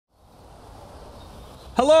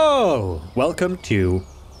Hello! Welcome to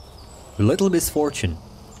Little Misfortune.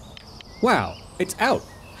 Wow, it's out.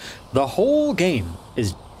 The whole game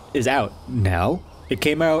is out now. It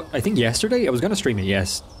came out, I think yesterday? I was gonna stream it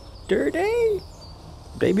yesterday?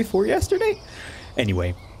 Day before yesterday?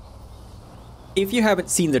 Anyway. If you haven't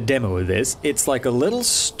seen the demo of this, it's like a little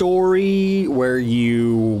story where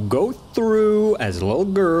you go through as a little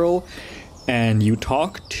girl and you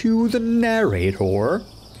talk to the narrator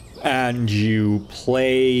and you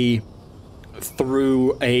play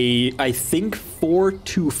through a, I think, 4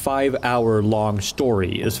 to 5 hour long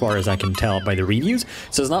story as far as I can tell by the reviews.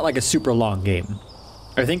 So it's not like a super long game.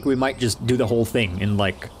 I think we might just do the whole thing in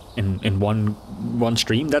like in one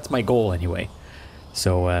stream. That's my goal anyway.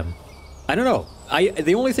 So I don't know.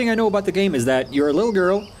 The only thing I know about the game is that you're a little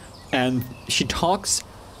girl and she talks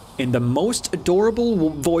in the most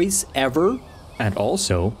adorable voice ever, and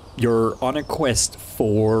also you're on a quest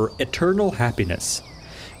for eternal happiness,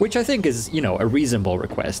 which I think is, you know, a reasonable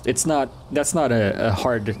request. That's not a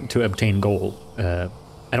hard to obtain goal. I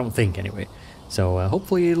don't think anyway. So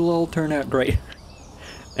hopefully it'll all turn out great.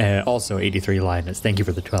 Also 83 Linus, thank you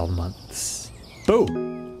for the 12 months.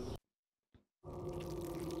 Boom.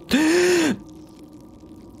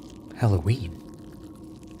 Halloween.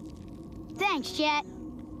 Thanks, chat.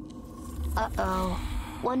 Uh-oh.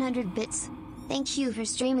 100 bits. Thank you for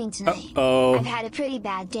streaming tonight. Uh-oh. I've had a pretty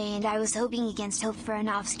bad day and I was hoping against hope for an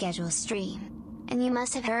off-schedule stream. And you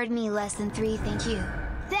must have heard me less than 3, thank you.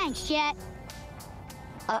 Thanks, chat.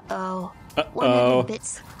 Uh-oh. 100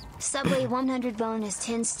 bits. Subway 100 bonus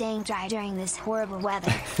 10 staying dry during this horrible weather.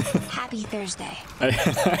 Happy Thursday.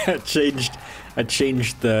 I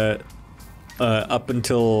changed the up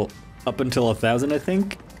until 1,000, I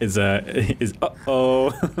think, is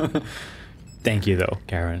uh-oh. Thank you though,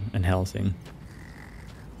 Karen and Helsing.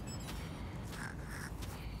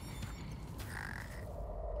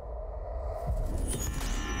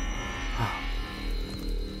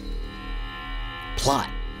 Plot.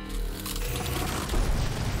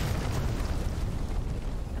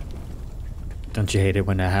 Don't you hate it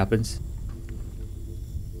when that happens?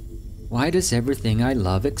 Why does everything I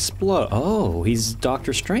love explode? Oh, he's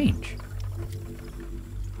Doctor Strange.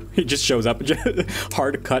 He just shows up,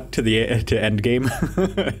 hard cut to the end game.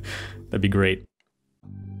 That'd be great.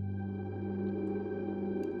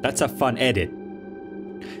 That's a fun edit.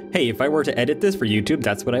 Hey, if I were to edit this for YouTube,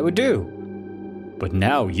 that's what I would do. But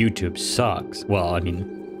now YouTube sucks. Well, I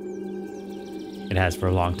mean, it has for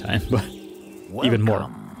a long time, but even more.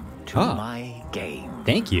 Welcome to my game.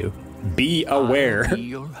 Thank you. Be aware. I'll be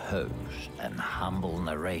your host and humble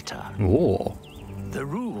narrator. Ooh. The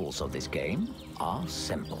rules of this game are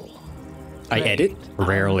simple. I Play edit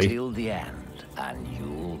rarely. Until the end, and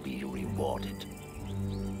you'll be rewarded.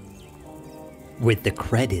 With the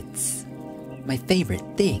credits. My favorite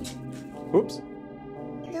thing. Oops.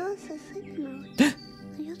 That was a signal.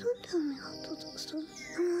 You don't tell me how to do so.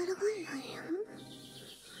 I'm a little lion.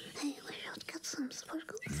 Hey, we should get some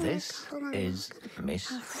sparkles. This is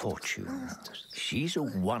Misfortune. She's a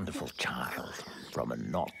wonderful child from a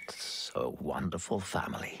not so wonderful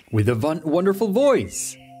family. With a wonderful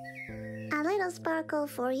voice. A little sparkle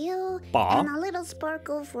for you, Bah. and a little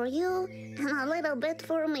sparkle for you, and a little bit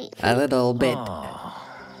for me. A little bit.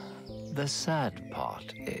 The sad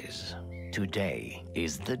part is, today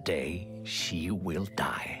is the day she will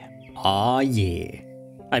die. Aw, yeah.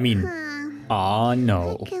 I mean, aw,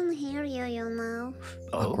 no. I can hear you, you know.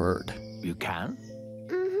 Awkward. You can?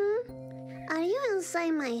 Mm-hmm. Are you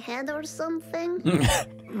inside my head or something?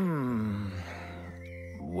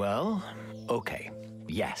 Well, okay.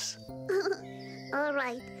 Yes. All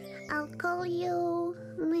right. I'll call you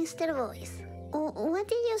Mr. Voice. What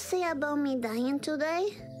did you say about me dying today?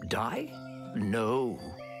 Die? No.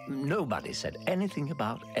 Nobody said anything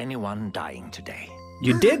about anyone dying today.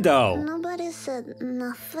 You did, though. Nobody said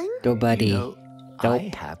nothing? Nobody. You know, Nope.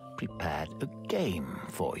 I have prepared a game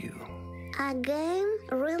for you. A game?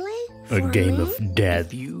 Really? A For game me? of death.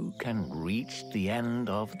 If you can reach the end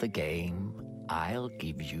of the game, I'll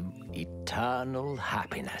give you eternal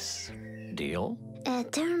happiness. Deal?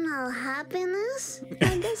 Eternal happiness?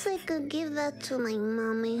 I guess I could give that to my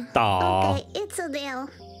mommy. Aw. Okay, it's a deal.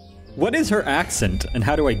 What is her accent, and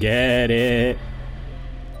how do I get it?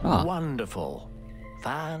 Ah, Wonderful.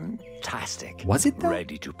 Fantastic. Was it though?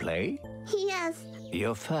 Ready to play? Yes.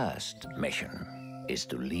 Your first mission is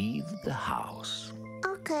to leave the house.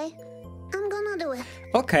 Okay. I'm gonna do it.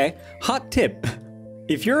 okay. Hot tip.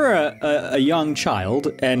 If you're a young child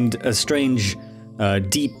and a strange,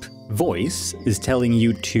 deep voice is telling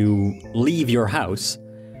you to leave your house,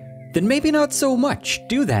 then maybe not so much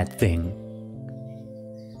do that thing.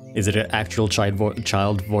 Is it an actual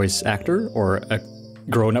child voice actor or a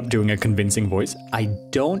grown-up doing a convincing voice? I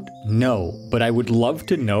don't know, but I would love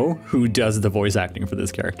to know who does the voice acting for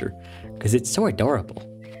this character, because it's so adorable.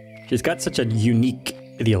 She's got such a unique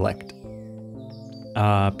dialect.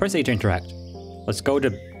 Press A to interact. Let's go to...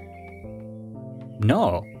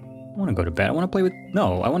 No. I want to go to bed. I want to play with...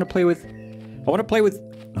 No, I want to play with...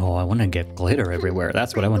 Oh, I want to get glitter everywhere.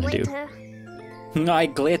 That's what I want to do. My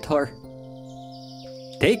glitter.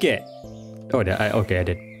 Take it. Oh, okay, I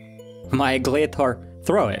did. My glitter.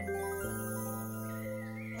 Throw it.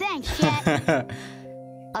 Thanks, Jet.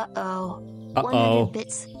 Uh-oh. 100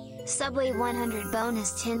 bits. Subway 100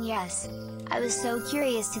 bonus 10, yes. I was so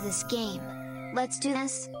curious to this game. Let's do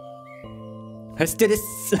this. Let's do this.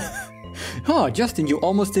 Oh, Justin, you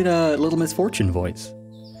almost did a Little Misfortune voice.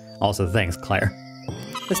 Also, thanks, Claire.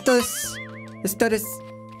 Let's do this. Let's do this.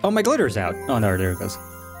 Oh, my glitter's out. Oh, no, there it goes.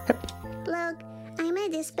 Hep. Look, I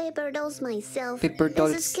made these paper dolls myself. Paper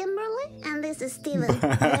dolls. This is Kimberly, and this is Steven.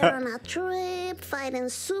 They're on a trip fighting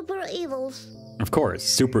super evils. Of course,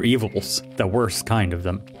 super evils. The worst kind of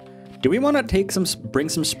them. Do we want to bring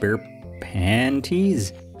some spare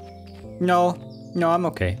panties? No, I'm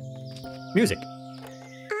okay. Music.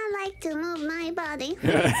 I like to move my body.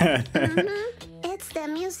 It's the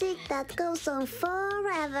music that goes on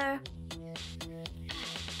forever.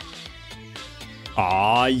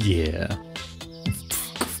 Aw, yeah.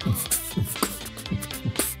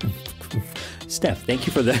 Steph, thank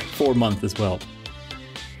you for the 4-month as well.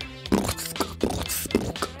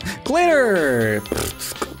 Glitter!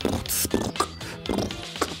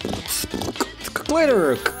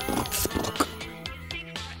 Glitter!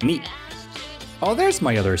 Neat. Oh, there's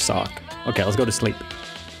my other sock. Okay, let's go to sleep.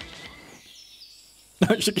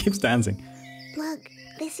 She keeps dancing. Look,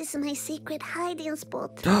 this is my secret hiding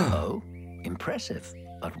spot. Oh, impressive.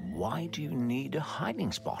 But why do you need a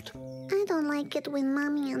hiding spot? I don't like it when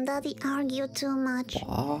Mommy and Daddy argue too much.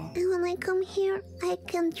 And when I come here, I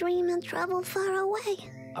can dream and travel far away.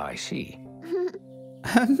 I see.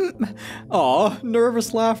 Aw,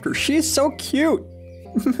 nervous laughter. She's so cute.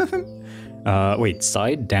 Wait,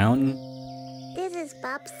 side down? This is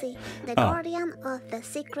Babsy, the guardian of the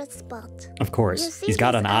secret spot. Of course, he's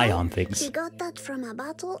got an eye on things. He got that from a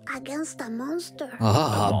battle against a monster.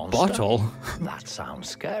 Ah, a bottle. That sounds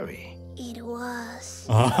scary. It was.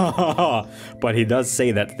 But he does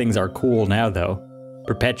say that things are cool now, though.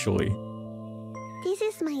 Perpetually. This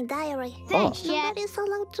is my diary. Thanks, Jet. Nobody's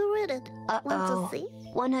allowed to read it. Want to see?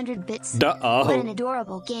 100 bits. Uh-oh. What an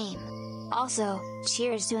adorable game. Also,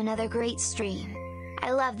 cheers to another great stream.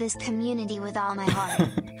 I love this community with all my heart.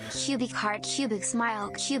 Cubic heart, cubic smile,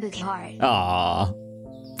 cubic heart. Aw.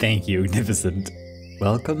 Thank you, Magnificent.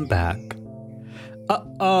 Welcome back.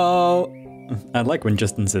 Uh-oh. I like when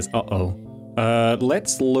Justin says uh-oh.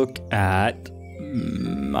 Let's look at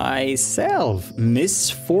myself.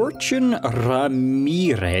 Misfortune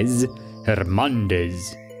Ramirez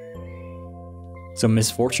Hernandez. So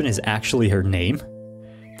Misfortune is actually her name?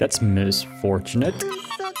 That's misfortunate. I'm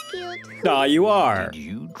so cute. Ah, you are. Did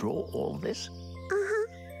you draw all this?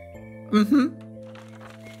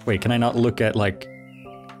 Wait, can I not look at like...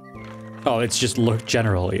 Oh, it's just look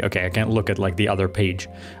generally. Okay, I can't look at like the other page.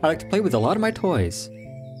 I like to play with a lot of my toys.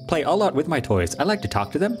 Play a lot with my toys. I like to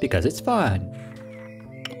talk to them because it's fun.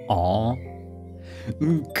 Aww.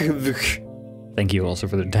 Thank you also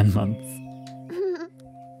for the 10 months.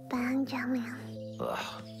 Benjamin.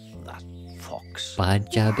 Ugh, that fox.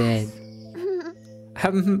 Benjamin.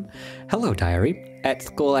 Hello, diary. At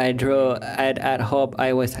school I drew, and at home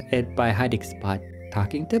I was at my hiding spot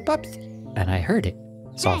talking to Bubsy, and I heard it.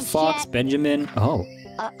 Saw Thanks, Fox, Jet. Benjamin. Oh.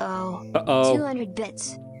 Uh-oh. Uh-oh. 200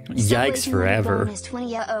 bits. Yikes forever. Bonus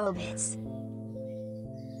 20 bits.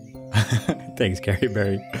 Thanks, Carrie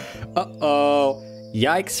Berry. Uh-oh.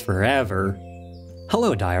 Yikes forever.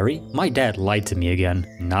 Hello, diary. My dad lied to me again.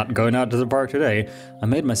 Not going out to the park today. I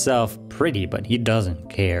made myself pretty, but he doesn't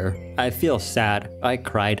care. I feel sad. I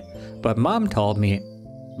cried. But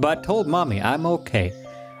told mommy I'm okay.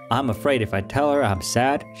 I'm afraid if I tell her I'm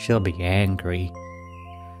sad, she'll be angry.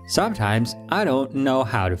 Sometimes I don't know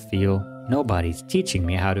how to feel. Nobody's teaching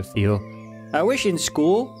me how to feel. I wish in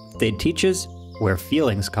school they'd teach us where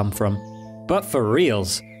feelings come from. But for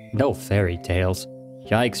reals, no fairy tales.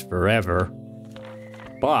 Yikes forever.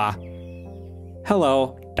 Bah.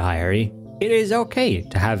 Hello, diary. It is okay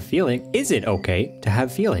to have feelings. Is it okay to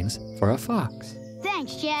have feelings for a fox?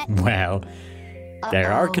 Thanks, Jet. Well,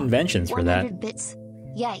 there are conventions for that. 100 bits.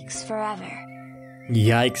 Yikes forever.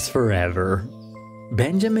 Yikes forever.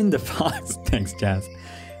 Benjamin the Fox. Thanks, Jazz.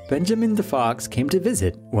 Benjamin the fox came to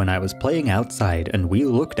visit when I was playing outside, and we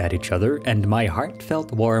looked at each other and my heart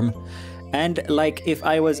felt warm and like if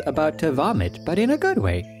I was about to vomit, but in a good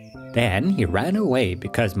way. Then he ran away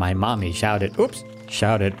because my mommy shouted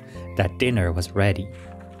that dinner was ready.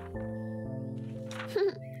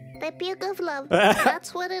 The puke of love.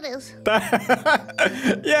 That's what it is.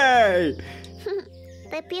 Yay!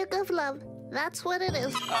 The puke of love. That's what it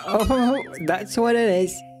is. Oh, that's what it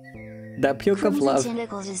is. The puke of love.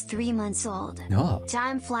 Tentacles is 3 months old. No.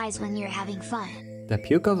 Time flies when you're having fun. The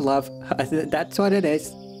puke of love. That's what it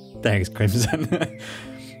is. Thanks, Crimson.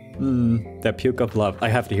 The puke of love. I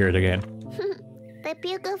have to hear it again. The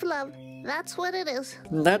puke of love. That's what it is.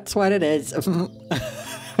 That's what it is.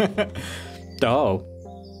 Oh.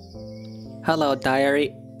 Hello,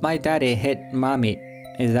 diary. My daddy hit mommy.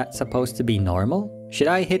 Is that supposed to be normal? Should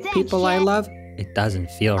I hit people I love? It doesn't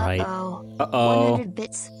feel right. Uh-oh. 100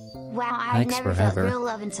 bits. Wow, I've never felt real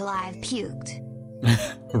love until I've puked.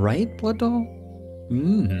 Right, Pluto?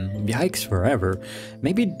 Yikes forever.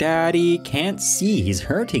 Maybe Daddy can't see he's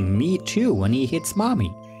hurting me too when he hits Mommy.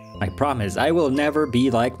 I promise I will never be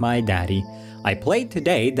like my daddy. I played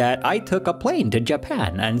today that I took a plane to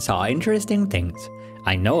Japan and saw interesting things.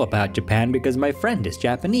 I know about Japan because my friend is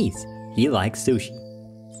Japanese. He likes sushi.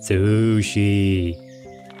 Sushi.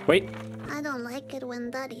 Wait. I don't like it when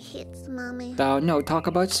Daddy hits Mommy. Oh no, talk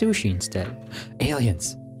about sushi instead.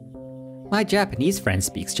 Aliens. My Japanese friend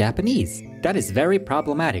speaks Japanese. That is very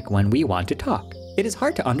problematic when we want to talk. It is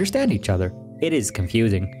hard to understand each other. It is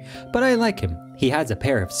confusing. But I like him. He has a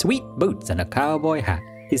pair of sweet boots and a cowboy hat.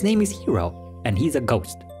 His name is Hiro, and he's a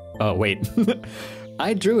ghost. Oh, wait.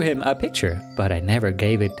 I drew him a picture, but I never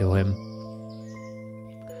gave it to him.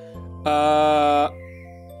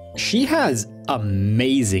 She has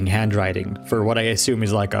amazing handwriting for what I assume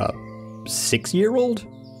is like a 6-year-old?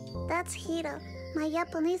 That's Hiro, my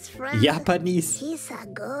Japanese friend. Japanese? He's a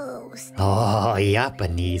ghost. Oh,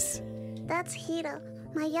 Japanese. That's Hiro,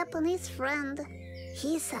 my Japanese friend.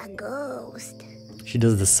 He's a ghost. She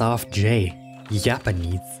does the soft J.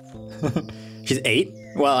 Japanese. She's 8?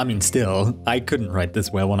 Well, I mean, still. I couldn't write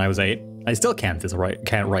this well when I was 8. I still can't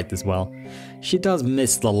write this well. She does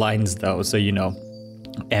miss the lines though, so you know.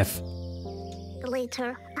 F.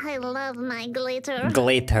 Glitter. I love my glitter.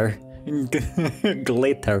 Glitter.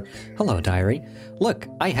 Glitter. Hello, diary. Look,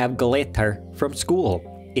 I have glitter from school.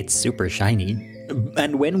 It's super shiny.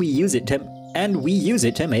 And we use it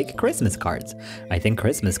to make Christmas cards. I think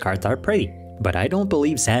Christmas cards are pretty, but I don't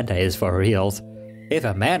believe Santa is for reals. If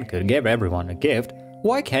a man could give everyone a gift,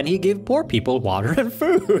 why can't he give poor people water and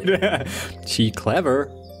food? She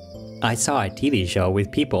clever. I saw a TV show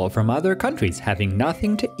with people from other countries having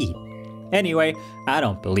nothing to eat. Anyway, I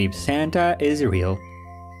don't believe Santa is real.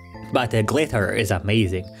 But the glitter is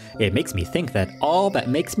amazing. It makes me think that all that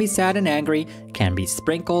makes me sad and angry can be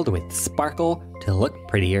sprinkled with sparkle to look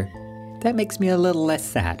prettier. That makes me a little less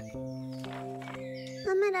sad.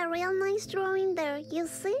 I made a real nice drawing there, you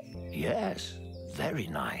see? Yes, very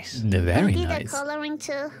nice. Very I did nice. the coloring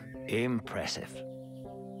too. Impressive.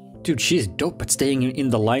 Dude, she's dope at staying in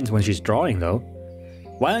the lines when she's drawing, though.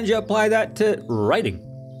 Why don't you apply that to writing?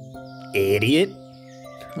 Idiot.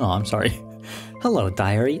 Oh, I'm sorry. Hello,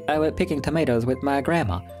 diary. I went picking tomatoes with my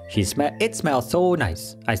grandma. It smells so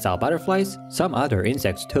nice. I saw butterflies, some other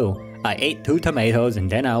insects too. I ate 2 tomatoes and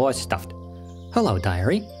then I was stuffed. Hello,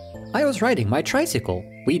 diary. I was riding my tricycle.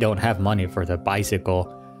 We don't have money for the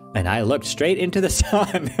bicycle. And I looked straight into the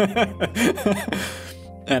sun.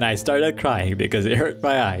 And I started crying because it hurt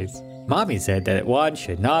my eyes. Mommy said that one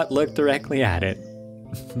should not look directly at it.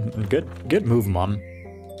 Good move, Mom.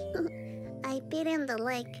 I peed in the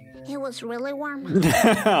lake. It was really warm.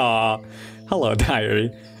 Aww. Hello,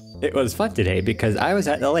 diary. It was fun today because I was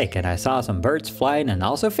at the lake and I saw some birds flying and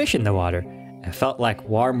also fish in the water. I felt like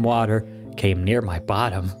warm water came near my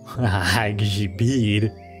bottom. I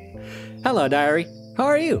peed. Hello, diary. How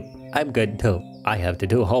are you? I'm good too. I have to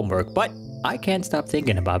do homework, but I can't stop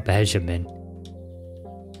thinking about Benjamin.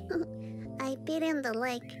 I peed in the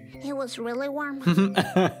lake. It was really warm.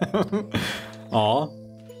 Aw.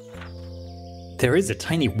 There is a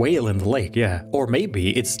tiny whale in the lake, yeah. Or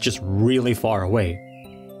maybe it's just really far away.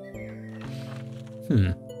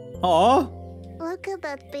 Aw. Look at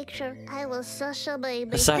that picture. I was such a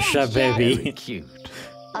baby. Sasha, baby. Very cute.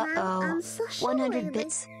 Uh-oh. I'm such a 100 baby.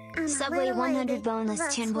 bits. I'm a Subway little 100 lady. bonus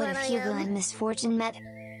That's 10 what would I have Hugo am. and Misfortune met.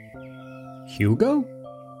 Hugo?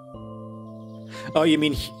 Oh, you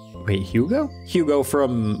mean... Wait, Hugo? Hugo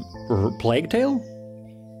from Plague Tale?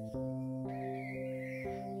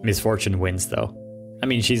 Misfortune wins, though. I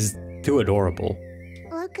mean, she's too adorable.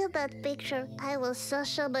 Look at that picture. I was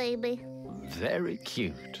such a baby. Very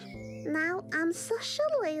cute. Now I'm such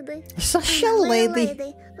a lady. Such a I'm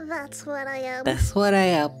lady. That's what I am. That's what I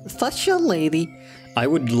am. Such a lady. I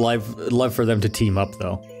would love for them to team up,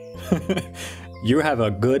 though. You have a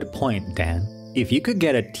good point, Dan. If you could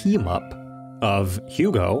get a team up of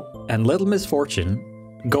Hugo and Little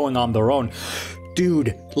Misfortune going on their own,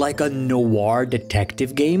 dude, like a noir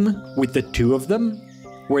detective game with the two of them,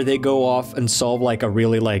 where they go off and solve like a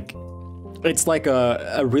really it's like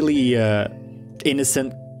a really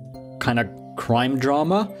innocent kind of crime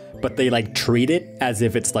drama, but they like treat it as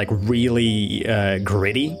if it's like really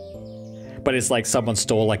gritty. But it's like someone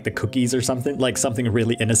stole like the cookies or something, like something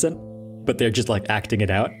really innocent, but they're just like acting it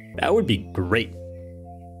out. That would be great.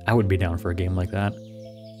 I would be down for a game like that.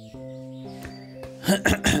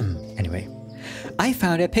 Anyway, I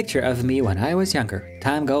found a picture of me when I was younger.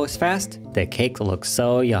 Time goes fast. The cake looks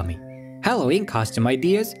so yummy. Halloween costume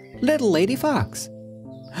ideas, Little Lady Fox.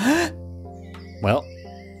 Well,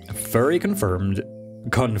 furry confirmed.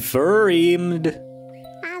 Confirmed.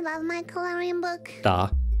 I love my coloring book.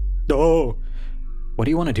 Oh. What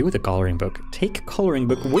do you want to do with a coloring book? Take coloring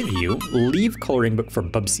book with you. Leave coloring book for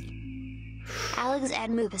Bubsy. Alex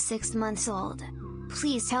Edmove is 6 months old.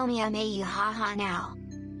 Please tell me I made you haha now.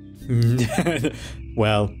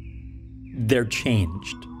 Well, they're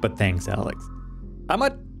changed, but thanks, Alex.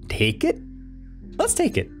 I'ma take it? Let's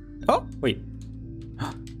take it. Oh, wait.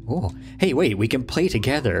 Oh, hey, wait, we can play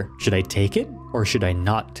together. Should I take it or should I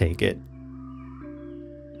not take it?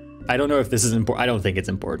 I don't know if this is important. I don't think it's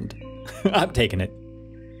important. I'm taking it.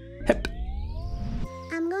 Hep.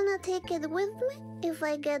 I'm gonna take it with me if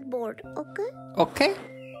I get bored, okay? Okay.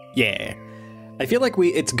 Yeah. I feel like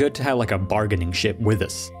it's good to have like a bargaining chip with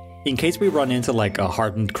us. In case we run into like a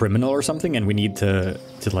hardened criminal or something and we need to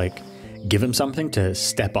like give him something to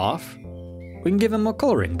step off, we can give him a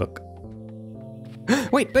coloring book.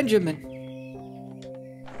 Wait, Benjamin.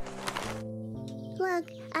 Look,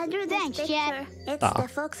 I drew this Thanks, picture. Jet. It's the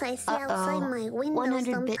fox I see outside my window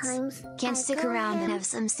 100 bits. sometimes. Can't I stick call around and him have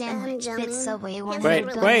some sandwich. Benjamin. Bit Subway He's 100 Wait, a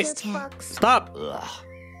bucks. wait. cute fox. Stop. Ugh,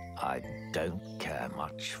 I don't care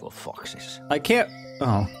much for foxes. I can't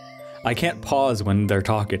pause when they're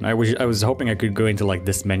talking. I was hoping I could go into like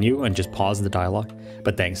this menu and just pause the dialogue,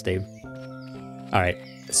 but thanks, Dave. All right,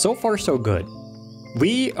 so far so good.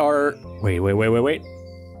 We are, wait.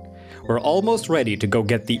 We're almost ready to go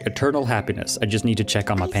get the eternal happiness. I just need to check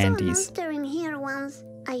on my I saw a panties. monster in here once.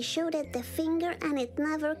 I showed it the finger and it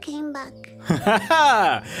never came back.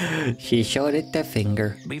 She showed it the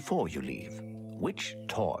finger. Before you leave, which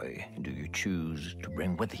toy do you choose to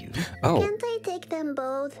bring with you? Oh, Can't I take them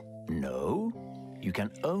both? No, you can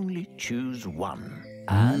only choose one.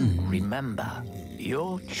 And remember,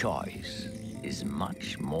 your choice is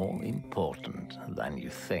much more important than you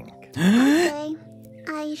think. Okay,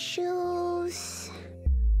 I choose...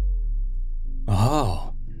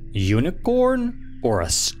 oh, unicorn or a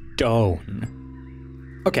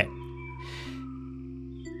stone? Okay.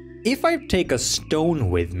 If I take a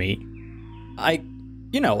stone with me, I'd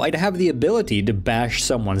have the ability to bash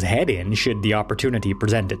someone's head in should the opportunity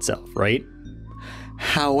present itself, right?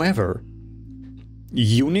 However,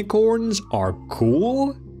 unicorns are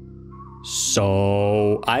cool,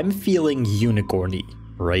 so I'm feeling unicorny,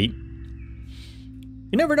 right?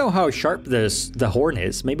 You never know how sharp the horn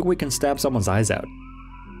is. Maybe we can stab someone's eyes out.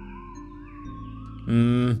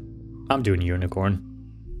 I'm doing unicorn.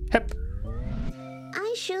 Hep.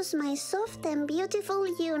 I choose my soft and beautiful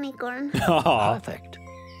unicorn. Perfect.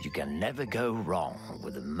 You can never go wrong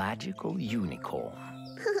with a magical unicorn.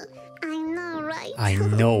 I know, right? I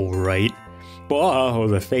know, right? Oh,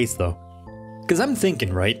 the face though. Because I'm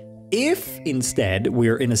thinking, right? If instead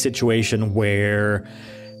we're in a situation where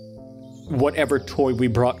whatever toy we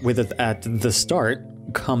brought with us at the start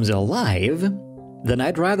comes alive, then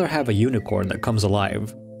I'd rather have a unicorn that comes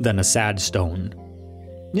alive than a sad stone.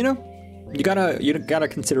 You know, you gotta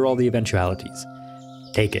consider all the eventualities.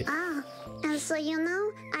 Take it. Ah, and so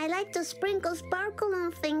I like to sprinkle sparkle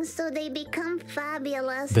on things so they become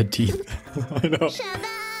fabulous. The teeth. I know. Shadan!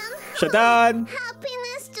 Shadan!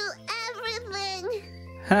 Happiness to everything!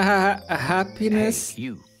 Happiness. Hey,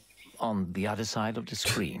 you, on the other side of the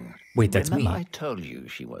screen. Wait, that's Remember me. I told you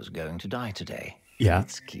she was going to die today? Yeah.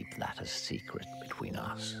 Let's keep that a secret between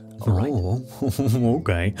us. All right? Oh,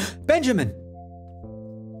 okay. Benjamin!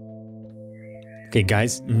 Okay,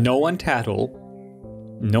 guys, no one tattle.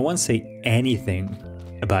 No one say anything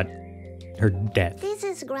about her death. This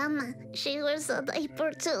is Grandma. She wears a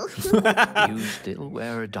diaper too. You still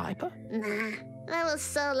wear a diaper? Nah, that was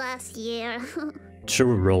so last year.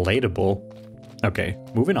 True, relatable. Okay,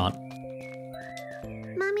 moving on.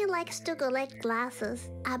 Mommy likes likes to collect glasses.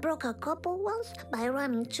 I broke a couple once by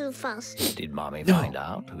running too fast. Did Mommy find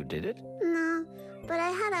out who did it? No, but I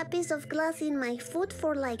had a piece of glass in my foot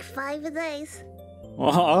for like 5 days.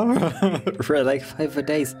 For like 5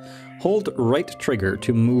 days. Hold right trigger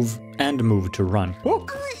to move and move to run. Whoa.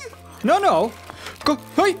 No, no. Go.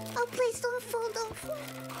 Hey. Oh, please don't fall, don't fall.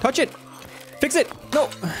 Touch it. Fix it. No.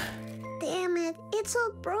 Damn it, it's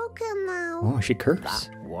all broken now. Oh, she cursed.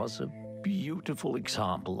 That was a beautiful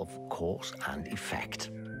example of cause and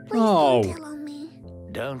effect. Please Oh. don't tell on me.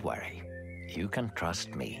 Don't worry. You can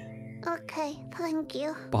trust me. Okay, thank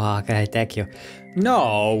you. Okay, thank you.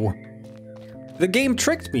 No. The game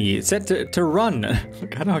tricked me. It said to run.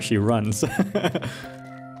 Look at how she runs.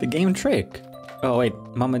 The game trick. Oh, wait.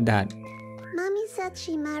 Mom and Dad. Mommy said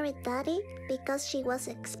she married Daddy because she was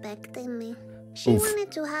expecting me. She Oof.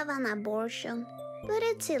 wanted to have an abortion, but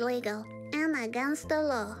it's illegal and against the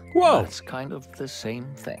law. Whoa. That's kind of the same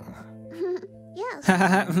thing. Yes.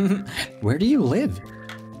 Where do you live?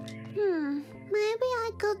 Maybe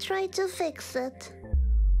I could try to fix it.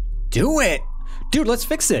 Do it. Dude, let's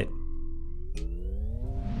fix it.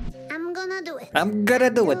 I'm gonna do it. I'm gonna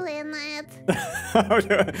do it. Doing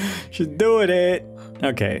it. She's doing it.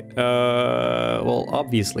 Okay. Well,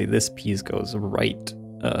 obviously this piece goes right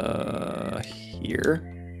here.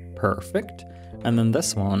 Perfect. And then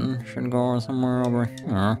this one should go somewhere over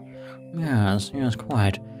here. Yes, yes,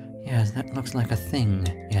 quite. Yes, that looks like a thing.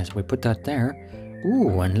 Yes, we put that there.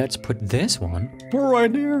 Ooh, and let's put this one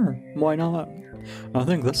right here. Why not? I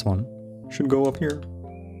think this one should go up here.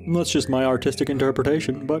 That's just my artistic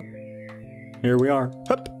interpretation, but here we are.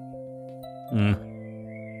 Hup.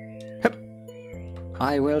 Hup.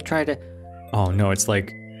 I will try to... Oh no, it's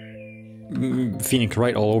like Phoenix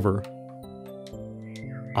Wright all over.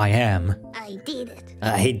 I am. I did it.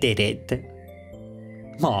 I did it.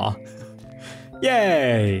 Aw.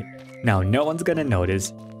 Yay! Now no one's gonna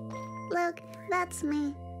notice. Look, that's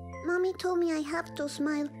me. Mommy told me I have to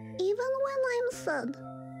smile even when I'm sad.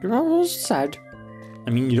 You're sad. I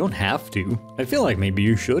mean, you don't have to. I feel like maybe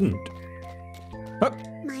you shouldn't. Hup.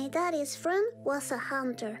 My daddy's friend was a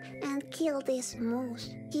hunter and killed this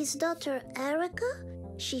moose. His daughter Erica,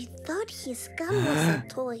 she thought his gun was a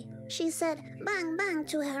toy. She said bang bang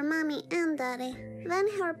to her mommy and daddy. Then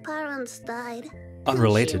her parents died.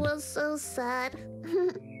 Unrelated. She was so sad.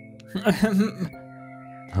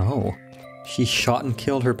 Oh, she shot and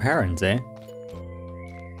killed her parents, eh?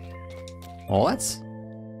 Well, that's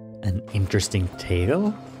an interesting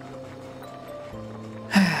tale.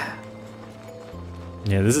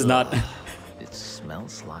 Yeah, this is not... It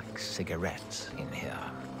smells like cigarettes in here.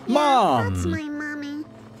 Mom! That's my mommy.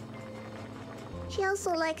 She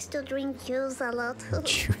also likes to drink juice a lot.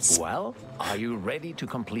 Juice. Well, are you ready to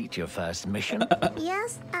complete your first mission?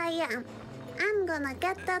 Yes, I am. I'm gonna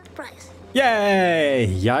get that prize.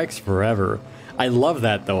 Yay! Yikes forever. I love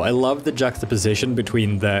that though. I love the juxtaposition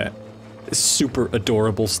between the super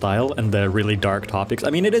adorable style and the really dark topics. I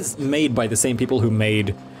mean, it is made by the same people who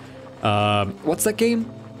made... what's that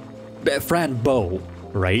game? Fran Bow,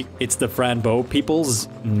 right? It's the Fran Bow people's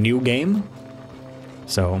new game.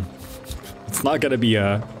 So, it's not gonna be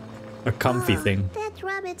a comfy thing. Dead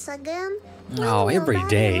rabbits again? Oh, When will every Daddy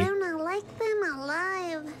day. learn I like them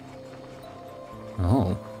alive?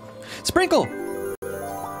 Oh. Sprinkle!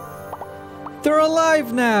 They're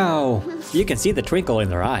alive now! You can see the twinkle in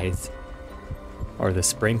their eyes. Or the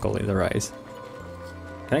sprinkle in their eyes.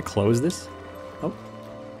 Can I close this? Oh.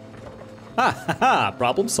 Ha ha ha!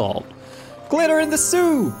 Problem solved. Glitter in the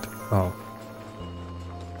soup! Oh.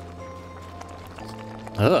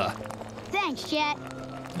 Ugh. Thanks, Jet.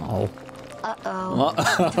 Oh. Uh-oh.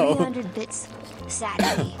 Uh-oh. 300 bits.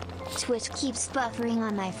 Sadly, Twitch keeps buffering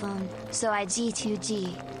on my phone, so I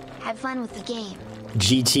G2G. Have fun with the game.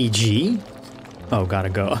 GTG? Oh, gotta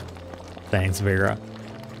go. Thanks, Vera.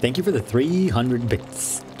 Thank you for the 300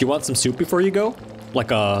 bits. Do you want some soup before you go?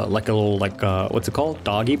 Like a little, what's it called?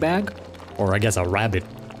 Doggy bag? Or I guess a rabbit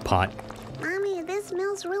pot. Mommy, this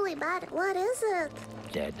smells really bad. What is it?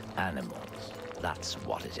 Dead animals. That's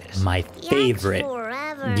what it is. My favorite. Yikes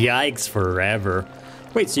forever. Yikes forever.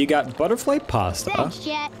 Wait, so you got butterfly pasta? Thanks,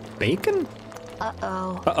 Jet. Bacon?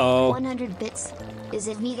 Uh-oh. Uh-oh. 100 bits. Is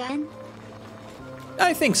it vegan?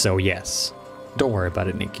 I think so, yes. Don't worry about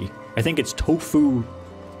it, Nikki. I think it's tofu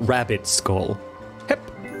rabbit skull. Hip.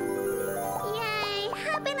 Yay!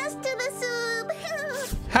 Happiness to the soup!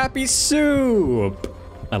 Happy soup!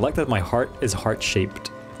 I like that my heart is heart-shaped,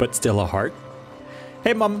 but still a heart.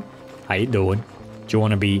 Hey, Mom. How you doing? Do you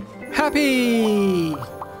want to be happy?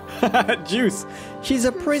 Juice. She's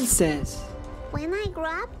a princess. When I grow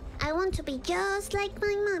up, I want to be just like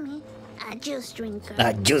my mommy. A juice drinker.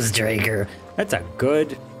 A juice drinker. That's a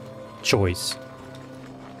good choice.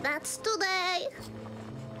 That's today.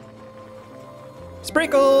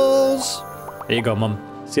 Sprinkles! There you go, Mom.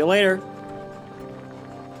 See you later.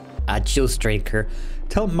 A juice drinker.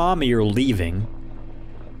 Tell Mommy you're leaving.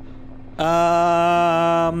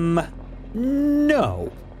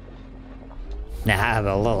 No. Now have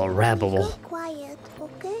a little Be rebel. quiet,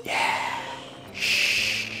 okay?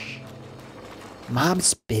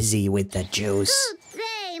 Mom's busy with the juice. Good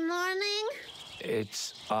day, morning.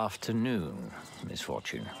 It's afternoon,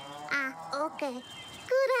 Misfortune. Ah, okay.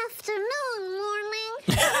 Good afternoon,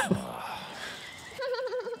 morning.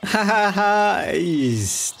 Ha ha ha.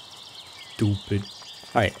 He's stupid.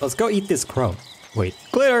 Alright, let's go eat this crow. Wait,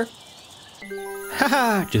 glitter.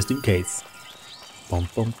 Haha, just in case. Bum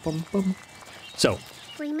bum bum bum. So,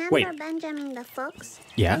 Remember Wait. Benjamin the fox?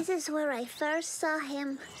 Yeah? This is where I first saw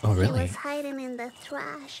him. Oh, He really? was hiding in the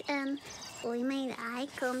trash and we made eye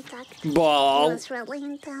contact. It Ball. was really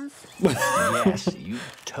intense. Yes, you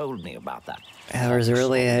told me about that. That was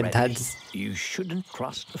really Already. intense. You shouldn't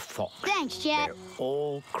trust a fox. Thanks, Jet. They're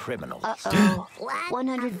all criminals. Uh-oh. What?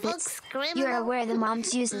 100 A bits. fox criminal? You're aware the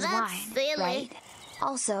mom's uses That's wine, silly. right?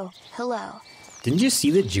 Also, hello. Didn't you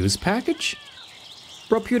see the juice package?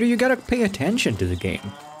 Bro, Pewter, you gotta pay attention to the game.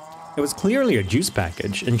 It was clearly a juice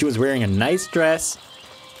package, and she was wearing a nice dress,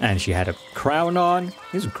 and she had a crown on.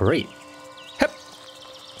 It was great. Hep!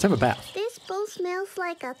 Let's have a bath. This pool smells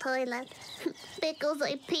like a toilet. Because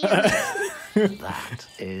I peed. That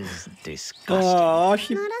is disgusting. Oh,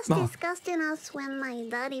 she... Not as oh. disgusting as when my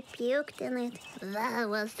daddy puked in it. That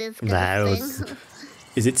was disgusting. That was...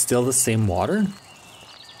 Is it still the same water?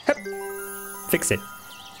 Hep! Fix it.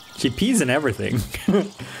 She pees in everything.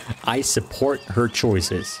 I support her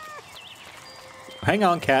choices. Hang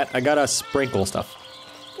on, cat. I gotta sprinkle stuff.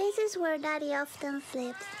 This is where daddy often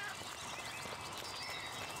sleeps.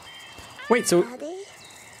 Wait, so Daddy?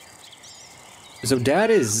 Dad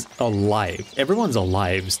is alive. Everyone's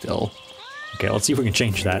alive still. Okay, let's see if we can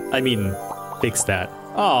change that. I mean, fix that.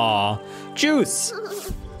 Aw, juice!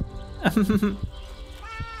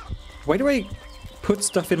 Why do I put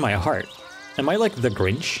stuff in my heart? Am I like the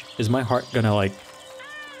Grinch? Is my heart gonna like...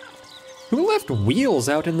 Who left wheels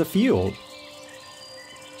out in the field?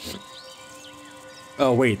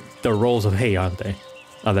 Oh wait, they're rolls of hay, aren't they?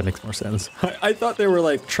 Oh, that makes more sense. I thought they were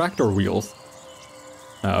like tractor wheels.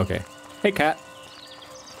 Oh, okay. Hey, cat.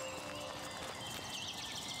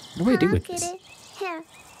 What do I do Hello, with this? kitty. Here,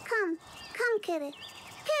 come. Come, kitty.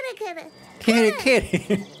 Kitty, kitty. Kitty,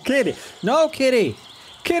 kitty, kitty. No, kitty.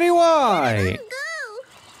 Kitty, why? Go!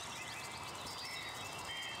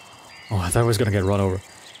 Oh, I thought I was gonna get run over.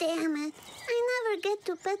 Damn it. I never get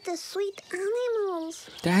to pet the sweet animals.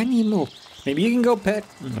 Danny, move. Maybe you can go pet.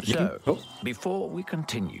 You So, can- oh, before we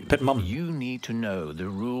continue, Pet mum. you need to know the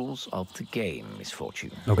rules of the game,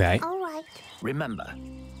 Misfortune. okay. All right. Remember,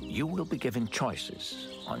 you will be given choices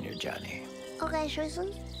on your journey. Okay,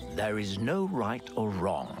 choices? There is no right or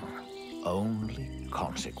wrong, only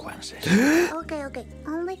consequences. Okay.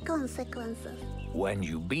 Only consequences. When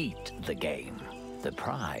you beat the game, the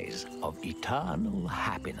prize of eternal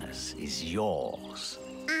happiness is yours.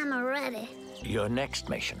 I'm ready. Your next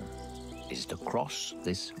mission is to cross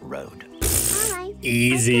this road. All right.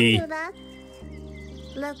 Easy. I can do that.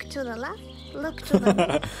 Look to the left. Look to the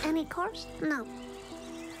right. Any course? No.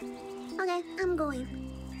 Okay, I'm going.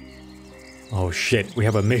 Oh shit, we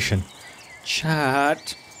have a mission.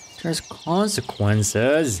 Chat, there's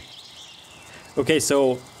consequences. Okay,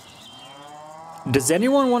 so does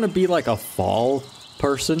anyone want to be like a fall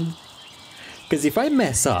person? Because if I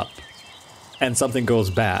mess up and something goes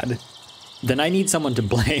bad, then I need someone to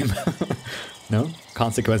blame. No?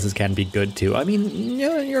 Consequences can be good too. I mean,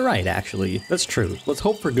 yeah, you're right, actually. That's true. Let's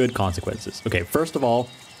hope for good consequences. Okay, first of all,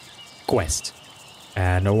 quest.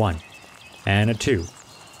 And a 1. And a 2.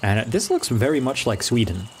 And this looks very much like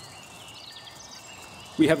Sweden.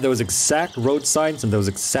 We have those exact road signs and those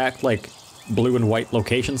exact, like, blue and white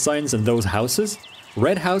location signs and those houses.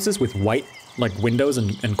 Red houses with white, like, windows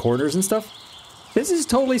and corners and stuff. This is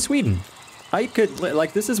totally Sweden. I could,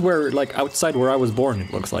 like, this is where, like, outside where I was born,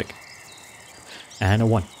 it looks like. And a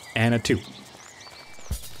 1. And a 2.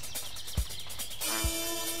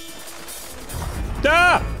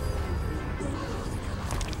 Ah!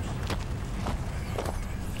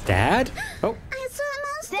 Dad? Oh, I saw a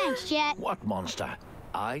monster. Thanks, Jet. What monster?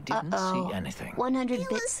 I didn't Uh-oh. see anything. 100 He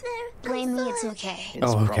bits. was there. Blame me, I it's saw it. okay. It's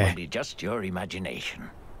Oh, okay. probably just your imagination.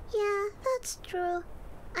 Yeah, that's true.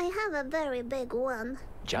 I have a very big one.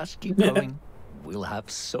 Just keep going. We'll have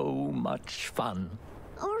so much fun.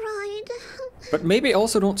 All right. But maybe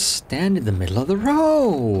also don't stand in the middle of the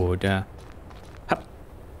road.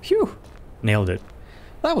 Phew. Nailed it.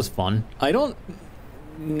 That was fun. I don't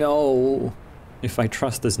know if I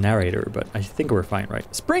trust this narrator, but I think we're fine,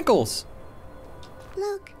 right? Sprinkles!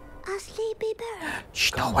 Look, a sleepy bird.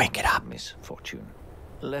 Shh, don't wake it up. Misfortune.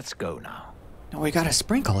 Let's go now. No, we gotta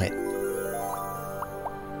sprinkle it.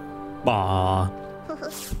 Aww.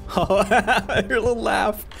 Your little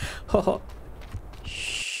laugh.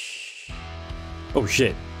 Shh. Oh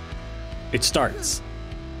shit. It starts.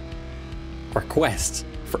 Our quest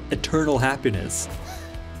for eternal happiness.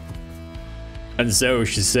 And so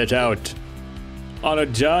she set out on a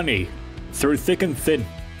journey through thick and thin.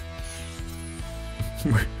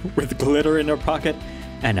 With glitter in her pocket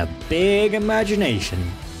and a big imagination.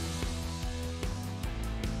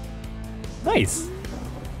 Nice.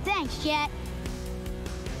 Thanks, Jet.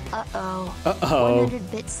 Uh-oh. Uh-oh.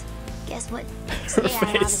 100 bits. Guess what? Today I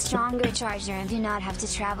have a stronger charger and do not have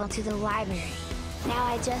to travel to the library. Now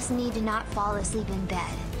I just need to not fall asleep in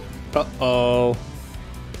bed. Uh-oh.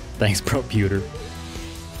 Thanks, Proputer.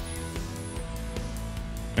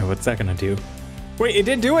 Oh, what's that gonna do? Wait, it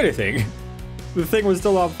didn't do anything. The thing was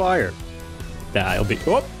still on fire. Nah, it'll be...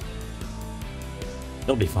 Whoop!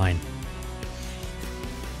 It'll be fine.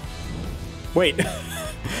 Wait.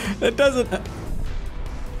 That doesn't...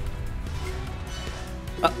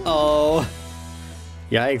 Uh-oh.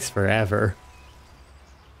 Yikes forever.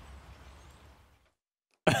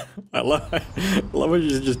 I love when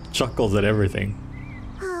she just chuckles at everything.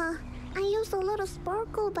 I used a little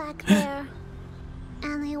sparkle back there.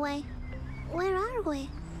 Anyway, where are we?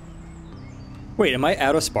 Wait, am I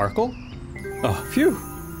out of sparkle? Oh, phew.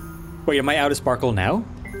 Wait, am I out of sparkle now?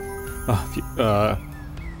 Oh, phew.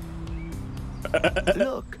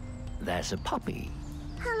 Look, there's a puppy.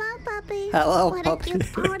 Hello, puppy. Hello, what puppy. a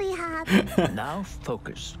cute party hat. Now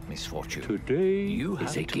focus, Misfortune. Today You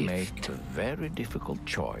is have a to gift. make a very difficult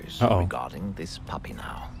choice Uh-oh. regarding this puppy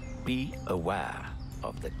now. Be aware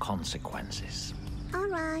of the consequences. All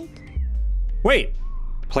right. Wait,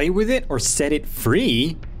 play with it or set it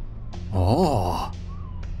free? Oh.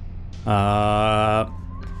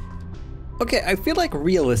 Okay, I feel like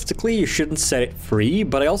realistically you shouldn't set it free,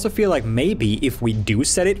 but I also feel like maybe if we do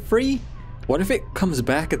set it free, what if it comes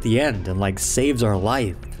back at the end and like saves our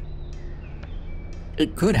life?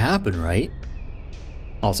 It could happen, right?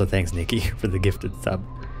 Also, thanks, Nikki, for the gifted sub.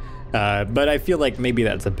 But I feel like maybe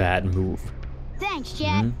that's a bad move. Thanks,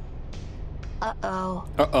 Jet. Uh-oh.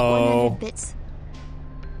 Uh-oh. 100 bits.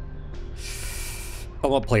 I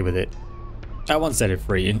won't play with it. I won't set it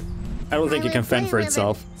free. I don't think I it can will fend play for with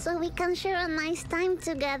itself. it so we can share a nice time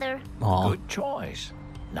together. Aw. Good choice.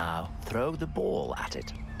 Now throw the ball at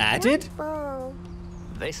it. At it? Ball.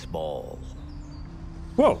 This ball.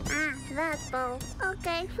 Whoa. Ah, that ball.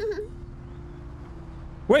 Okay.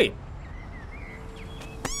 Wait.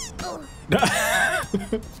 Oh,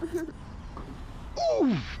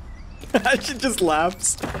 She just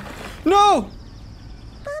laughs. No!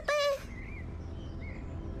 puppy.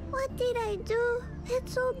 What did I do?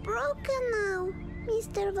 It's all broken now.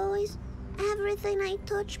 Mr. Voice, everything I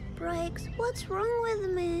touch breaks. What's wrong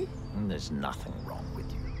with me? There's nothing wrong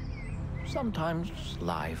with you. Sometimes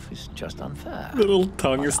life is just unfair. Little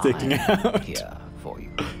tongue is But sticking I'm out. Here for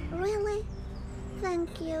you. Really?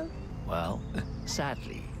 Thank you. Well,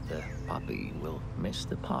 sadly, the puppy will miss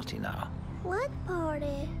the party now. What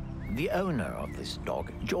party? The owner of this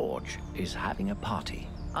dog, George, is having a party.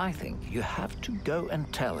 I think you have to go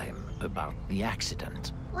and tell him about the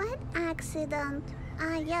accident. What accident?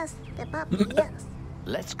 Ah, yes, the puppy, yes.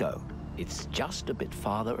 Let's go. It's just a bit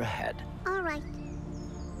farther ahead. All right.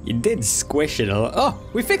 You did squish it a lot. Oh,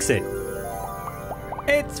 we fix it.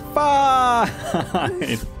 It's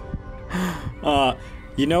fine.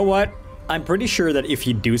 You know what? I'm pretty sure that if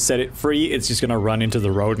you do set it free, it's just gonna run into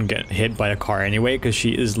the road and get hit by a car anyway, because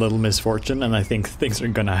she is Little Misfortune, and I think things are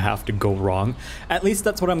gonna have to go wrong. At least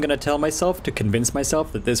that's what I'm gonna tell myself to convince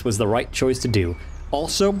myself that this was the right choice to do.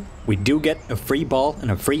 Also, we do get a free ball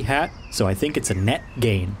and a free hat, so I think it's a net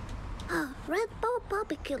gain. Oh, Red Ball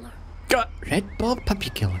Puppy Killer. Got Red Ball Puppy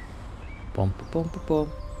Killer. Boom, boom, boom,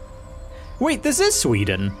 boom. Wait, this is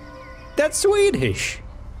Sweden. That's Swedish.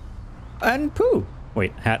 And poo.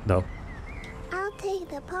 Wait, hat though. I'll take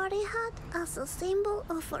the party hat as a symbol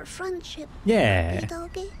of our friendship. Yeah.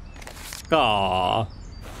 Doggy. Aww.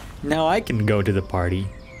 Now I can go to the party.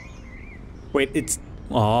 Wait, it's...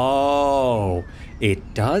 Oh.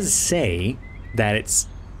 It does say that it's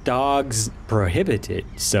dogs prohibited.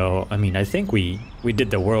 So, I mean, I think we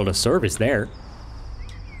did the world a service there.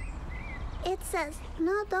 It says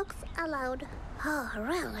no dogs allowed. Oh,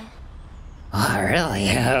 really? Oh,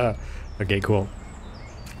 really? Okay, cool.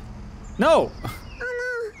 No! Oh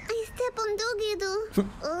no, I step on Doogie Doo.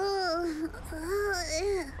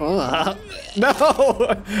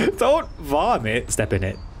 No! Don't vomit. Step in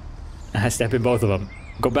it. Step in both of them.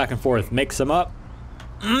 Go back and forth. Mix them up.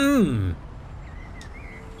 Mmm.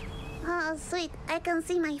 Oh, sweet. I can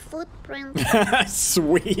see my footprint.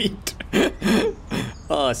 Sweet.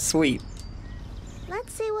 Oh, sweet.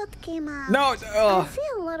 Let's see what came out. No. I see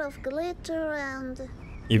a lot of glitter and...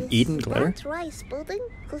 You've eaten glitter? Is that rice pudding?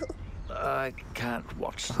 I can't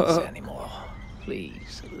watch this anymore.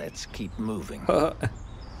 Please, let's keep moving.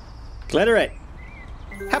 Glitter it.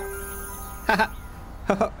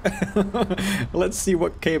 Let's see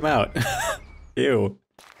what came out. Ew.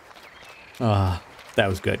 Ah, that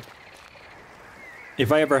was good.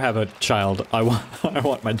 If I ever have a child, I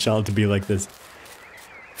want my child to be like this.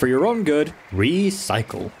 For your own good,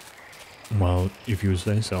 recycle. Well, if you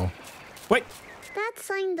say so. Wait. That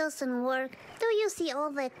sign doesn't work. Do you see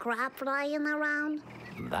all the crap lying around?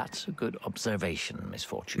 That's a good observation,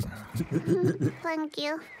 Misfortune. Thank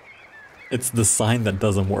you. It's the sign that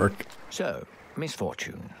doesn't work. So,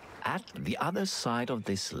 Misfortune, at the other side of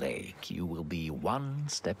this lake, you will be one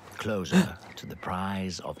step closer to the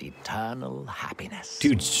prize of eternal happiness.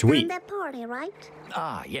 Dude, sweet. And the party, right?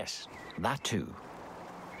 Ah, yes, that too.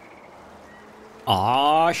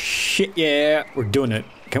 Aw, shit, yeah. We're doing it.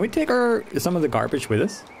 Can we take some of the garbage with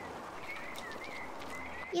us?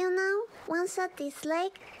 You know, once at this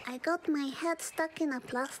lake, I got my head stuck in a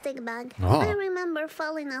plastic bag. Oh. I remember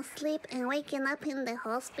falling asleep and waking up in the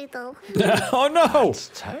hospital. Oh no! It's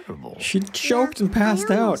terrible. She choked and passed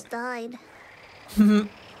I out. almost died.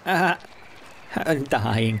 I'm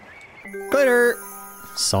dying. Glitter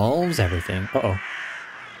solves everything. Uh-oh.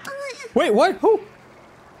 Wait, what? Who?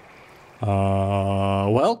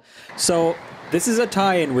 Well, so this is a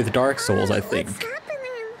tie-in with Dark Souls, I think. What's happening?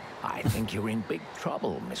 I think you're in big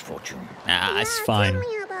trouble, Misfortune. Ah, it's fine. Tell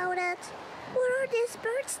me about it. Where are these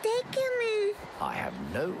birds taking me? I have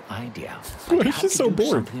no idea. Why I is have she to so do bored?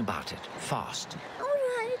 something about it, fast. All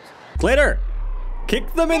right. Glitter!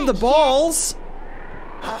 Kick them in the balls!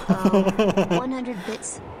 100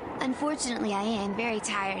 bits. Unfortunately, I am very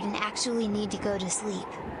tired and actually need to go to sleep.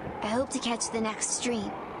 I hope to catch the next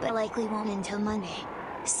stream, but likely won't until Monday.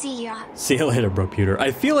 See ya. See you later, bro Pewter.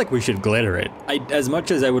 I feel like we should glitter it. As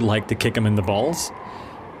much as I would like to kick him in the balls,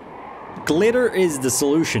 glitter is the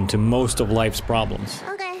solution to most of life's problems.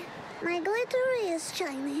 Okay, my glitter is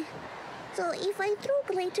shiny. So if I throw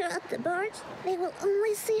glitter at the birds, they will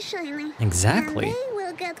only see shiny. Exactly. And they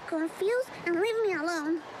will get confused and leave me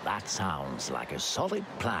alone. That sounds like a solid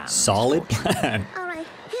plan. Solid Misfortune. plan. All right,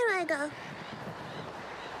 here I go.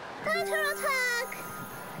 Glitter attack!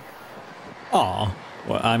 Aw.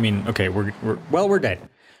 Well, I mean, okay, we're dead.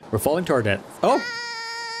 We're falling to our death. Oh!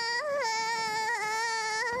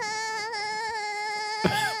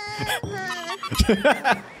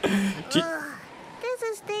 This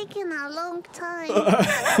is taking a long time.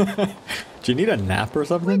 Do you need a nap or We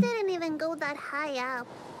something? didn't even go that high up.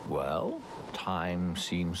 Well, time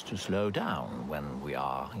seems to slow down when we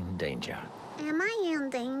are in danger. Am I in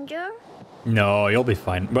danger? No, you'll be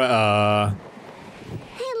fine. But,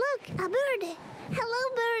 Hey, look, a birdie.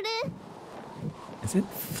 Hello, birdie. is it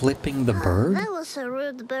flipping the bird? That was a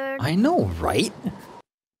rude bird. I know, right?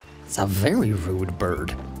 It's a very rude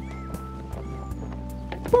bird.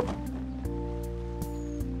 Boop.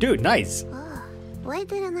 Dude, nice. Oh, why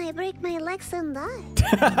didn't I break my legs and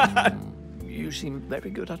die? You seem very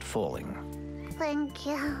good at falling. Thank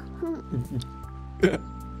you.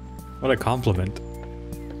 What a compliment.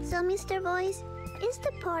 So, Mr. Voice, is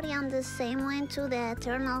the party on the same way to the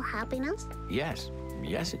eternal happiness? Yes,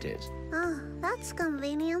 yes it is. Oh, that's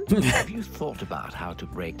convenient. Have you thought about how to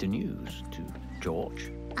break the news to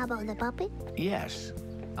George? About the puppy? Yes.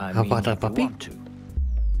 I How mean, about that if you puppy? want to.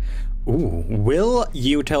 Ooh, will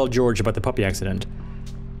you tell George about the puppy accident?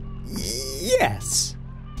 Yes.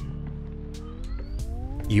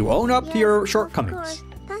 You own up to your Yes, shortcomings. Of course.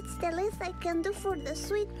 That's the least I can do for the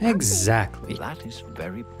sweet puppy. Exactly. That is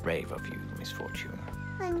very brave of you, Misfortune.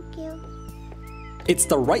 Thank you. It's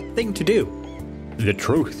the right thing to do. The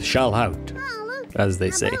truth shall out, Oh, look. as they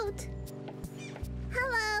a say. boat.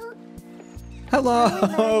 Hello.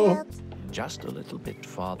 Hello! Yet. Just a little bit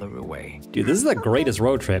farther away. Dude, this is the greatest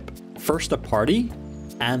road trip. First a party,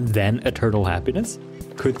 and then eternal happiness.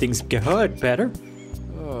 Could things get better?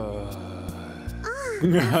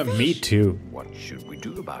 Me too. What should we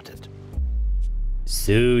do about it?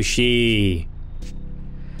 Sushi.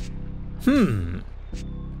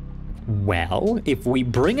 Well, if we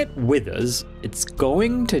bring it with us, it's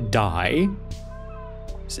going to die.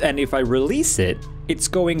 And if I release it, it's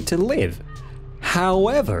going to live.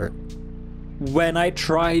 However, when I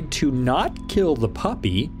tried to not kill the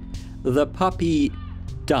puppy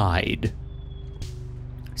died.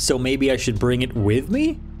 So maybe I should bring it with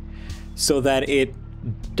me so that it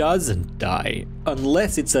doesn't die.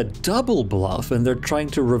 Unless it's a double bluff and they're trying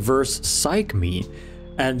to reverse psych me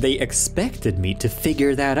and they expected me to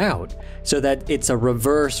figure that out so that it's a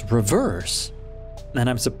reverse. And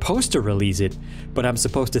I'm supposed to release it, but I'm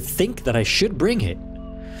supposed to think that I should bring it.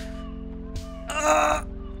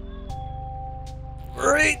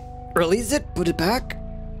 Right. Release it, put it back.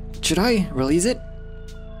 Should I release it?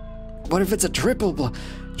 What if it's a triple bluff?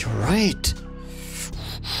 You're right.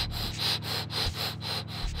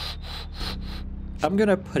 I'm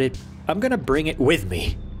gonna bring it with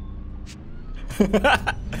me.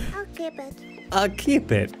 I'll keep it. I'll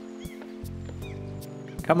keep it.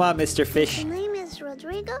 Come on, Mr. Fish. His name is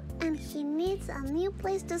Rodrigo, and he needs a new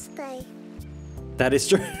place to stay. That is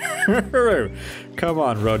true. Come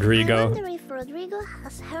on, Rodrigo. I wonder if Rodrigo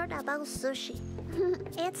has heard about sushi.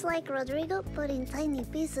 It's like Rodrigo, but in tiny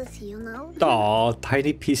pieces, you know? Aw,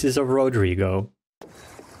 tiny pieces of Rodrigo.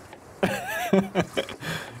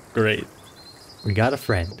 Great. We got a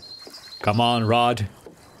friend. Come on, Rod.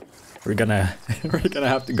 We're gonna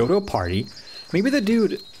have to go to a party. Maybe the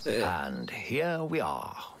dude... And here we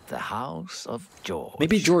are, the house of George.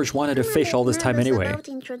 Maybe George wanted to fish all this time nervous anyway. About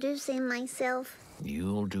introducing myself.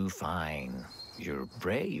 You'll do fine. You're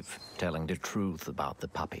brave, telling the truth about the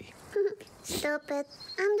puppy. Stop it.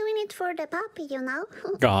 I'm doing it for the puppy, you know?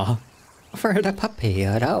 Aw. For the puppy,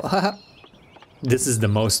 you know? This is the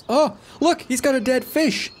most... Oh, look, he's got a dead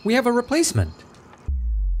fish. We have a replacement.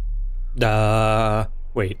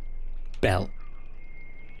 Wait. Bell.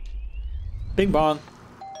 Bing bong.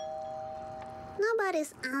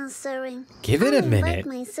 Nobody's answering. Give it a I'll invite minute.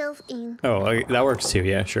 myself in. Oh, that works too,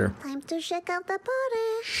 yeah, sure. Time to check out the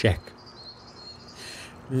party. Check.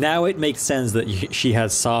 Now it makes sense that she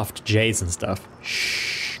has soft J's and stuff.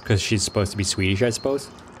 Shh, because she's supposed to be Swedish, I suppose.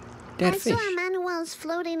 Dead I fish. saw a man once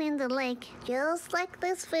floating in the lake, just like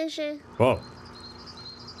this fisher. Whoa.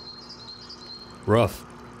 Rough.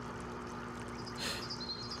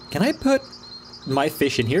 Can I put my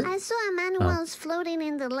fish in here? I saw a man once floating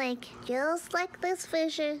in the lake, just like this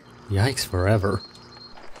fisher. Yikes forever.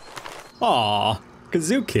 Aw,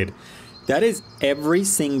 Kazoo Kid. That is every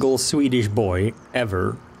single Swedish boy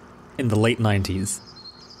ever in the late 90s.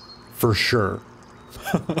 For sure.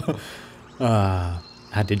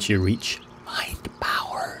 How did she reach? Mind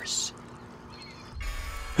powers.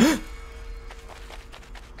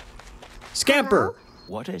 Scamper!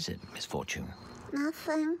 What is it, Misfortune?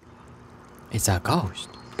 Nothing. It's a ghost.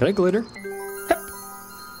 Can I glitter?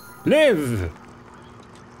 Hup. Live!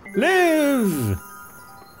 Live!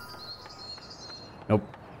 Nope.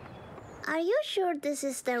 Are you sure this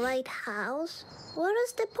is the right house? Where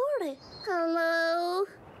is the party? Hello?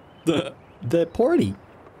 The party.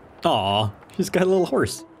 Aw, she's got a little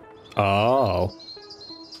horse. Oh.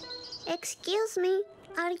 Excuse me,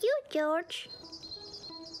 are you George?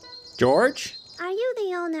 George? Are you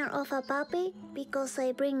the owner of a puppy? Because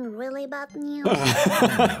I bring really bad news.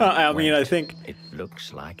 I mean, I think... It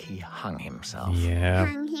looks like he hung himself. Yeah.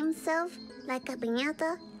 Hang himself like a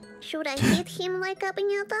piñata? Should I hit him like a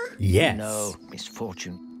piñata? Yes. No,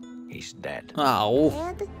 Misfortune. He's dead. Oh.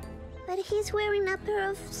 Dead? But he's wearing a pair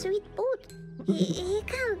of sweet boots. He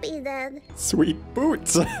can't be dead. Sweet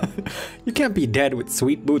boots. You can't be dead with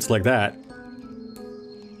sweet boots like that.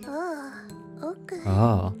 Oh, okay.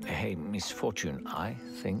 Oh. Hey, Misfortune, I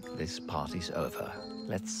think this party's over.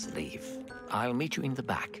 Let's leave. I'll meet you in the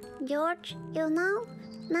back. George, you know,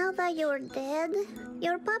 now that you're dead,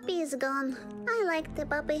 your puppy is gone. I like the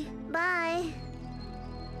puppy. Bye.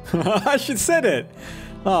 She said it.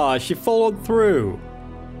 Oh, she followed through.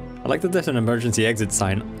 I like that there's an emergency exit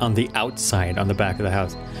sign on the outside on the back of the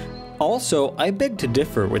house. Also, I beg to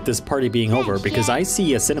differ with this party being over because I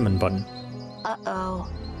see a cinnamon bun. Uh-oh.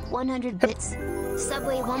 100 bits.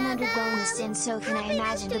 Subway 100 bonus in, so can I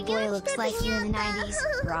imagine the boy looks like you in the 90s?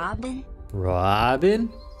 Robin?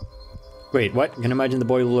 Robin? Wait, what? Can you imagine the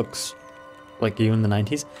boy looks like you in the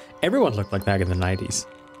 90s? Everyone looked like that in the 90s.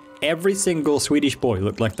 Every single Swedish boy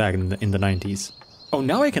looked like that in the 90s. Oh,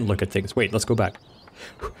 now I can look at things. Wait, let's go back.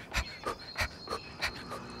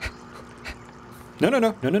 No.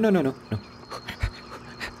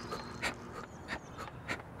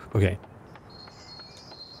 Okay.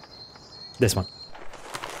 This one.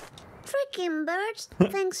 Freaking birds.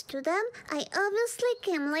 Thanks to them, I obviously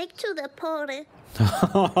came late to the party.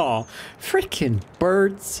 Oh, freaking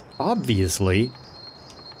birds. Obviously.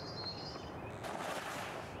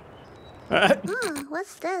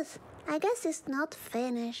 What's this? I guess it's not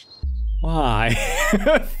finished. Why?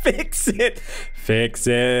 Fix it! Fix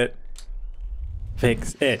it!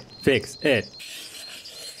 Fix it! Fix it!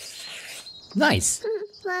 Nice!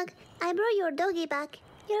 Look, I brought your doggy back.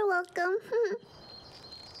 You're welcome.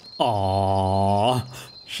 Aww,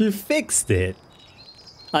 she fixed it.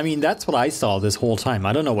 I mean, that's what I saw this whole time.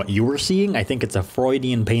 I don't know what you were seeing. I think it's a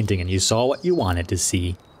Freudian painting and you saw what you wanted to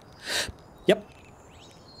see. Yep.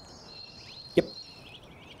 Yep.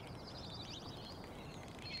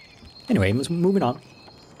 Anyway, moving on.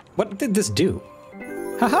 What did this do?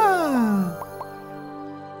 Haha!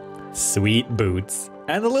 Sweet boots.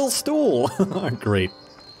 And a little stool. Great.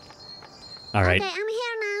 All right. Okay, I'm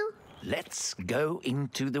here now. Let's go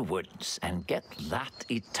into the woods and get that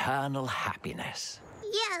eternal happiness.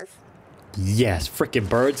 Yes. Yes, frickin'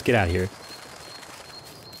 birds, get out of here.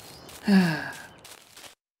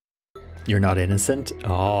 You're not innocent?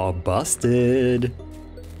 Oh, busted.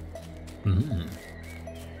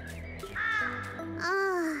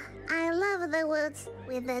 I love the woods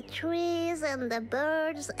with the trees and the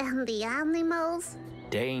birds and the animals.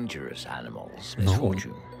 Dangerous animals, No.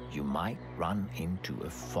 Misfortune. You might run into a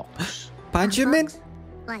fox. Benjamin? Fox?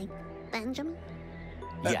 Like Benjamin?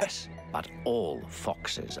 Yes, but all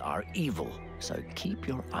foxes are evil, so keep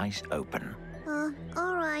your eyes open. All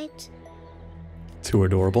right. Too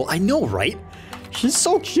adorable. I know, right? She's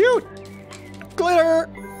so cute. Glitter.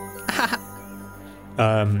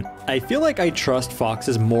 I feel like I trust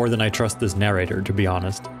foxes more than I trust this narrator, to be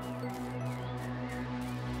honest.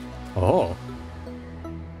 Oh.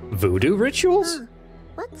 Voodoo rituals?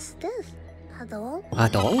 What's this? A doll? A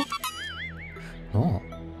doll? Oh.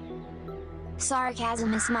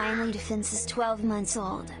 Sarcasm is my only defense is 12 months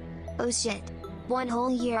old. Oh shit. 1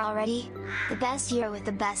 whole year already? The best year with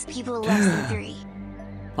the best people less than 3.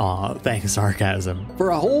 Aw, thanks, sarcasm. For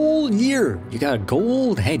a whole year, you got a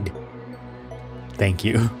gold head. Thank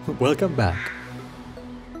you. Welcome back.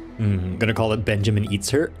 Gonna call it Benjamin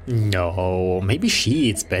Eats Her? No, maybe she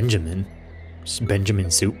eats Benjamin. Just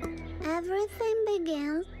Benjamin soup. Everything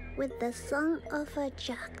begins with the song of a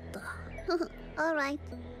jackdaw. All right.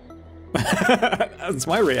 That's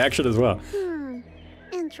my reaction as well.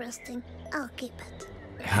 Interesting. I'll keep it.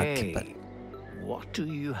 Hey, what do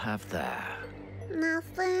you have there?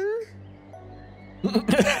 Nothing.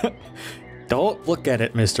 Don't look at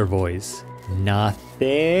it, Mr. Voice.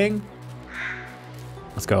 Nothing.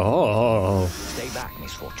 Let's go. Oh. Stay back,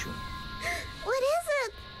 Misfortune. What is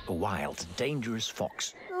it? A wild, dangerous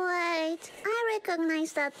fox. Wait, I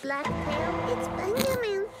recognize that black tail. It's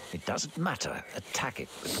Benjamin. It doesn't matter. Attack it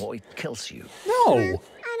before it kills you. No.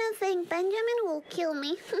 I don't think Benjamin will kill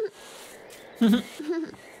me.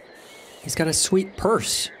 He's got a sweet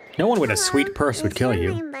purse. No one with a sweet purse would Is kill your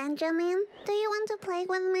you. name Benjamin? Do you want to play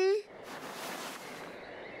with me?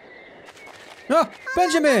 Oh,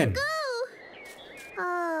 Benjamin! Go!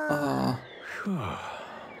 Oh.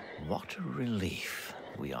 What a relief.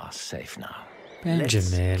 We are safe now.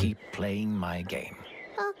 Benjamin. Let's keep playing my game.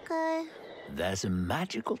 Okay. There's a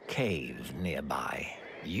magical cave nearby.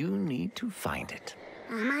 You need to find it.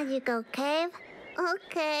 A magical cave?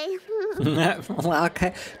 Okay. Well,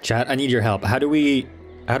 okay. Chat, I need your help. How do we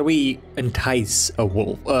entice a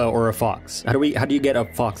wolf or a fox? How do you get a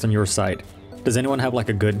fox on your side? Does anyone have like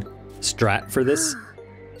a good strat for this?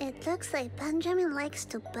 It looks like Benjamin likes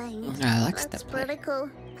to paint. I like That's that pretty cool.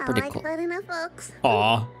 I Pretty like cool. that in a fox.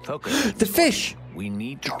 Aw. Focus. The fish! We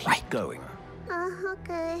need to keep going.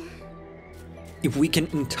 Okay. If we can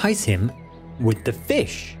entice him with the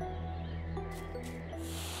fish.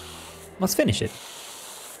 Let's finish it.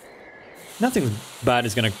 Nothing bad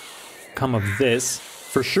is gonna come of this,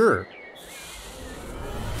 for sure.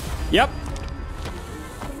 Yep.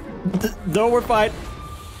 No, we're fine.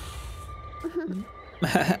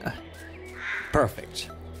 Perfect.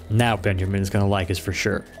 Now Benjamin's gonna like us for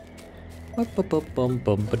sure. Oh!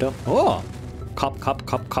 Cop.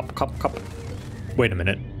 Wait a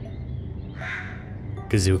minute.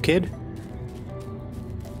 Kazoo Kid?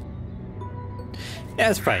 Yeah,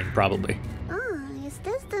 it's fine, probably. Oh, is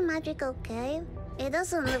this the magical cave? It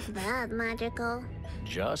doesn't look that magical.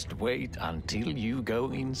 Just wait until you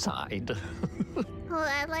go inside. Oh,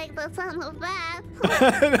 I like the sound of that.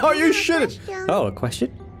 No, you shouldn't. Question. Oh, a question?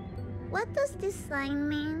 What does this sign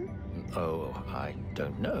mean? Oh, I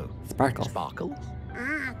don't know. Sparkle. Sparkle?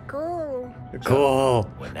 Ah, cool. Cool.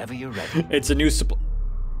 Whenever you're ready. It's a new supply.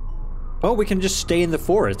 Oh, we can just stay in the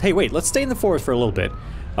forest. Hey, wait, let's stay in the forest for a little bit.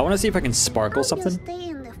 I want to see if I can sparkle I'll something. just stay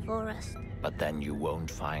in the forest. But then you won't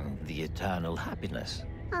find the eternal happiness.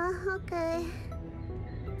 Okay.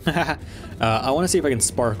 I want to see if I can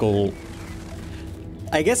sparkle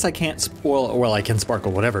I guess I can't, well, I can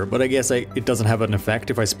sparkle whatever, but I guess it doesn't have an effect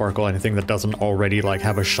if I sparkle anything that doesn't already like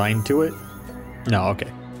have a shine to it. No,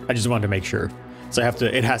 okay. I just wanted to make sure. So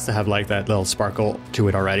it has to have like that little sparkle to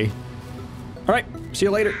it already. All right, see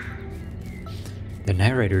you later. The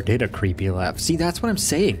narrator did a creepy laugh. See, that's what I'm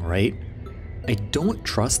saying, right? I don't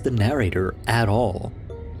trust the narrator at all.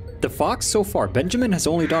 The fox so far, Benjamin has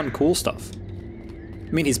only done cool stuff.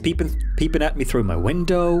 I mean, he's peeping at me through my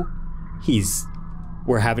window.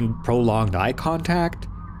 We're having prolonged eye contact.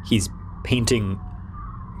 He's painting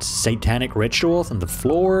satanic rituals on the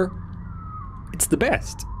floor. It's the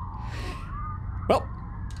best. Well,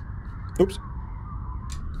 oops.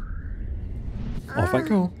 Off I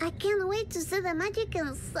go. I can't wait to see the magic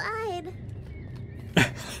inside.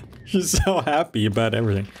 She's so happy about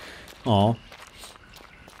everything. Aw.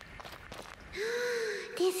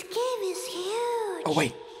 This cave is huge. Oh,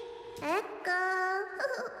 wait. Echo.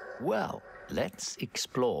 Well, let's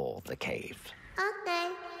explore the cave. Okay.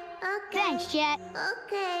 Thanks, Jet.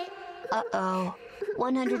 Okay. Uh-oh.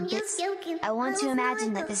 100 I'm bits. just joking. I want to was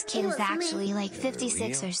imagine right, that this it kid was is me. actually like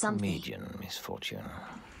 56 or Real something. comedian, Misfortune.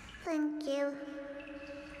 Thank you.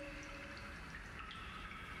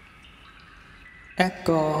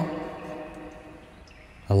 Echo.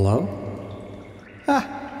 Hello?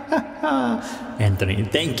 Anthony,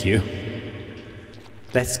 thank you.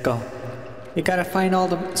 Let's go. You gotta find all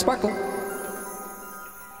the sparkle.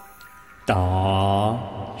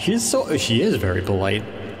 Aww. She is very polite.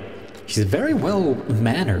 She's very well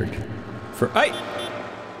mannered. What What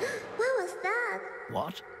was that?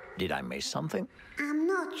 What? Did I miss something? I'm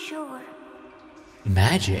not sure.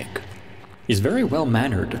 magic. He's very well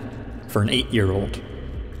mannered for an 8-year-old.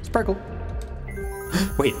 Sparkle.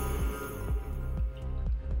 Wait.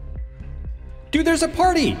 Dude, there's a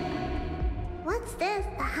party! What's this?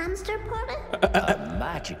 A hamster party? A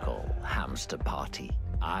magical hamster party.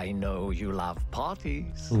 I know you love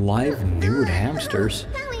parties. Live nude hamsters.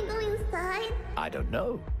 Can we go inside? I don't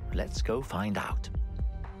know. Let's go find out.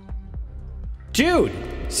 Dude!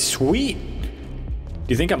 Sweet! Do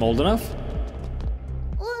you think I'm old enough?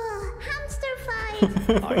 Whoa, hamster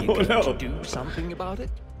fight! Are you going no. to do something about it?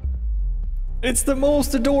 It's the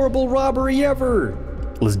most adorable robbery ever!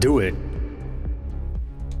 Let's do it.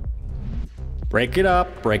 Break it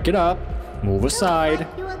up, move aside.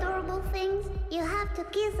 You adorable things. You have to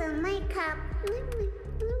kiss and make up.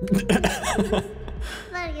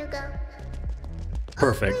 There you go.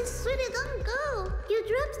 Perfect. Oh, please, sweetie, don't go. You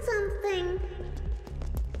dropped something.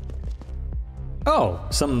 Oh,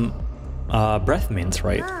 some breath mints,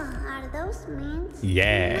 right? Oh, are those mints?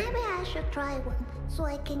 Yeah. Maybe I should try one so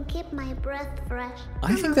I can keep my breath fresh.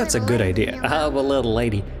 I think that's a good idea. I'm a little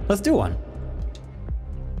lady. Let's do one.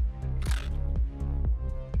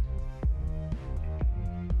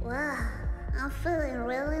 Wow, I'm feeling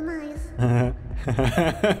really nice.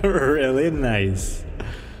 Really nice.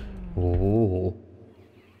 Oh.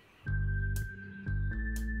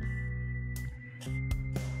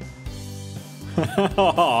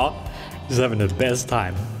 Just having the best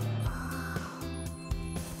time.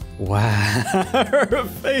 Wow, her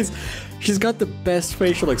face. She's got the best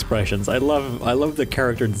facial expressions. I love the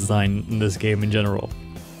character design in this game in general.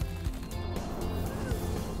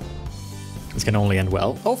 This can only end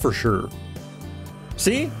well. Oh, for sure.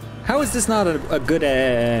 See? How is this not a good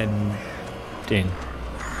ending?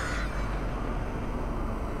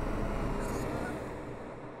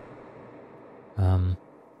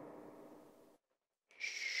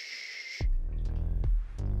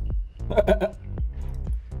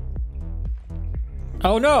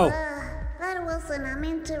 Oh no! That wasn't a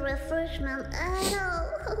meant to refreshment at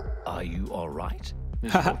all. Are you all right,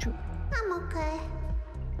 Misfortune? I'm okay.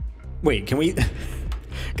 Wait, can we...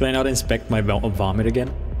 Can I not inspect my vomit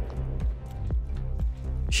again?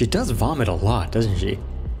 She does vomit a lot, doesn't she?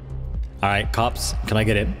 Alright, cops, can I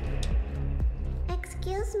get in?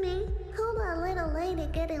 Excuse me, how will a little lady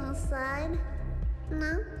get inside?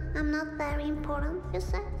 No, I'm not very important, you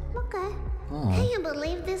said? Okay. Oh. Can you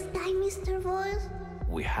believe this guy, Mr. Voice?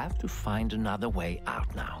 We have to find another way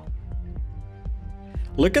out now.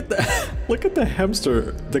 Look at the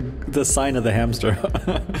hamster, the sign of the hamster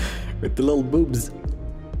with the little boobs.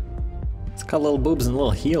 It's got little boobs and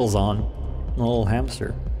little heels on. A little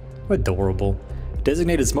hamster. Adorable.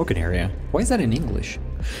 Designated smoking area. Why is that in English?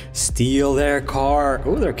 Steal their car.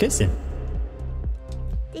 Oh, they're kissing.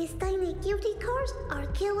 These tiny cutie cars are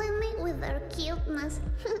killing me with their cuteness.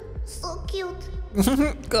 So cute.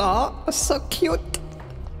 Oh, so cute.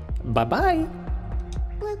 Bye-bye.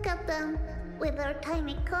 Look at them. With their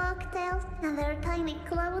tiny cocktails and their tiny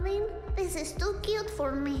clothing. This is too cute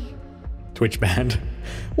for me. Twitch band.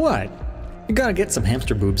 What? You're gonna get some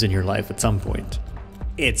hamster boobs in your life at some point.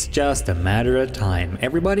 It's just a matter of time.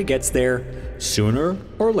 Everybody gets there sooner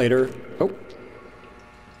or later. Oh.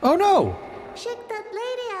 Oh no! Check that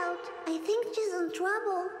lady out. I think she's in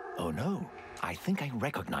trouble. Oh no, I think I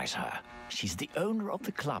recognize her. She's the owner of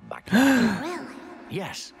the club back there. Really?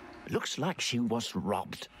 Yes, looks like she was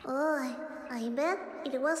robbed. Oh, I bet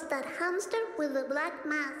it was that hamster with the black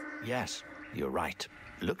mask. Yes, you're right.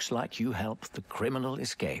 Looks like you helped the criminal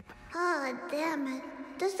escape. Oh, damn it.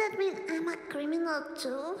 Does that mean I'm a criminal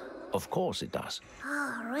too? Of course it does.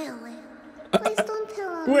 Oh, really? Please don't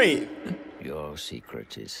tell me. Wait. Your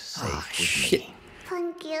secret is safe with shit. me.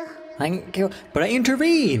 Thank you. Thank you. But I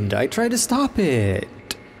intervened. I tried to stop it.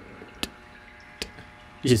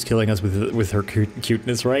 She's killing us with her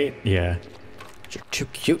cuteness, right? Yeah. You're too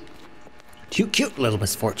cute. Too cute, little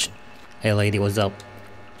misfortune. Hey, lady, what's up?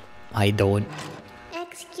 How you doing?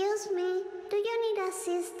 Excuse me. Do you need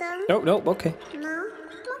assistance? No, okay. No?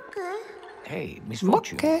 Okay. Hey,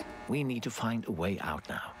 Misfortune. Okay. We need to find a way out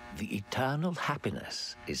now. The eternal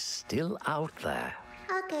happiness is still out there.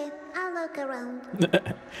 Okay, I'll look around.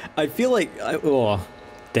 I feel like, oh,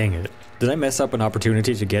 dang it. Did I mess up an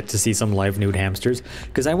opportunity to get to see some live nude hamsters?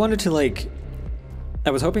 Because I wanted to I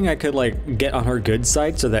was hoping I could get on her good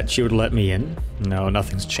side so that she would let me in. No,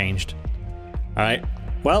 nothing's changed. All right,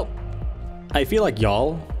 well, I feel like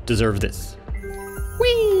y'all deserve this.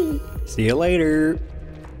 Whee! See you later.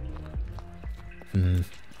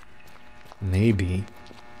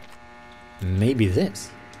 Maybe this.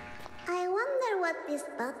 I wonder what this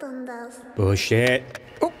button does. Bullshit.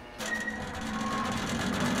 Oh,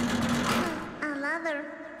 Another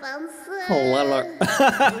fancy.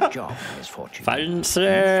 oh, Good job, Misfortune. fancy. You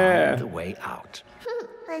found the way out.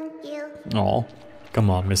 Thank you. Oh, come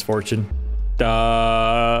on, Misfortune.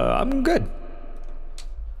 I'm good.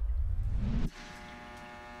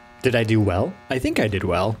 Did I do well? I think I did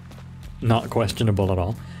well. Not questionable at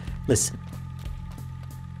all. Listen.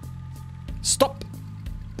 Stop!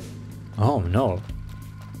 Oh no.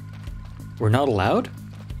 We're not allowed?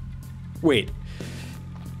 Wait.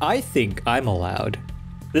 I think I'm allowed.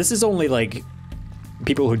 This is only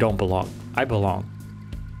people who don't belong. I belong.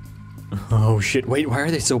 Oh shit, wait, why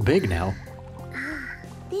are they so big now?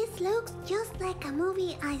 This looks just like a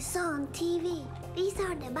movie I saw on TV. These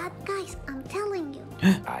are the bad guys, I'm telling you.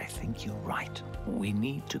 I think you're right. We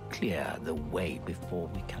need to clear the way before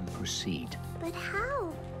we can proceed. But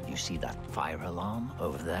how? You see that fire alarm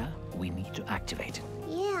over there? We need to activate it.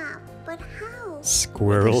 Yeah, but how?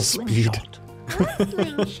 Squirrel This speed. slingshot. What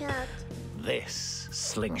slingshot? This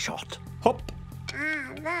slingshot. Hop.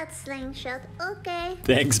 Ah, that slingshot. Okay.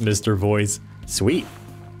 Thanks, Mr. Voice. Sweet.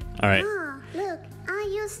 Alright. Ah, look,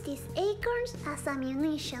 I use these acorns as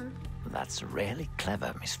ammunition. That's really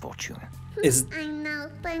clever, Misfortune. Is I know,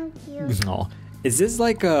 thank you. oh, is this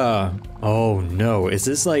oh no, is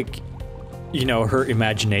this her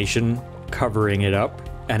imagination covering it up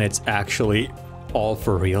and it's actually all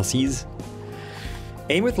for realsies?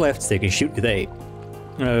 Aim with left stick and shoot with A.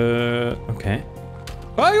 Okay.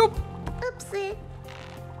 Oopsie.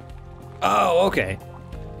 Oh, okay.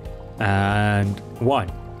 And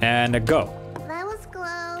 1. And a go. That was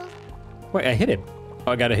close. Wait, I hit him.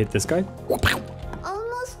 Oh, I gotta hit this guy.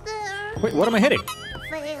 Almost there. Wait, what am I hitting?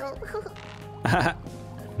 Fail. Shadow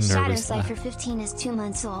Nervous. Cipher 15 is 2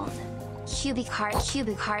 months old. Cubic heart,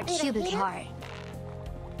 cubic heart, cubic heart.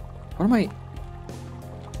 What am I?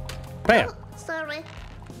 Bam! Oh, sorry.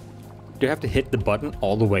 Do you have to hit the button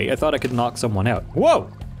all the way? I thought I could knock someone out. Whoa!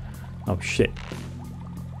 Oh shit.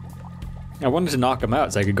 I wanted to knock him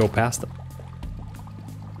out so I could go past them.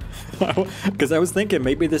 Because I was thinking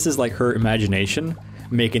maybe this is her imagination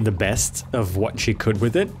making the best of what she could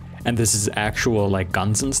with it. And this is actual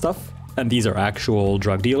guns and stuff. And these are actual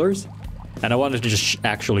drug dealers. And I wanted to just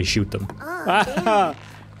actually shoot them. Oh,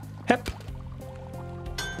 Hep.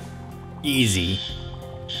 Easy.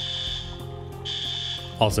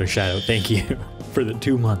 Also, Shadow, thank you for the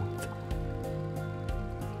 2 month.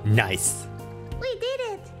 Nice. we did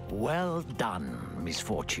it. Well done,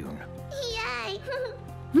 Misfortune. Yay.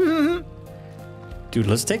 Dude,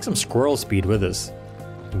 let's take some squirrel speed with us.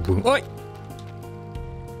 Boom. Oi!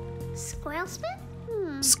 Squirrel spit?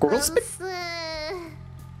 Squirrel spit?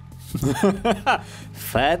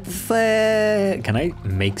 Fancy. Can I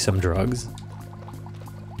make some drugs?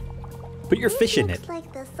 Put your fish in it. Looks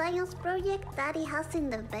like the science project Daddy has in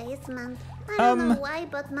the basement. I don't know why,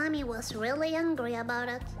 but Mommy was really angry about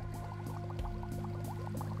it.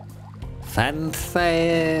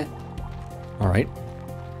 Fancy. Alright.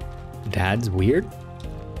 Dad's weird.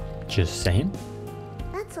 Just saying.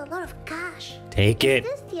 That's a lot of cash. Take it.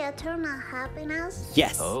 Is this the eternal happiness?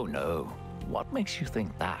 Yes. Oh no, What makes you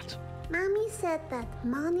think that? Mommy said that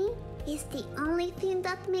money is the only thing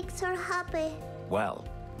that makes her happy. Well,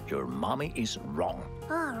 your mommy is wrong.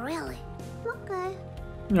 Oh, really? Okay.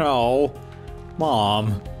 No,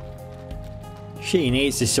 Mom. She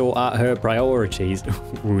needs to sort out her priorities.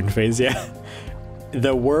 Wound face, yeah.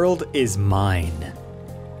 The world is mine.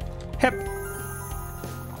 Hep.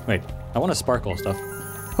 Wait, I want to sparkle stuff.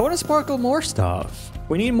 I want to sparkle more stuff.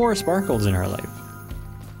 We need more sparkles in our life.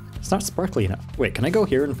 It's not sparkly enough. Wait, can I go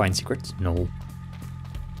here and find secrets? No.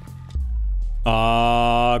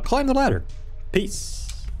 Climb the ladder. Peace.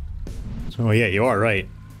 Oh yeah, you are right.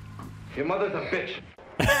 Your mother's a bitch.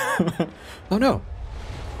 Oh no.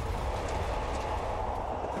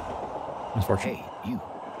 Misfortune. Hey, you,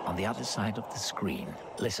 on the other side of the screen.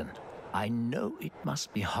 Listen, I know it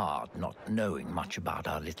must be hard not knowing much about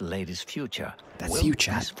our little lady's future. That's will you,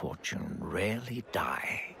 Chad. Misfortune really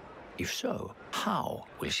die? If so, how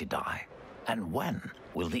will she die? And when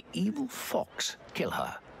will the evil fox kill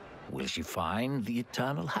her? Will she find the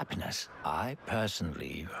eternal happiness? I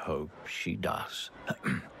personally hope she does.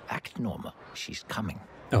 Act normal. She's coming.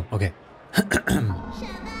 Oh, okay.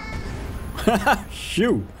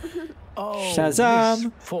 Shoo. Oh, Shazam!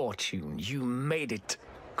 Misfortune, you made it.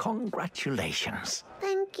 Congratulations.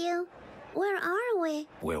 Thank you. Where are we?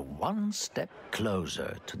 We're one step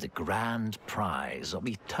closer to the grand prize of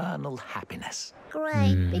eternal happiness.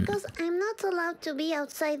 Great, because I'm not allowed to be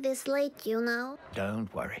outside this late, you know.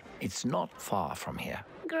 Don't worry, it's not far from here.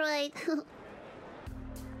 Great.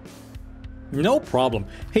 No problem.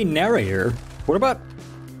 Hey, narrator. What about...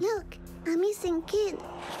 Look, a missing kid.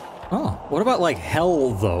 Oh, what about like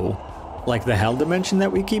hell though? Like the hell dimension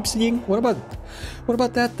that we keep seeing? What about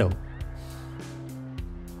that though?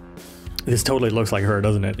 This totally looks like her,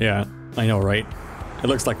 doesn't it? Yeah, I know, right? It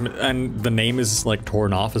looks like, and the name is like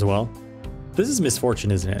torn off as well. This is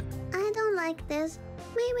Misfortune, isn't it? I don't like this.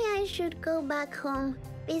 Maybe I should go back home.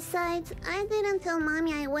 Besides, I didn't tell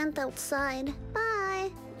Mommy I went outside.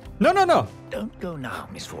 Bye. No, no, no. Don't go now,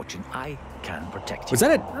 Misfortune. I can protect you. Was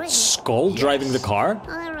that a skull driving the car?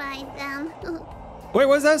 All right, then. Wait,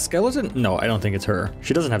 was that a skeleton? No, I don't think it's her.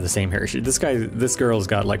 She doesn't have the same hair. This girl's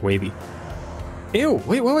got like wavy. Ew,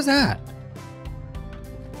 wait, what was that?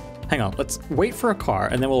 Hang on, let's wait for a car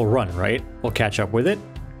and then we'll run, right? We'll catch up with it.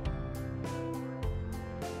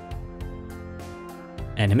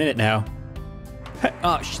 And a minute now. Hey,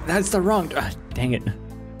 oh, that's the wrong, dang it.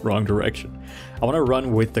 Wrong direction. I want to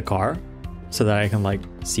run with the car so that I can like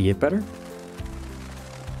see it better.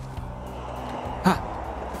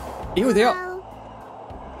 Ha! Ew, they all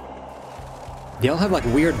have like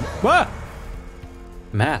weird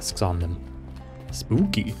masks on them.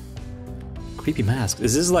 Spooky. Creepy masks.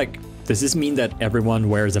 Is this like, does this mean that everyone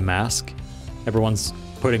wears a mask? Everyone's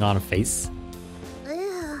putting on a face?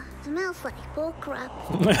 Ugh, smells like bull crap.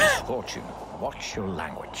 Fortune, watch your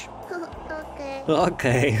language. Okay.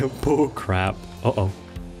 Okay, bull crap. Uh-oh.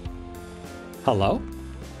 Hello?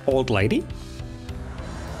 Old lady?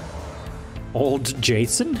 Old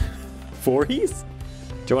Jason? Voorhees?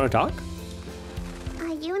 Do you want to talk?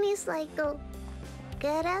 A unicycle.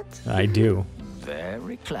 Get it? I do.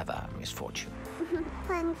 Very clever, Misfortune.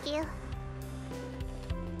 Thank you.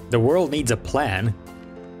 The world needs a plan.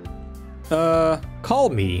 Call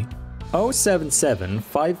me.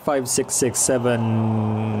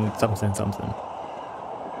 077-55667 something something.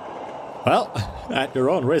 Well, at your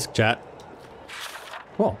own risk, chat.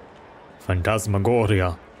 Well,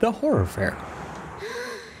 Phantasmagoria, the horror fair.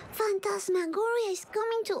 Phantasmagoria is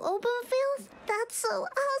coming to Openfield? That's so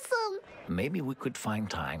awesome! Maybe we could find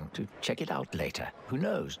time to check it out later. Who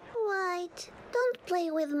knows? Right. Don't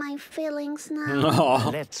play with my feelings now. Oh,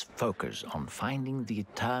 Let's focus on finding the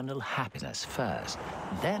eternal happiness first.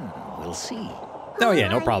 Then we'll see. oh yeah,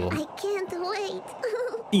 no Alright, problem. I can't wait.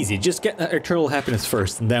 Easy, just get eternal happiness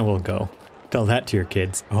first and then we'll go. Tell that to your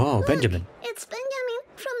kids. Oh, Look, Benjamin. It's Benjamin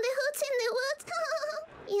from the Hoots in the Woods.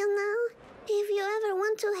 You know, if you ever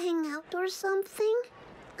want to hang out or something,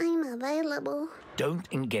 I'm available. Don't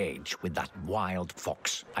engage with that wild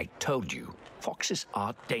fox. I told you, foxes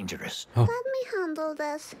are dangerous. Oh. Let me handle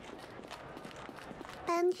this.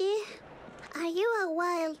 Benji, are you a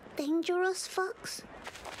wild, dangerous fox?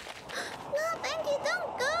 No, Benji,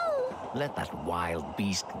 don't go! Let that wild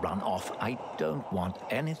beast run off. I don't want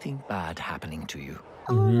anything bad happening to you.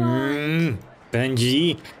 Alright.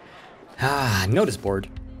 Benji. Notice board.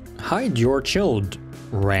 Hide your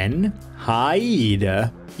children.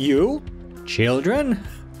 Hide. You? Children?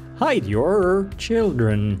 Hide your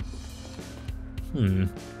children.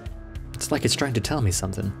 It's like it's trying to tell me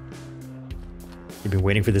something. You've been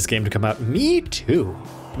waiting for this game to come out? Me too.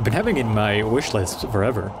 I've been having it in my wish list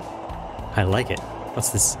forever. I like it. What's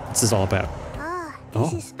this? What's this all about? Ah,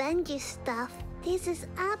 this is Benji's stuff. This is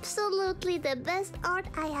absolutely the best art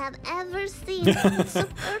I have ever seen. It's so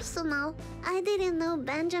personal. I didn't know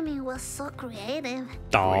Benjamin was so creative.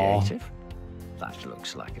 Aw. Creative? That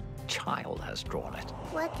looks like a child has drawn it.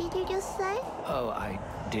 What did you just say? Oh, I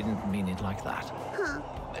didn't mean it like that. Huh.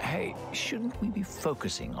 Hey, shouldn't we be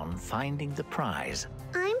focusing on finding the prize?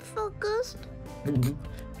 I'm focused.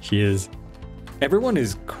 She is. Everyone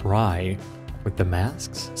is cry with the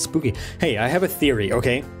masks. Spooky. Hey, I have a theory,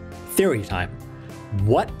 okay? Theory time.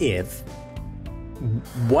 What if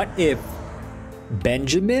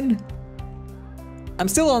Benjamin? I'm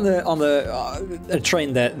still on the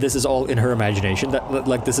train that this is all in her imagination. That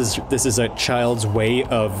like this is a child's way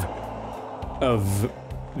of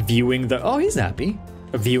viewing the. Oh, he's happy.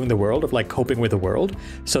 Of viewing the world, of like coping with the world,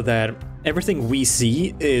 so that everything we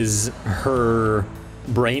see is her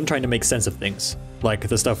brain trying to make sense of things, like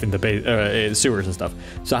the stuff in the sewers and stuff.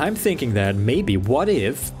 So I'm thinking that maybe what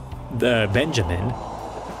if the Benjamin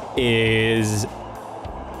is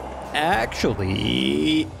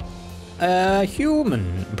actually a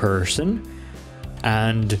human person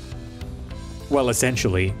and, well,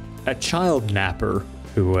 essentially a child napper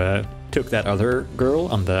who took that other girl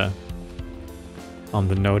on the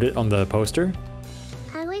poster.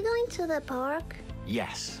 Are we going to the park?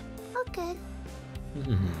 Yes. Okay.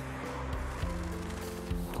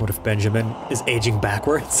 What if Benjamin is aging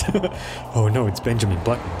backwards? Oh no, it's Benjamin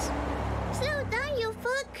Buttons. Slow down, you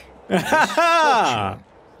fuck. Ha!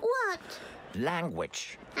 What?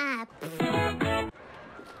 Language. Ah,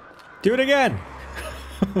 Do it again.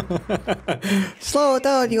 Slow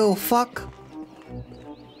down, you fuck.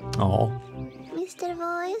 Oh. Mr.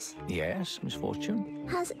 Voice, Yes, Misfortune?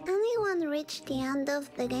 has anyone reached the end of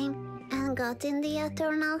the game and gotten the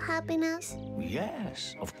eternal happiness?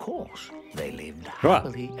 Yes, of course. They lived What?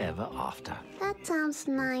 happily ever after. That sounds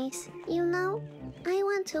nice. You know, I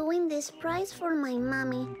want to win this prize for my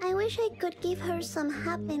mommy. I wish I could give her some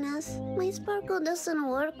happiness. My sparkle doesn't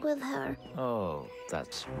work with her. Oh,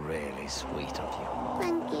 that's really sweet of you.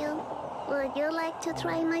 Thank you. Would you like to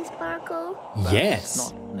try my sparkle? Yes.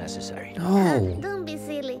 Not necessary. Oh. Don't be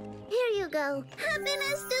silly. Here you go.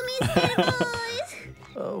 Happiness to Mr. Voice!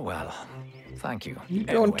 Oh, well, thank you. You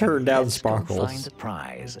don't turn down let's sparkles. Go find the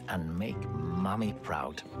prize and make Mommy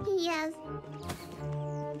proud. Yes.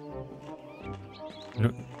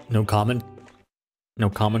 No comment. No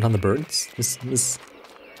comment on the birds,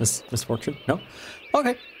 Misfortune. No.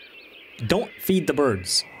 Okay. Don't feed the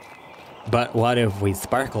birds. But what if we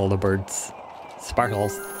sparkle the birds?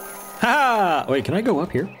 Sparkles. Ha! Wait, can I go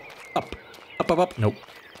up here? Up. Up. Nope.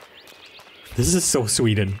 This is so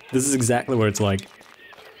Sweden. This is exactly what it's like.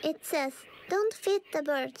 It says, don't feed the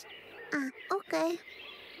birds. Ah, okay.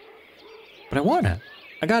 But I wanna.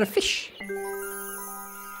 I got a fish.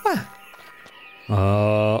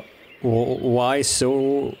 Why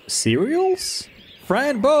so cereals?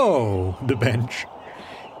 Franbo, the bench.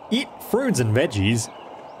 Eat fruits and veggies.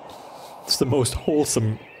 It's the most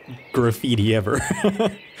wholesome graffiti ever.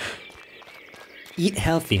 Eat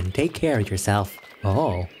healthy and take care of yourself.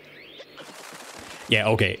 Oh. Yeah,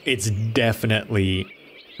 okay. It's definitely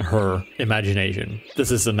her imagination.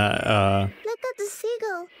 This is an, Look at the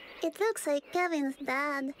seagull. It looks like Kevin's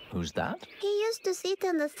dad. Who's that? He used to sit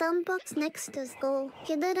in the sandbox next to school.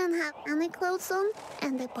 He didn't have any clothes on,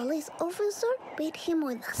 and the police officer beat him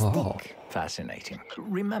with a Oh. stick. Fascinating.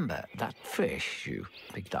 Remember that fish you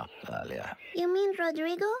picked up earlier? You mean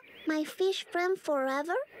Rodrigo? My fish friend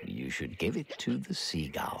forever? You should give it to the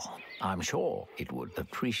seagull. I'm sure it would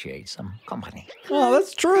appreciate some company. Oh,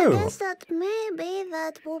 that's I true. guess that maybe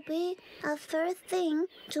that will be a fair thing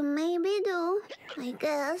to maybe do, I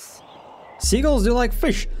guess. Seagulls do like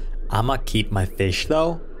fish. I'ma keep my fish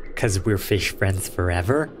though, cause we're fish friends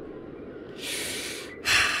forever.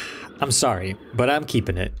 I'm sorry, but I'm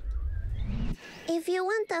keeping it. If you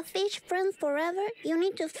want a fish friend forever, you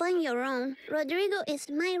need to find your own. Rodrigo is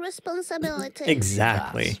my responsibility.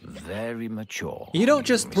 Exactly. That's very mature. You don't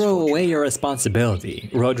just throw away your responsibility.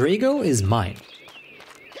 Rodrigo is mine.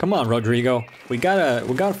 Come on, Rodrigo. We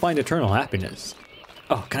gotta find eternal happiness.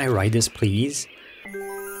 Oh, can I ride this, please?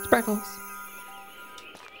 Sparkles.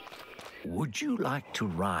 Would you like to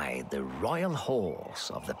ride the royal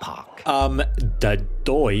horse of the park? The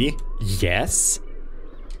doy, yes.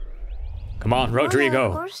 Come on, Rodrigo.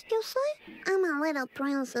 Of course, you say? I'm a little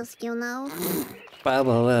princess, you know. I'm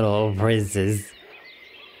a little princess.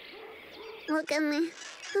 Look at me.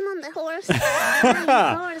 I'm on the horse.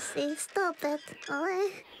 I'm horsey. Stop it.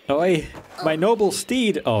 Oi, my noble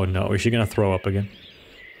steed. Oh no, is she gonna throw up again?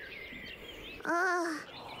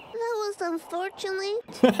 That was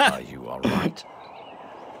unfortunate. Are you all right?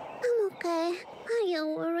 I'm okay. Are you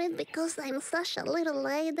worried because I'm such a little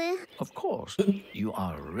lady? Of course. You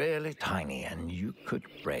are really tiny and you could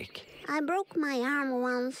break. I broke my arm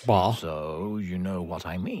once. Well, So you know what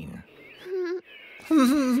I mean.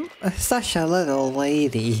 Such a little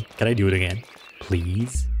lady. can I do it again?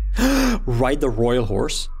 Please? Ride the royal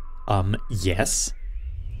horse? Yes.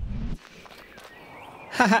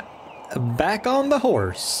 Haha. Back on the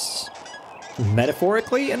horse.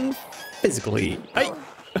 Metaphorically and physically. Hey.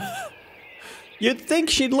 You'd think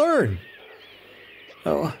she'd learn.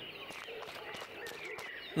 Oh.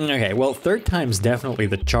 Okay, well, third time's definitely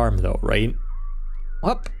the charm though, right?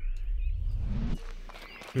 Whoop.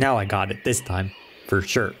 Now I got it this time. For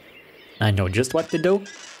sure. I know just what to do.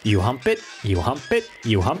 You hump it, you hump it,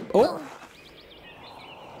 you hump. Oh!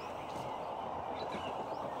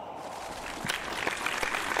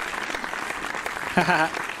 Haha.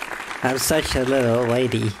 I'm such a little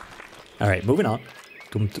lady. Alright, moving on.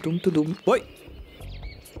 Dum dum dum dum. Boy!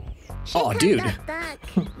 Oh, dude. That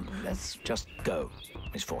Let's just go,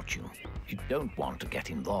 Misfortune. You don't want to get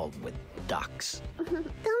involved with ducks.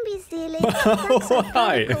 Don't be silly. Ducks are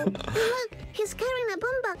Why? very cool. Look, he's carrying a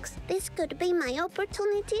boombox. This could be my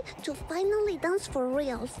opportunity to finally dance for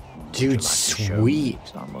reals. Dude, Like to show sweet.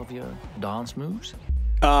 some of your dance moves?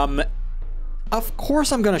 Of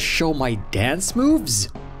course I'm gonna show my dance moves.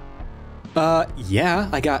 Yeah,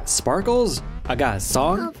 I got sparkles, I got a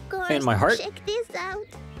song, Of course. and my heart. Check this out.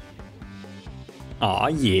 Aw,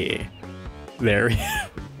 yeah. There.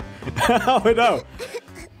 Oh, no.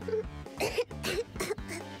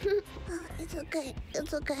 It's okay.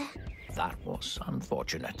 It's okay. That was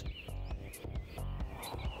unfortunate.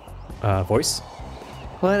 Voice?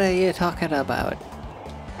 What are you talking about?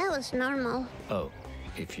 That was normal. Oh,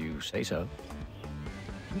 if you say so.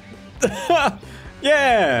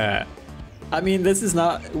 Yeah! I mean, this is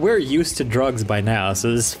not... We're used to drugs by now,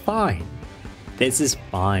 so this is fine. This is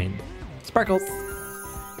fine. Sparkles.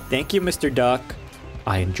 Thank you, Mr. Duck.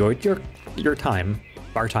 I enjoyed your time.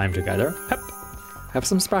 Our time together. Pep. Have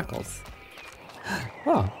some sparkles.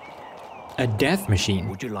 Oh. A death machine.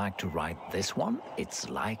 Would you like to ride this one? It's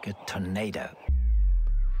like a tornado.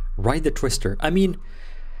 Ride the twister. I mean,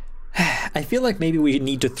 I feel like maybe we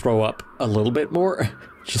need to throw up a little bit more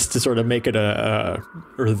just to sort of make it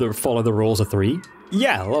follow the rules of 3.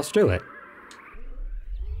 Yeah, let's do it.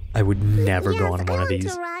 I would never go on I one of want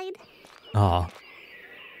these. to ride. Aw.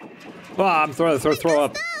 Oh, I'm throw up. Stop!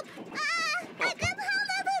 Ah, I can't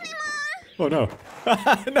hold it anymore. Oh no.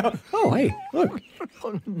 No. Oh hey, look.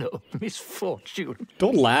 Oh no, Misfortune.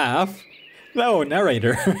 Don't laugh. No,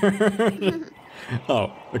 narrator.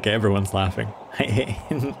 Oh, okay, everyone's laughing.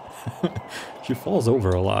 She falls over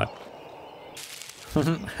a lot.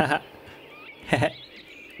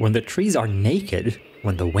 When the trees are naked,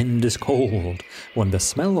 when the wind is cold, when the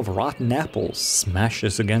smell of rotten apples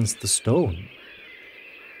smashes against the stone.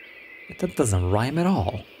 That doesn't rhyme at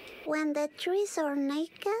all. When the trees are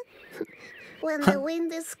naked, when the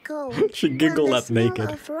wind is cold, She giggled when at the smell naked.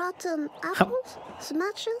 of rotten apples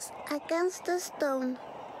smashes against the stone.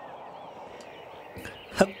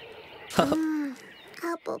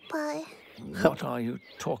 Apple pie. What are you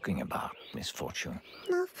talking about, Misfortune?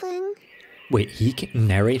 Nothing. Wait,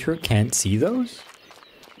 narrator can't see those?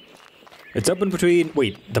 It's up in between.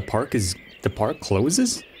 Wait, the park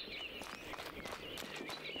closes?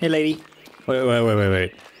 Hey, lady.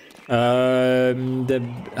 Wait.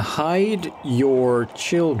 Hide your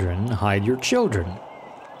children. Hide your children.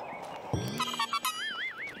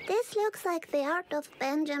 This looks like the art of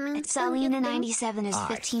Benjamin. Salina 97 is I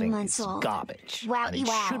 15 think months it's old. garbage. Wow, and it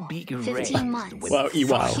wow. should be erased 15 months. with Wow,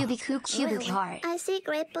 wow. Cubic heart. I see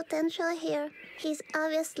great potential here. He's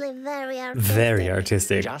obviously very artistic. Very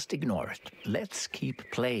artistic. Just ignore it. Let's keep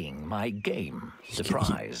playing my game. The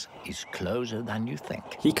prize is closer than you think.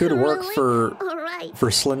 He could work Really? for All right.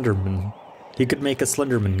 Slenderman. He could make a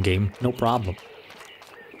Slenderman game, no problem.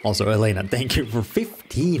 Also, Elena, thank you for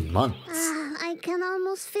 15 months. I can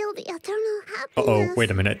almost feel the eternal happiness. Uh-oh, wait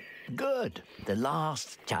a minute. Good. The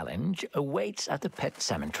last challenge awaits at the pet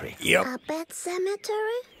cemetery. Yep. A pet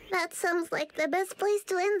cemetery? That sounds like the best place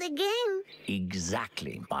to end the game.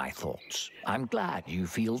 Exactly my thoughts. I'm glad you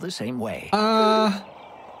feel the same way.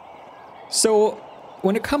 So,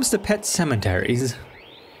 when it comes to pet cemeteries,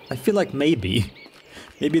 I feel like maybe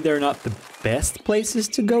they're not the best places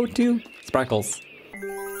to go to. Sparkles.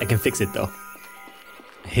 I can fix it though.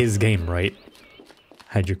 His game, right?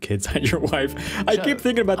 Hide your kids, hide your wife. I So, keep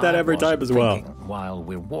thinking about that I every was time as well. thinking, while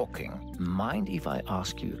we're walking, mind if I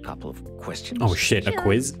ask you a couple of questions? Oh shit, a Sure,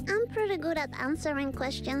 quiz? I'm pretty good at answering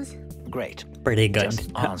questions. Great. Pretty good.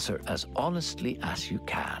 Just answer as honestly as you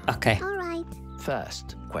can. Okay. All right.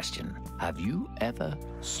 First question. Have you ever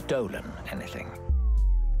stolen anything?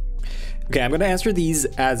 Okay, I'm gonna answer these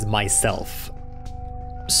as myself.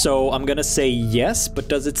 So I'm gonna say yes, but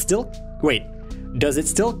does it still... Wait, does it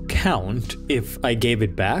still count if I gave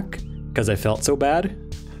it back? Because I felt so bad?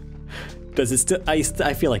 Does it still... I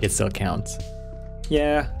feel like it still counts.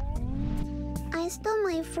 Yeah. I stole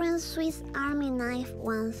my friend's Swiss Army knife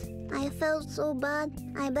once. I felt so bad,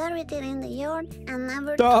 I buried it in the yard and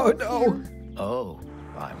never told him. Oh,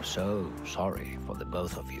 I'm so sorry for the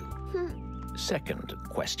both of you. Second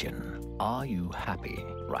question. Are you happy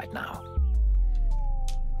right now?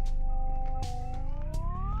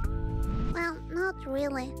 Well, not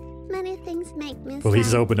really. Many things make me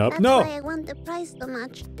Please sad. open up. That's No! why I want the prize so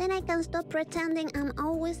much. Then I can stop pretending I'm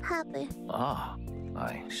always happy. Ah,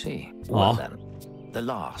 I see. Aw. Well then, the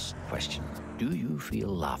last question. Do you feel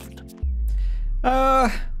loved?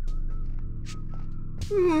 Yeah.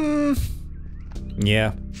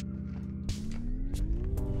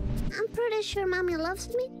 I'm pretty sure Mommy loves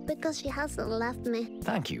me because she hasn't left me.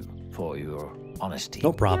 Thank you for your honesty.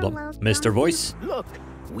 No problem. You're welcome. Mr. Voice. Look,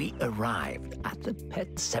 we arrived at the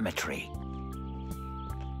pet cemetery.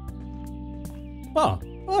 Oh,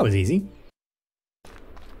 well, that was easy.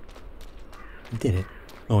 I did it.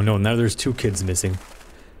 Oh no, now there's 2 kids missing.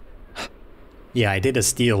 Yeah, I did a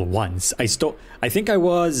steal once. I think I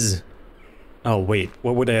was... Oh wait,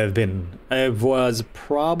 what would I have been? I was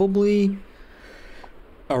probably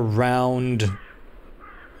around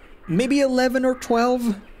maybe 11 or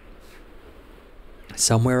 12.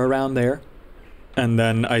 Somewhere around there. And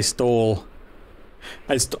then I stole...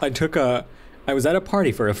 I was at a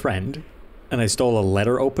party for a friend, and I stole a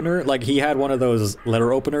letter opener. Like, he had one of those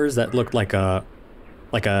letter openers that looked like a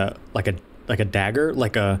dagger,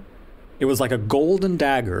 it was like a golden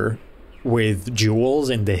dagger with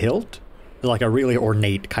jewels in the hilt, like a really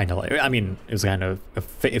ornate kind of, like, I mean, it was kind of a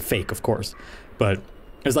fake, of course, but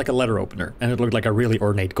it was like a letter opener, and it looked like a really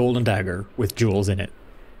ornate golden dagger with jewels in it.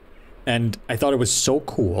 And I thought it was so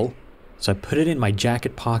cool, so I put it in my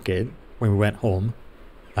jacket pocket when we went home,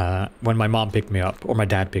 when my mom picked me up, or my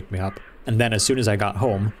dad picked me up. And then as soon as I got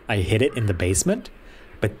home, I hid it in the basement.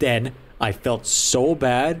 But then I felt so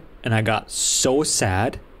bad and I got so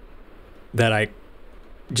sad that I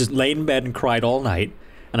just laid in bed and cried all night.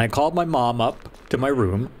 And I called my mom up to my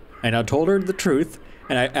room and I told her the truth.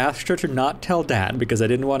 And I asked her to not tell Dad because I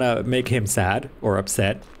didn't want to make him sad or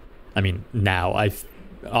upset. I mean, now I've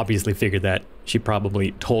obviously figured that she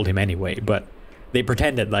probably told him anyway, but they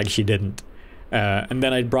pretended like she didn't. And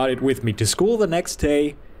then I brought it with me to school the next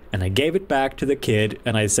day. And I gave it back to the kid,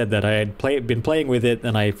 and I said that I had been playing with it,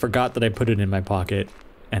 and I forgot that I put it in my pocket,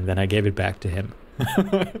 and then I gave it back to him.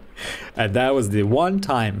 And that was the one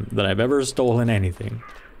time that I've ever stolen anything.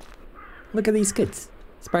 Look at these kids.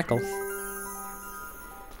 Sparkles.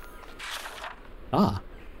 Ah.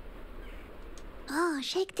 Oh,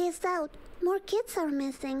 check this out. More kids are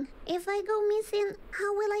missing. If I go missing,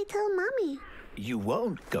 how will I tell Mommy? You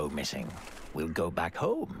won't go missing. We'll go back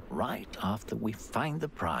home right after we find the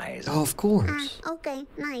prize. Oh, of course. Okay,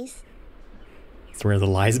 nice. That's where the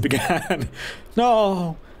lies began.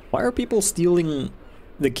 No! Why are people stealing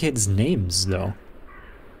the kids' names, though?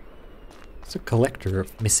 It's a collector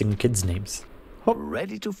of missing kids' names.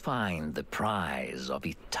 Ready to find the prize of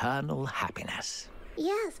eternal happiness.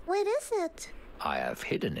 Yes, where is it? I have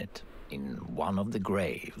hidden it in one of the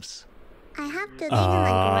graves. I have to dig in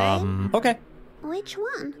a grave? Okay. Which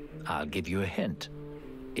one? I'll give you a hint.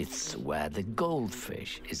 It's where the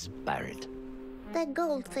goldfish is buried. The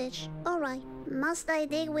goldfish. Alright. Must I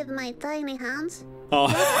dig with my tiny hands? Oh,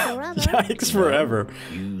 Forever. yikes forever.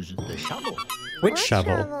 Use the shovel. Which What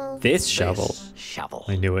shovel? shovel? This shovel. This shovel.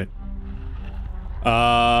 I knew it.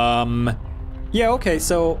 Yeah, okay,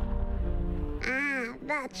 so...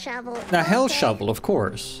 That shovel. A hell Okay. shovel, of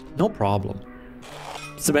course. No problem.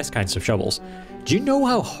 It's the best kinds of shovels. Do you know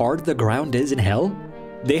how hard the ground is in hell?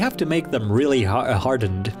 They have to make them really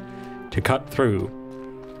hardened to cut through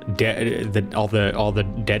all the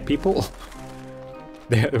dead people.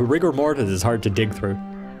 The rigor mortis is hard to dig through.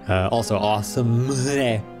 Also awesome.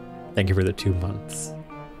 Thank you for the 2 months.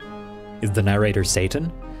 Is the narrator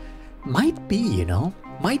Satan? Might be, you know.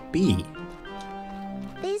 Might be.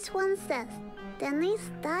 This one says, Denise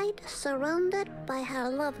died surrounded by her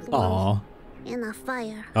loved ones Aw. in a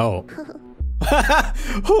fire. Oh.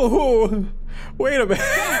 Oh, wait a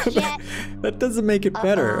minute. Shit. That doesn't make it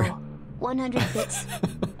better. 100 bits.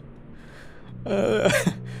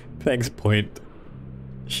 Thanks, Point.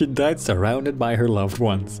 She died surrounded by her loved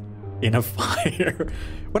ones. in a fire.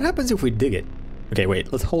 What happens if we dig it? Okay,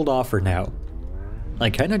 wait, let's hold off for now. I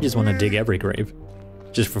kind of just want to dig every grave.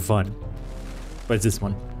 Just for fun. What's this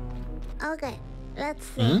one? Okay, let's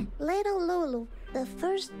see. Little Lulu, the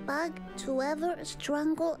first bug to ever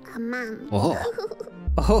strangle a man. Oh.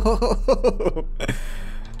 Oh.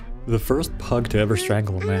 The first pug to ever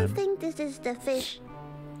strangle a I man. don't think this is the fish.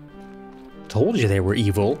 Told you they were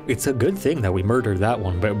evil. It's a good thing that we murdered that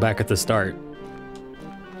one back at the start.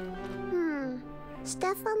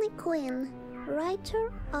 Stephanie Quinn,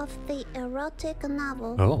 writer of the erotic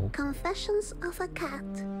novel Oh. Confessions of a Cat.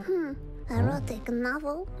 Erotic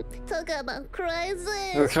novel? Talk about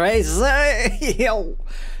crazy. Crazy!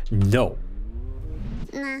 No.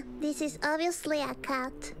 Nah, this is obviously a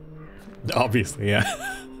cat. Obviously, yeah.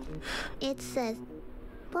 It says,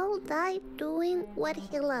 Paul died doing what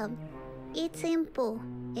he loved. Eating poo.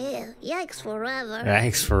 Ew, yikes forever.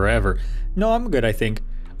 Thanks forever. No, I'm good, I think.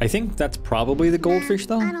 I think that's probably the goldfish,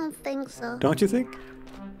 though. I don't think so. Don't you think?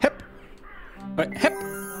 Hep! Hep!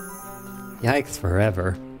 Yikes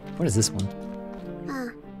forever. What is this one?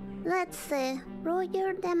 Let's see.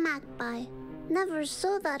 Roger the Magpie. Never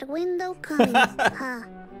saw that window coming.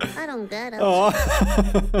 I don't get it. Oh.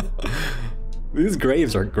 These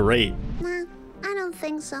graves are great. Nah, I don't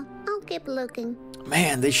think so. I'll keep looking.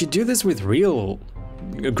 Man, they should do this with real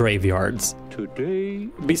graveyards. Today,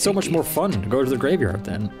 It'd be so much more fun to go to the graveyard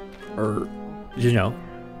then. Or, you know.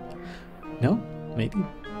 No? Maybe?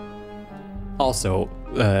 Also,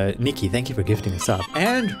 Nikki, thank you for gifting us up.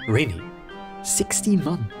 And Rainy, 16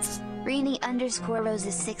 months. Rainy_Rose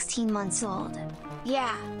is 16 months old.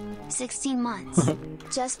 Yeah, 16 months.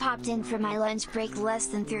 Just popped in for my lunch break less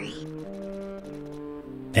than 3.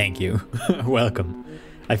 Thank you. Welcome.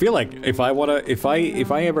 I feel like if I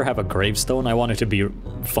ever have a gravestone, I want it to be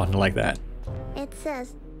fun like that. It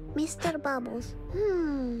says, Mr. Bubbles.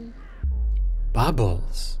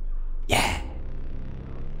 Bubbles. Yeah.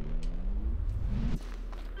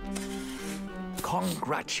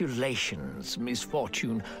 Congratulations,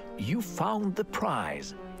 Misfortune. You found the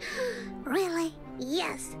prize. Really?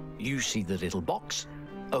 Yes. You see the little box?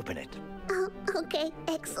 Open it. Oh, okay.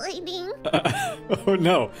 Exciting. Oh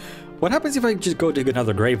no. What happens if I just go dig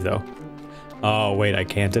another grave though? Oh wait, I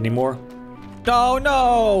can't anymore. Oh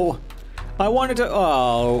no! I wanted to.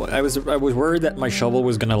 Oh, I was worried that my shovel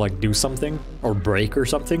was gonna like do something or break or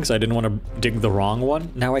something, so I didn't want to dig the wrong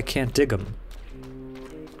one. Now I can't dig them.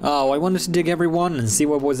 Oh, I wanted to dig every one and see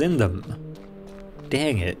what was in them.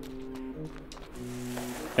 Dang it.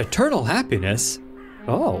 Eternal happiness?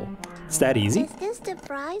 Oh, it's that easy? Is this the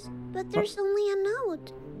prize? But there's only a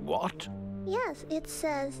note. What? Yes, it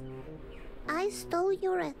says, I stole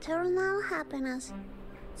your eternal happiness.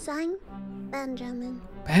 Signed, Benjamin.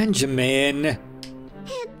 Benjamin!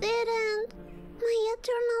 It didn't. My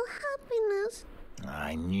eternal happiness.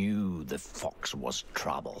 I knew the fox was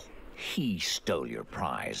trouble. He stole your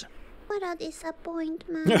prize. What a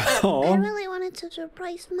disappointment. I really wanted to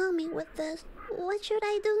surprise Mommy with this. What should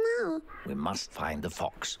I do now? We must find the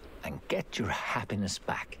fox and get your happiness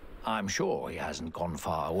back. I'm sure he hasn't gone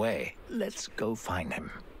far away. Let's go find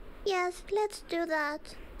him. Yes, let's do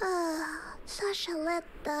that. Such a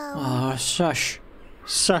letdown. Oh, shush.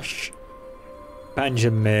 Shush.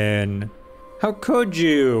 Benjamin. How could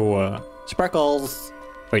you? Sparkles.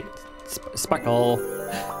 Wait, sparkle.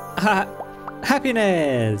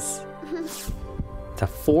 Happiness. It's a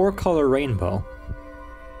 4-color rainbow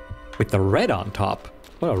with the red on top.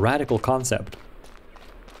 What a radical concept.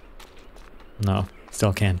 No,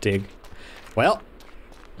 still can't dig. Well,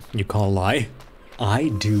 you call a lie. I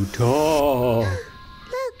do too. Look,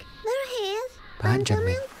 there he is.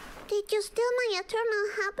 Benjamin. Did you steal my eternal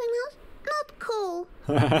happiness? Not cool.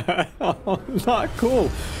 Oh, not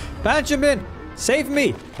cool. Benjamin, save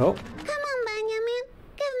me. Oh. Come on, Benjamin.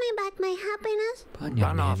 Give me back my happiness. Benjamin.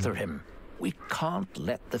 Run after him. We can't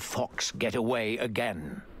let the fox get away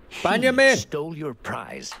again. Benjamin! He stole your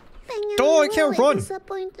prize. Benjamin Oh, I can't really run.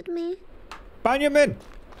 disappointed me. Benjamin!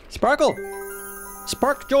 Sparkle!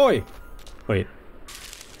 Spark joy! Wait.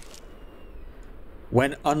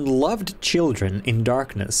 When unloved children in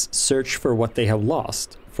darkness search for what they have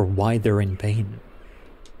lost, for why they're in pain.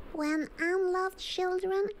 When unloved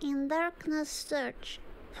children in darkness search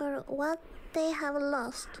for what they have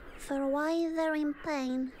lost, for why they're in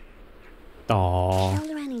pain. Aww.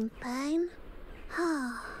 Children in pain?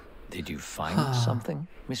 Did you find something,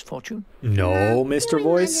 Misfortune? No, Mr. You're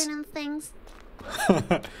Voice. imagining things.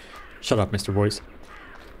 Shut up, Mr. Voice.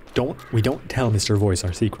 We don't tell Mr. Voice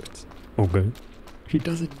our secrets. Okay? He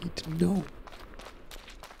doesn't need to know.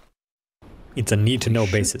 It's a need to know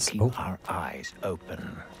basis. Keep Oh. our eyes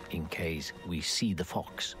open in case we see the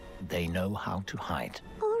fox. They know how to hide.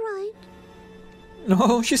 All right.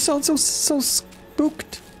 Oh, she sounds so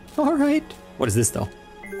spooked. All right. What is this though?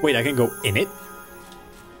 Wait, I can go in it?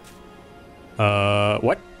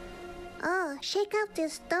 What? Oh, shake out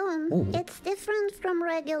this stone. Ooh. It's different from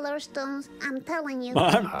regular stones, I'm telling you.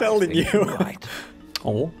 I'm telling you. You're right.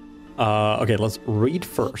 Oh. Okay, let's read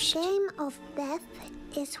first. The game of death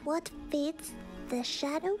is what feeds the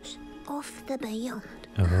shadows of the beyond.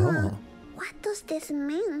 Oh. What does this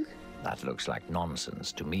mean? That looks like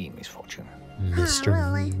nonsense to me, Misfortune. Mr.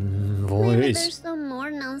 Really? Maybe there's Voice. some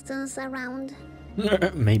more nonsense around.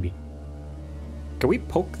 Maybe. Can we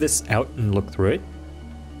poke this out and look through it?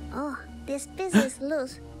 Oh, this piece is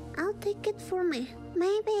loose. I'll take it for me.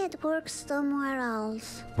 Maybe it works somewhere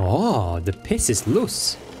else. Oh, the piss is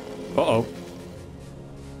loose. Uh-oh.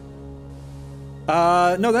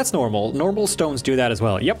 No, that's normal. Normal stones do that as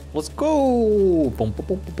well. Yep, let's go. Boom, boom,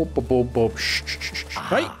 boom, boom, boom, boom, boom. Shh, shh, shh,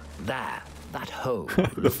 shh. Right? There. That hole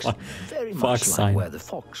looks very fox much sign. like where the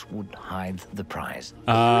fox would hide the prize.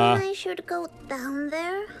 I should go down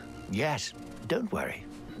there? Yes, don't worry.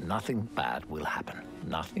 Nothing bad will happen.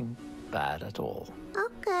 Nothing bad at all.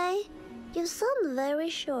 Okay. You sound very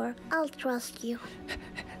sure. I'll trust you.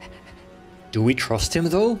 Do we trust him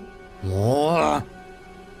though? Oh.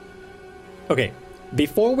 Okay,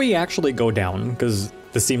 before we actually go down, because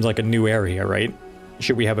this seems like a new area, right?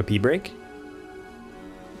 Should we have a pee break?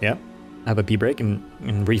 Yeah, have a pee break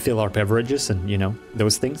and refill our beverages and, you know,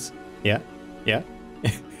 those things? Yeah, yeah.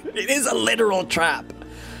 It is a literal trap.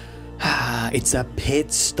 It's a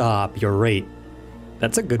pit stop, you're right.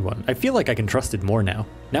 That's a good one. I feel like I can trust it more now.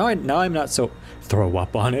 Now I'm not so... Throw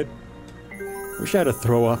up on it. Wish I had a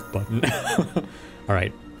throw up button.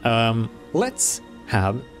 Alright, let's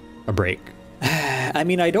have a break. I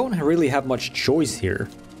mean, I don't really have much choice here.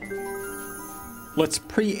 Let's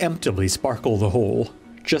preemptively sparkle the hole,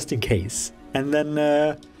 just in case. And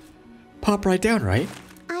then, pop right down, right?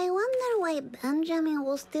 I wonder why Benjamin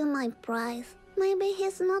will steal my prize. Maybe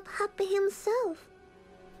he's not happy himself.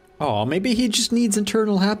 Oh, maybe he just needs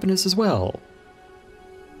internal happiness as well.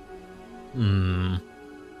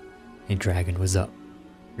 Hey, dragon, what's up?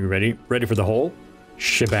 You ready? Ready for the hole?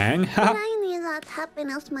 Shebang? But I need that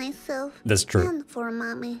happiness myself. That's true. And for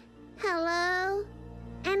mommy. Hello?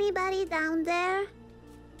 Anybody down there?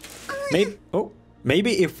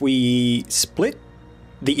 Maybe if we split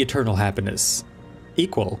the eternal happiness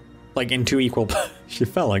equal, like in two equal... She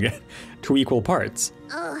fell again. 2 equal parts.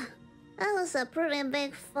 Oh, that was a pretty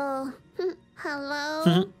big fall.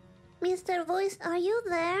 Hello? Mr. Voice, are you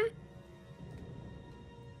there?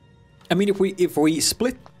 I mean, if we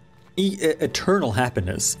split eternal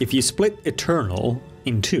happiness, if you split eternal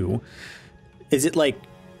in 2, is it like,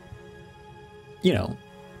 you know,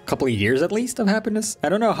 a couple of years at least of happiness? I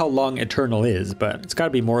don't know how long eternal is, but it's got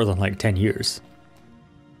to be more than like 10 years.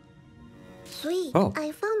 Sweet. Oh.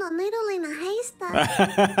 I found a needle in a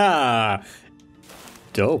haystack.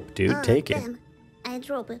 Dope, dude. Take it. Damn. I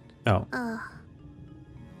drop it. Oh.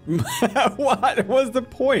 What was the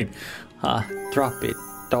point? Drop it.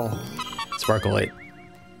 Oh. Sparkle it.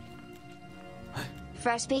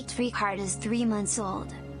 Fresh baked free card is 3 months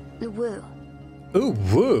old. Woo. Ooh,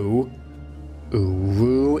 woo. Ooh,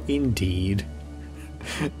 woo, indeed.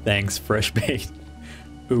 Thanks, Fresh Baked.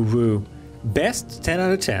 Ooh, woo. Best 10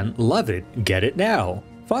 out of 10. Love it. Get it now.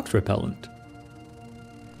 Fox repellent.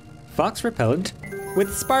 Fox repellent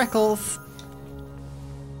with sparkles.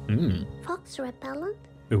 Fox repellent?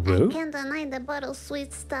 Ooh, woo. I can't deny the bottle's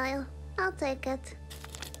sweet style. I'll take it.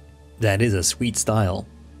 That is a sweet style.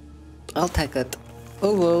 I'll take it.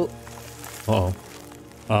 Oh, whoa.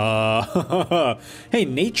 Oh. Hey,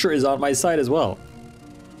 nature is on my side as well.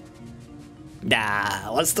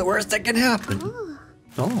 Nah, what's the worst that can happen?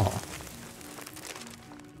 Oh.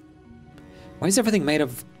 Why is everything made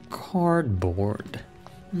of cardboard?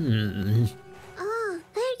 Oh,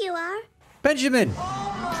 there you are. Benjamin!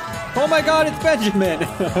 Oh my god, it's Benjamin!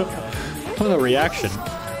 What a reaction.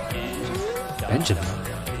 Benjamin.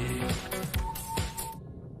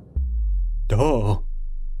 Duh.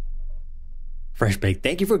 Fresh Baked,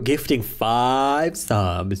 thank you for gifting 5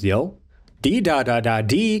 subs, yo.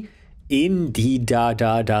 D-da-da-da-D.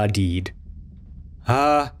 Indeed-da-da-da-deed.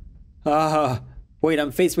 Wait,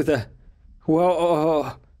 I'm faced with a...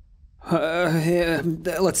 Whoa.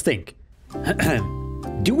 Let's think.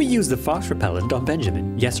 Do we use the fox repellent on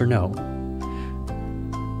Benjamin? Yes or no?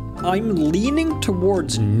 I'm leaning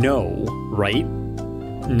towards no, right?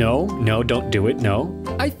 No, don't do it, no.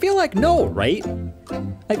 I feel like no, right?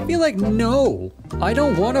 I feel like no. I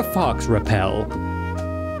don't want a fox repel.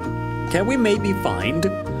 Can we maybe find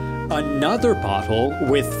another bottle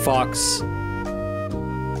with fox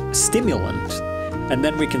stimulant, and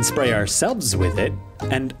then we can spray ourselves with it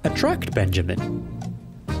and attract Benjamin.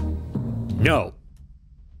 No.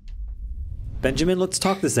 Benjamin, let's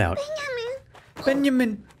talk this out.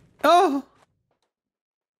 Benjamin. Oh.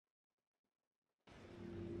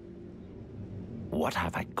 What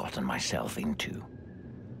have I gotten myself into?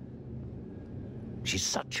 She's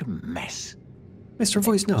such a mess. Mr.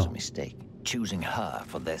 Voice, It was a no. mistake choosing her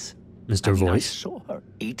for this. Mr. I Voice. saw her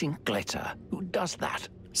eating glitter. Who does that?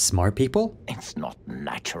 Smart people? It's not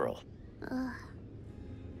natural.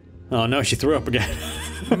 Oh no, she threw up again.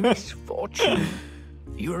 Misfortune.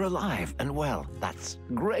 You're alive and well. That's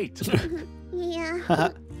great. Yeah.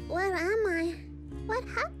 Where am I? What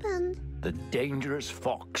happened? The dangerous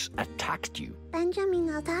fox attacked you.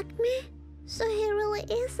 Benjamin attacked me? So he really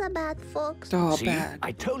is a bad fox. Oh, See, bad.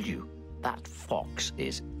 I told you. That fox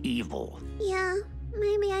is evil. Yeah,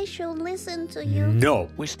 maybe I should listen to you. No.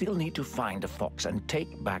 We still need to find the fox and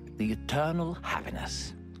take back the eternal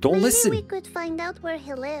happiness. Don't Maybe listen. we could find out where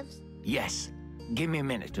he lives. Yes. Give me a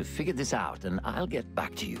minute to figure this out and I'll get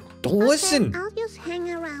back to you. Don't listen. Okay, I'll just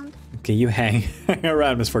hang around. Okay, you hang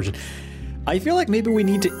around, Misfortune. I feel like maybe we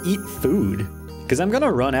need to eat food, because I'm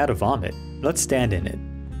gonna run out of vomit. Let's stand in it.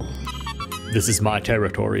 This is my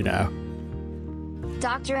territory now.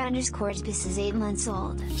 Dr. Anderskortbis is 8 months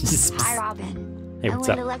old. Hi, Robin. Hey, I what's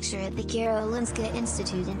went up? to lecture at the Karolinska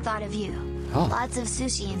Institute and thought of you. Oh. Lots of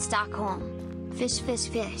sushi in Stockholm. Fish, fish,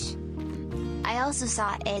 fish. I also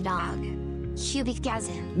saw a dog.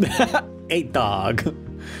 Hubikgazen. A dog.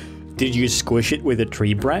 Did you squish it with a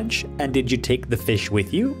tree branch? And did you take the fish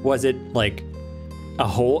with you? Was it like a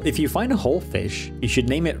whole? If you find a whole fish, you should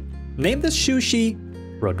name it. Name the sushi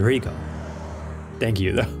Rodrigo. Thank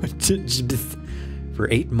you, though. For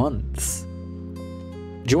 8 months.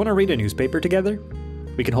 Do you want to read a newspaper together?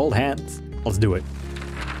 We can hold hands. Let's do it.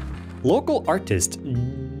 Local artist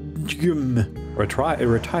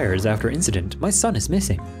retires after incident. My son is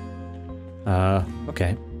missing.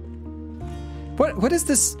 Okay. What is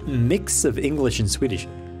this mix of English and Swedish?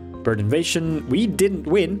 Bird invasion, we didn't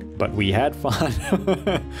win, but we had fun.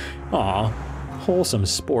 Aw, wholesome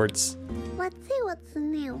sports. Let's see what's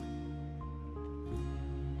new.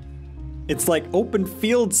 It's like open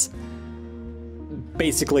fields,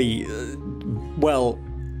 basically, well,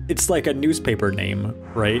 it's like a newspaper name,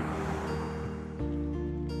 right?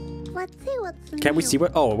 Let's see what's new. Can we see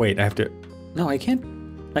what? Oh, wait, I have to. No, I can't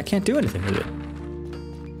do anything with it.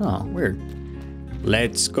 Oh, weird.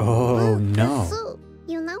 Let's go. The No. zoo,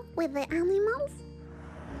 you know, with the animals.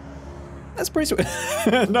 That's pretty sweet.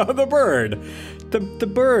 No, the bird. The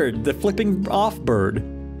bird. The flipping off bird.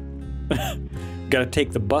 Gotta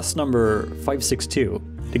take the bus number 562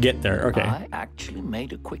 to get there. Okay. I actually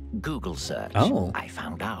made a quick Google search. Oh. I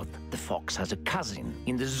found out the fox has a cousin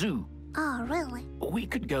in the zoo. Oh, really? We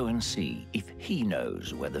could go and see if he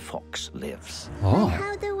knows where the fox lives. Oh.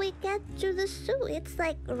 How do we get to the zoo? It's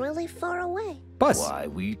like really far away. Bus. Why,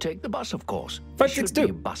 we take the bus, of course. There should 562. be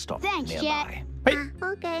a bus stop Thanks, nearby. Hey.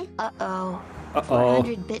 Okay. Uh-oh. Uh-oh.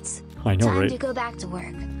 400 bits. I know, Time right? to go back to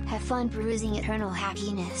work. Have fun perusing eternal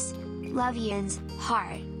happiness. Love yins.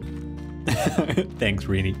 Heart. Thanks,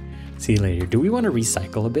 Rini. See you later. Do we want to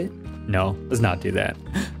recycle a bit? No, let's not do that.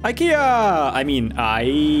 IKEA! I mean,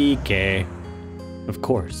 Ike. Of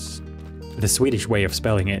course. The Swedish way of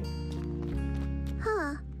spelling it.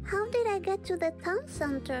 Huh. How did I get to the town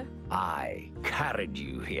center? I carried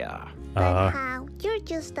you here. But how? You're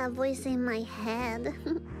just a voice in my head.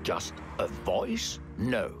 Just a voice?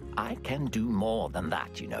 No, I can do more than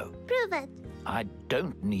that, you know. Prove it. I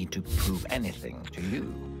don't need to prove anything to you.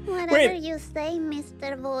 Whatever Wait. you say,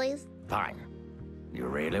 Mr. Voice. Fine. You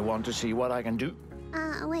really want to see what I can do?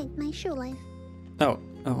 Wait, my shoelace. Oh,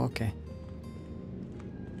 okay.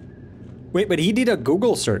 Wait, but he did a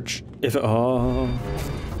Google search.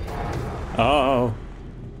 Oh,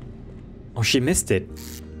 she missed it.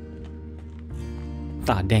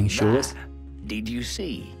 Ah, dang, shoeless. There. Did you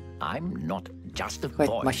see? I'm not just a Wait,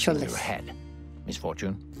 my voice in your shoelace. head.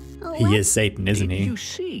 Misfortune. Oh, He what? is Satan, isn't Did he? you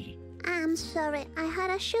see? I'm sorry, I had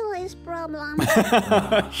a shoelace problem.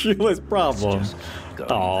 Shoeless problem. Just go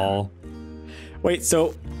Oh. Wait,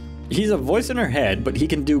 so he's a voice in her head, but he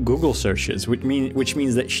can do Google searches, which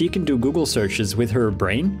means that she can do Google searches with her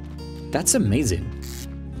brain? That's amazing.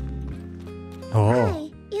 Oh.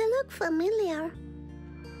 Hey, you look familiar.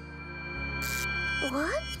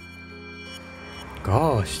 What?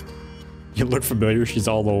 Gosh. You look familiar, she's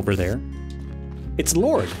all over there. It's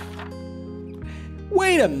Lord.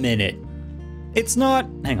 Wait a minute. It's not.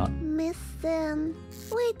 Hang on. Listen.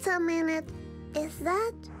 Wait a minute. Is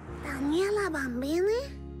that Daniela Bambini?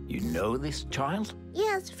 You know this child?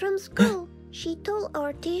 Yes, from school. She told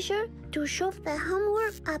our teacher to shove the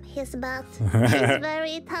homework up his butt. She's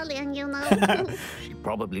very Italian, you know. She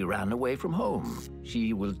probably ran away from home.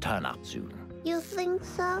 She will turn up soon. You think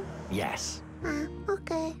so? Yes. Ah,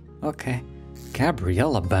 okay. Okay.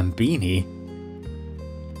 Gabriella Bambini.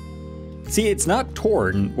 See, it's not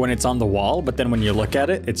torn when it's on the wall, but then when you look at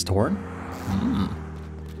it, it's torn.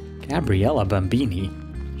 Gabriella Bambini.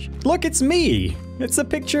 Look, it's me! It's a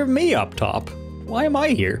picture of me up top. Why am I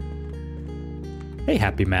here? Hey,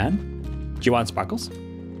 happy man. Do you want sparkles?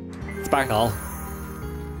 Sparkle.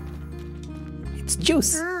 It's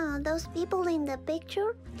juice. Ah, those people in the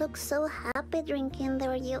picture look so happy drinking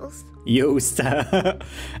their juice. Used.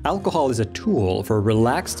 Alcohol is a tool for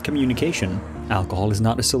relaxed communication. Alcohol is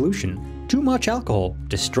not a solution. Too much alcohol.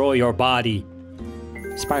 Destroy your body.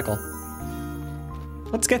 Sparkle.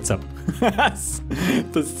 Let's get some.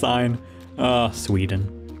 The sign.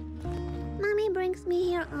 Sweden. Mommy brings me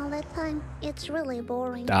here all the time. It's really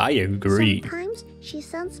boring. I agree. Sometimes she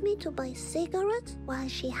sends me to buy cigarettes while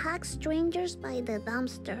she hugs strangers by the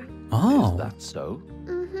dumpster. Oh. Is that so?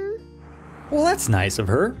 Mm-hmm. Well, that's nice of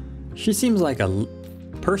her. She seems like a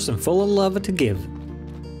person full of love to give.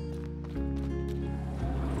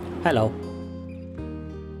 Hello.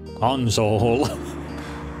 Console.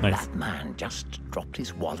 Nice. That man just dropped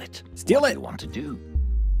his wallet. Steal What it. do you want to do?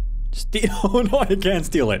 Steal? Oh no, I can't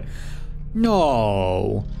steal it.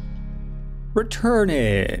 No. Return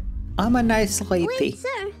it. I'm a nice lady. Wait,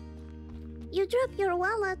 sir. You dropped your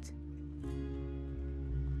wallet.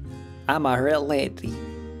 I'm a real lady.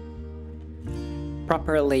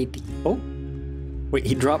 Proper lady. Oh. Wait,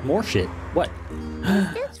 he dropped more shit. What?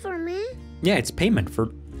 It's for me. Yeah, it's payment for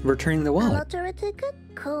returning the A wallet. lottery ticket?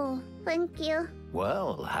 Cool. Thank you.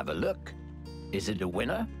 Well, have a look. Is it a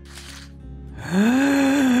winner?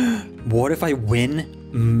 What if I win?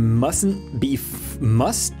 Must be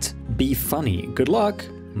funny. Good luck.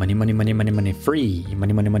 Money, money, money, money, money. Free.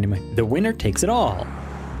 Money, money, money, money. The winner takes it all.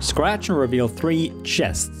 Scratch and reveal 3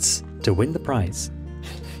 chests to win the prize.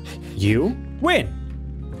 You win.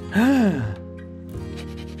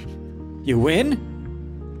 You win?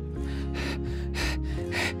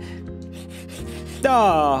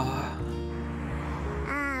 Ah.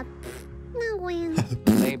 No win.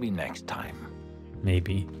 Maybe next time.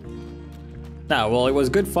 Maybe. Ah, well, it was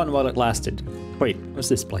good fun while it lasted. Wait, what's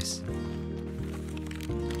this place?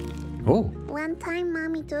 Oh. One time,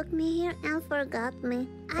 Mommy took me here and forgot me.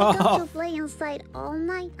 I got to play inside all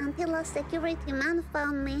night until a security man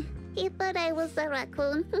found me. He thought I was a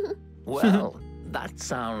raccoon. Well, that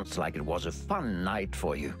sounds like it was a fun night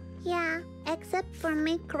for you. Yeah, except for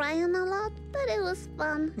me crying a lot, but it was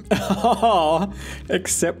fun. Oh,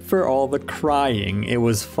 except for all the crying, it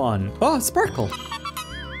was fun. Oh, Sparkle.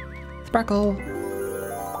 Sparkle.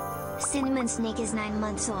 Cinnamon Snake is 9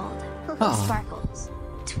 months old. Aw. Sparkles.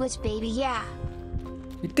 Twitch baby, yeah.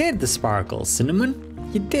 You did the Sparkle, Cinnamon.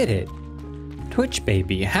 You did it. Twitch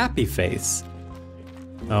baby, happy face.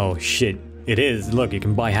 Oh shit, it is. Look, you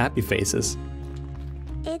can buy happy faces.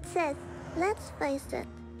 It says, let's face it,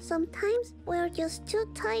 sometimes we're just too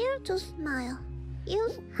tired to smile.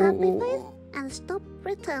 Use happy face and stop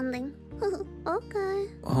pretending. Okay.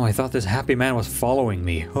 Oh, I thought this happy man was following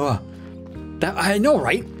me. Oh, that I know,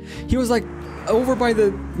 right? He was like over by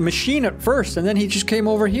the machine at first, and then he just came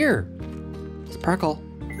over here. Sparkle.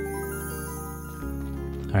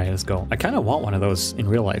 All right, let's go. I kind of want one of those in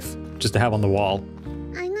real life, just to have on the wall.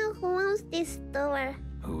 I know who owns this store.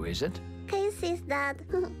 Who is it? Casey's dad.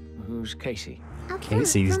 Who's Casey? A friend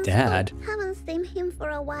Casey's from dad? school. Haven't seen him for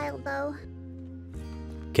a while though.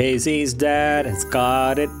 Casey's dad has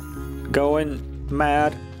got it going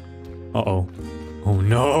mad. Uh-oh. Oh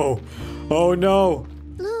no. Oh no.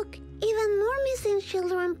 Look, even more missing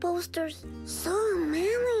children posters. So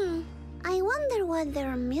many. I wonder what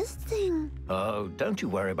they're missing. Oh, don't you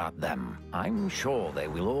worry about them. I'm sure they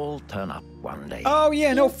will all turn up one day. Oh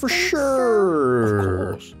yeah, no, You for think so?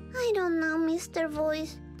 sure. Of course. I don't know, Mr.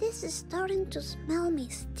 Voice. This is starting to smell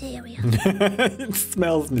mysterious. It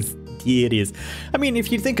smells mysterious. I mean,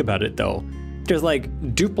 if you think about it though, there's like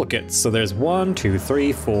duplicates. So there's 1, 2,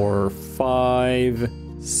 3, 4, 5,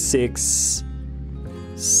 6,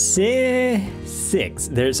 6.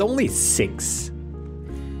 There's only 6.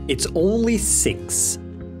 It's only 6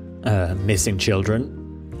 missing children.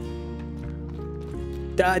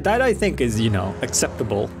 That I think is, you know,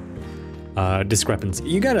 acceptable discrepancy.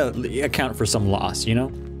 You gotta account for some loss, you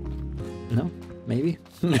know? No? Maybe?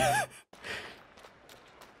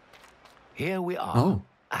 Here we are. Oh.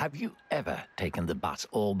 Have you ever taken the bus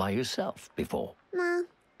all by yourself before? No,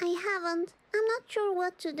 I haven't. I'm not sure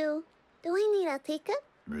what to do. Do I need a ticket?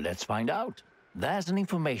 Let's find out. There's an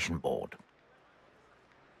information board. Click on it. Okay, sounds good.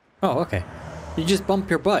 Oh, okay. You just bump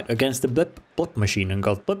your butt against the blip machine and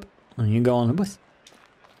go blip, and you go on the bus.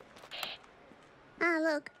 Ah,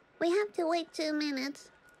 look, we have to wait 2 minutes.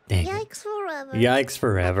 Dang it. Yikes forever. Yikes I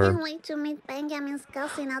forever. can't wait to meet Benjamin's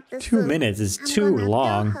cousin at the 2 zoo. minutes is I'm too gonna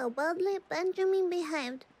long. Tell how badly Benjamin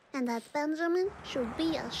behaved, and that Benjamin should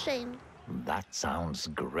be ashamed. That sounds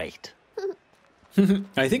great.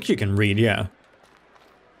 I think she can read, yeah.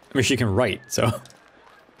 I mean, she can write, so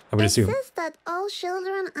I would It assume. says that all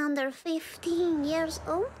children under 15 years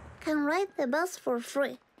old can ride the bus for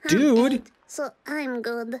free. I'm Dude. 8, so I'm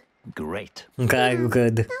good. Great. Okay,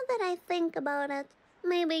 good. Now that I think about it,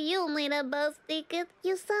 maybe you'll need a bus ticket.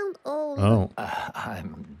 You sound old. Oh.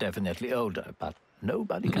 I'm definitely older, but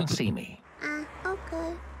nobody can see me.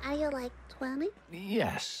 Okay. Are you like 20?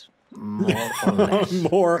 Yes, more or less.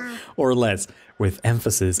 More or less, with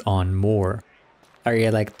emphasis on more. Are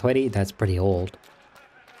you like 20? That's pretty old.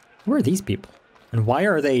 Who are these people? And why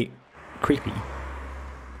are they creepy?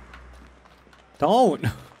 Don't!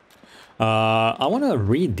 I want to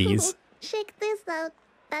read these. Check this out.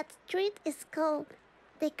 That street is called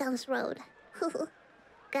Dickens Road.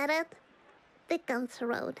 Got it? Dickens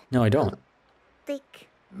Road. No, I don't. Dick.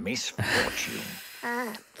 Misfortune.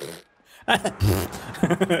 Ah.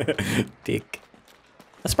 Dick.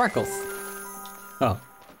 Sparkles. Oh.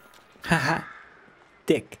 Haha.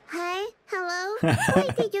 Dick. Hey, hello? Why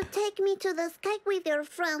did you take me to the sky with your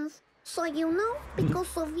friends? So you know,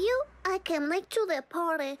 because of you, I came late to the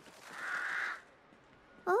party.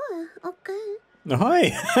 Oh, okay.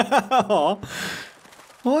 Hi.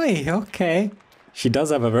 Oi, okay. She does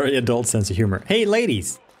have a very adult sense of humor. Hey,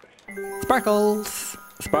 ladies. Sparkles.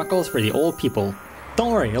 Sparkles for the old people.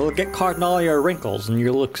 Don't worry, it'll get caught in all your wrinkles and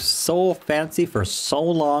you'll look so fancy for so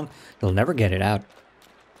long, you'll never get it out.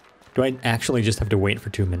 Do I actually just have to wait for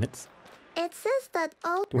 2 minutes? It says that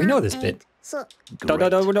all. We know this bit. So No. Stop. now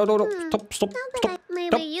that maybe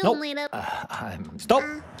Stop. you'll Nope. need a. I'm Stop.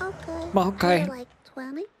 Okay. Okay. Are you like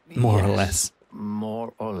 20? More or Yes, less.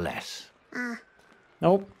 More or less.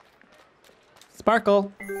 Nope.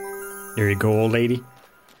 Sparkle. There you go, old lady.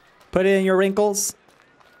 Put it in your wrinkles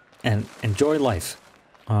and enjoy life.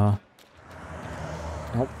 Nope.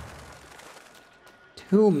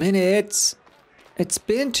 2 minutes. It's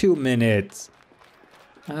been 2 minutes.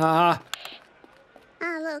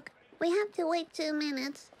 Look, we have to wait 2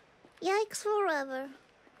 minutes. Yikes forever.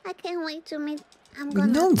 I can't wait to meet. I'm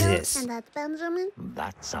gonna know tell this. and that Benjamin.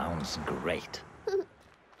 That sounds great.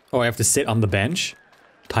 Oh, I have to sit on the bench?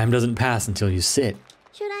 Time doesn't pass until you sit.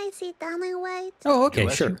 Should I sit down and wait? Oh, okay, Do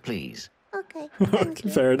as sure. you please. Okay, thank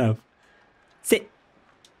you. Fair enough. Sit.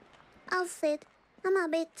 I'll sit. I'm a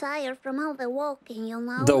bit tired from all the walking, you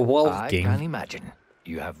know. The I walking. can imagine.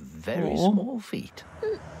 You have very Aw. small feet.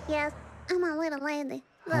 Yes, I'm a little lady.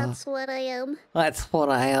 That's what I am. That's what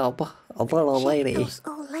I am. A little Check lady. those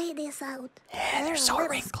old ladies out. Yeah, they're so a little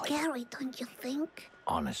wrinkly. scary, don't you think?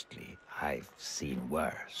 Honestly, I've seen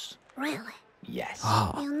worse. Really? Yes.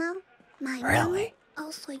 Oh, You know, my Really? mommy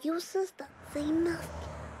also uses the same mask.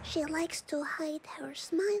 She likes to hide her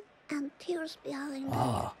smile and tears behind it.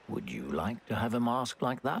 oh. Would you like to have a mask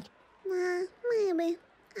like that? Nah, maybe.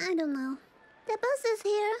 I don't know. The bus is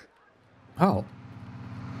here. Oh.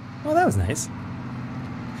 Oh, that was nice.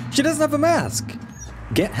 She doesn't have a mask.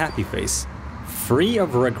 Get happy face. Free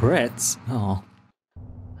of regrets. Oh.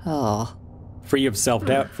 Oh. Free of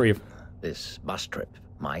self-doubt. Free of... This bus trip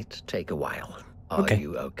might take a while. Are Okay.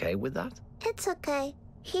 you okay with that? It's okay.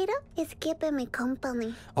 Hiro is keeping me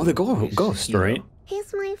company. Oh, the Who's ghost, Hiro? right?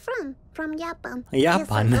 He's my friend from Japan.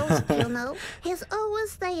 Japan. He's a ghost, you know. He's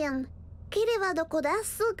always saying, "Kiri wa doko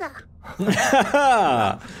desu ka?"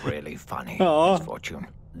 Really funny, Aw. Misfortune.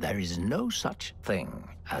 There is no such thing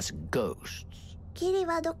as ghosts. Kiri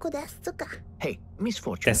wa doko desu ka? Hey,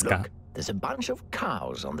 Misfortune, Deska. look. There's a bunch of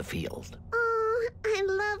cows on the field. Oh, I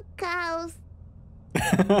love cows.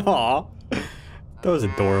 Aw. That was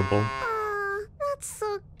adorable. Oh, that's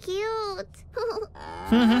so cute.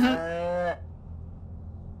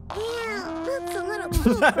 Yeah, that's a little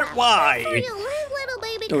cool. Why? For your life, little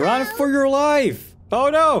baby cow. Run for your life. Oh,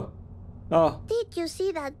 no. Oh. Did you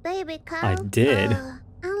see that baby cow? I did.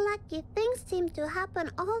 Unlucky things seem to happen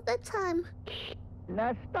all the time.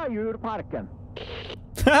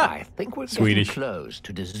 I think we're Swedish. getting close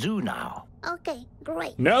to the zoo now. Okay,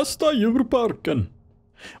 great. Nästa djurparken.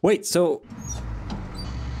 Wait, so...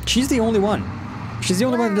 She's the only one. She's the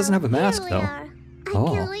only one that doesn't have a mask, Here we though. are. I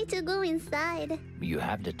Oh. can't wait to go inside. You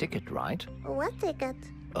have the ticket, right? What ticket?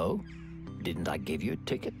 Oh? Didn't I give you a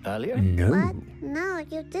ticket earlier? No. What? No,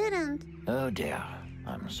 you didn't. Oh dear.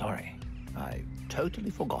 I'm sorry. I totally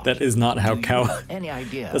forgot. That is not how Do you cow... have any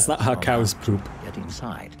idea? That's not how how cows to poop. Get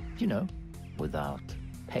inside. You know, without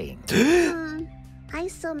paying. I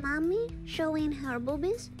saw Mommy showing her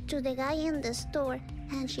boobies to the guy in the store,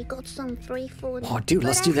 and she got some free food. Oh, dude,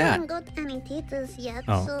 let's do I that. haven't got any titties yet,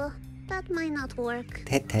 Oh. so that might not work.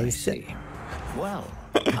 That tastes it. See. Well,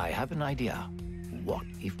 I have an idea. What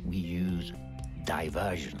if we use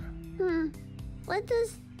diversion? What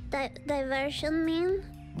does diversion mean?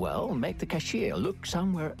 Well, make the cashier look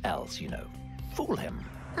somewhere else, you know. Fool him.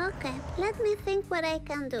 Okay, let me think what I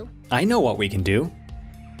can do. I know what we can do.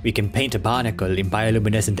 We can paint a barnacle in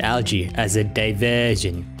bioluminescent algae as a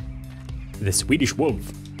diversion. The Swedish wolf.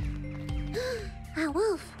 A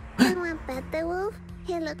wolf. I want to pet the wolf.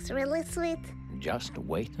 He looks really sweet. Just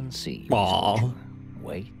wait and see. Aw. Misfortune.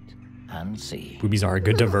 Wait and see. Boobies are a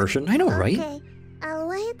good diversion. I know, right? Okay, I'll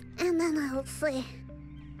wait and then I'll see.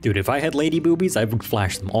 Dude, if I had lady boobies, I would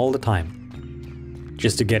flash them all the time.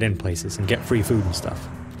 Just to get in places and get free food and stuff.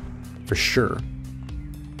 For sure.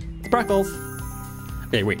 Sparkles!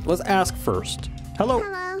 Okay, wait, let's ask first. Hello?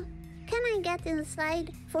 Hello, can I get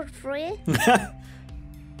inside for free?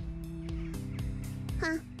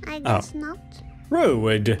 I guess not.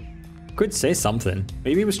 Rude. Could say something.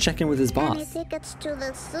 Maybe he was checking with his Any boss. tickets to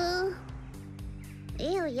the zoo?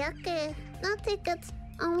 Ew, yucky. No tickets,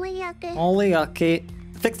 only yucky. Only okay.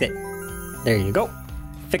 Fixed it. There you go.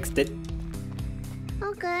 Fixed it.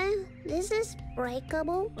 Okay, this is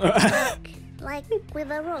breakable. like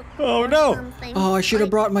with a rock. Oh or no! something. Oh, I should have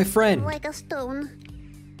Like- brought my friend. Like a stone.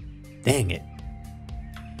 Dang it.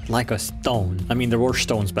 Like a stone. I mean, there were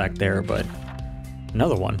stones back there, but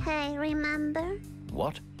another one. Hey, remember?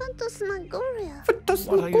 What? Phantasmagoria. What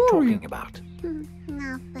are you talking about?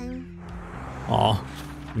 Nothing. Aw,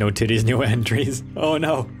 no titties, no entries. Oh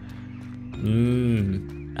no.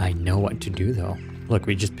 I know what to do though. Look,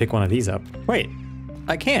 we just pick one of these up. Wait,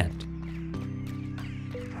 I can't.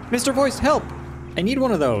 Mr. Voice, help! I need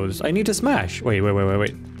one of those. I need to smash. Wait.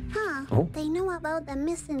 Huh, Oh. they know about the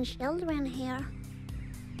missing children here.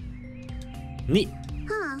 Neat.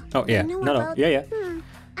 Huh. Oh, yeah. they know No. about- Yeah.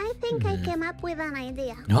 I think I came up with an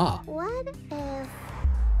idea. Ah, What if...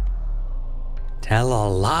 tell a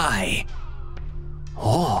lie.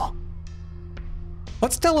 Oh.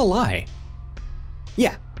 Let's tell a lie.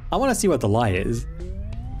 Yeah, I want to see what the lie is.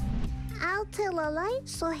 I'll tell a lie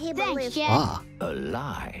so he Thanks, believes. Jet. Ah, A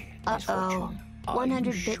lie. Uh-oh. Misfortune. Are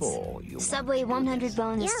 100 you bits. sure you Subway want to do 100 this?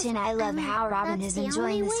 bonus Yes, tin. I love mean, how Robin that's is the enjoying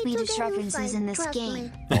only the way to Swedish get references inside, in this trust game.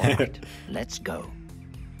 me. All right, let's go.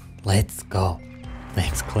 let's go.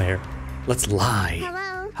 Thanks, Claire. Let's lie.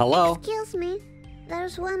 Hello? Hello? Excuse me.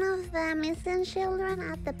 There's one of the missing children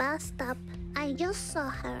at the bus stop. I just saw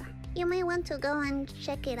her. You may want to go and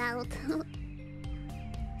check it out.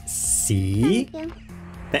 See? Thank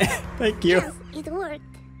you. Thank you. Yes, it worked.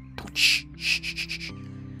 Shh.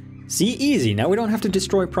 See, easy. Now we don't have to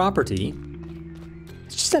destroy property.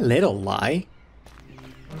 It's just a little lie.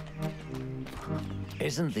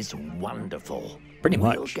 Isn't this wonderful? Pretty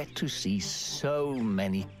We'll much. get to see so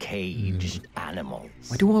many caged animals.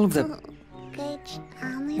 Why do all of the... Cage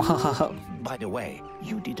animal. By the way,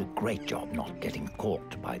 you did a great job not getting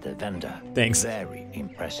caught by the vendor. Thanks. Very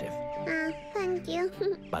impressive. Thank you.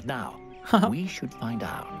 But now, we should find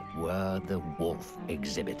out where the wolf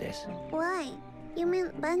exhibit is. Why? You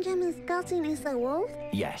mean Benjamin's cousin is a wolf?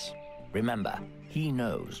 Yes, remember, he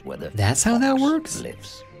knows where the That's how that fox works?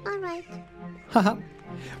 lives. Alright. Haha.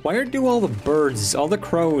 Why do all the birds, all the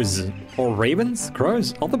crows, or ravens?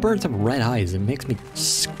 Crows? All the birds have red eyes. It makes me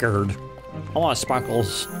scared. I want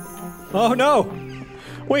sparkles. Oh no!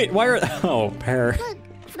 Wait, why are... Oh, pear. Look,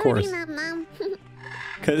 Of course. Birdie Nam Nam.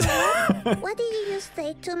 Because... What did you just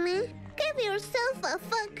say to me? Give yourself a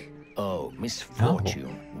fuck. Oh,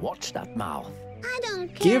 Misfortune, watch that mouth. I don't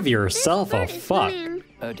care. Give yourself This a bird is fuck. mean.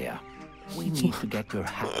 Oh dear, we need to get your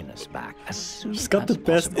happiness back as soon She's got as the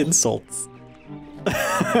best possible. insults.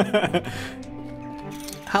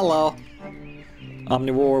 Hello.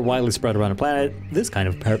 Omnivore, widely spread around the planet. This kind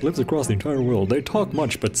of parrot lives across the entire world. They talk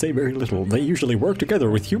much but say very little. They usually work together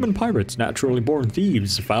with human pirates, naturally born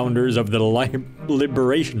thieves, founders of the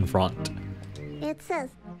Liberation Front. It says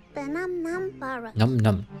the Nam Nam parrot. Num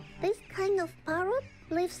num. This kind of parrot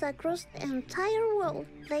lives across the entire world.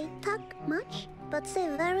 They talk much, but say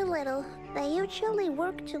very little. They usually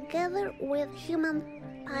work together with human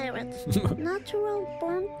pirates, natural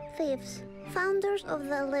born thieves, founders of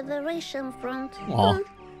the Liberation Front. Aw.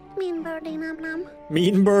 Mean birdie Nam Nam.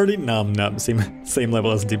 Mean birdie, num num. Same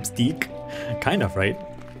level as Dipstick. Kind of, right?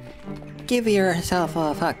 Give yourself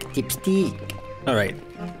a fuck, dipstick. Alright.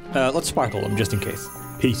 Let's sparkle them just in case.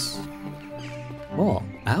 Peace. Oh,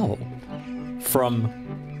 owl. From,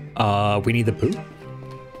 Winnie the Pooh?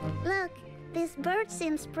 Look, this bird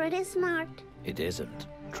seems pretty smart. It isn't.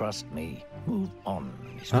 Trust me. Move on,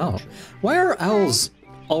 Oh, Misfortune. why are owls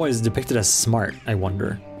always depicted as smart, I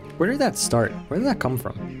wonder? Where did that start? Where did that come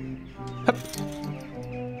from? Hup.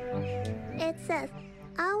 It says,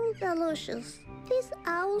 Owl Delicious. These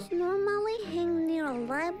owls normally hang near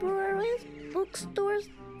libraries, bookstores,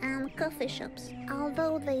 and coffee shops.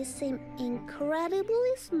 Although they seem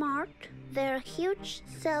incredibly smart, their huge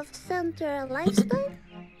self-centered lifestyle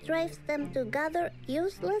drives them to gather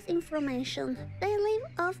useless information. They live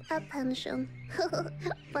off attention.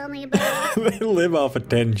 Funny bird. They live off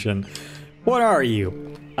attention. What are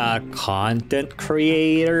you? A content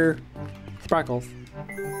creator? Sparkles.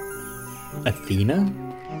 Athena?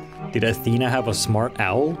 Did Athena have a smart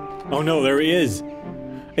owl? Oh no, there he is.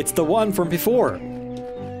 It's the one from before.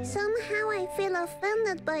 Somehow I feel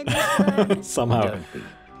offended by this bird. Somehow. Don't be.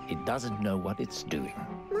 It doesn't know what it's doing.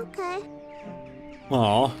 Okay.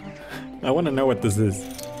 Aw, I want to know what this is.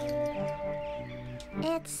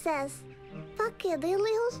 It says,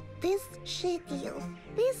 Fuckadillios, these shittios.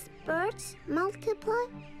 These birds multiply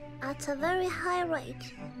at a very high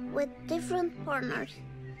rate with different partners,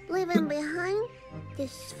 leaving behind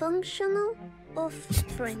dysfunctional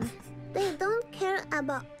offspring. They don't care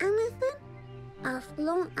about anything as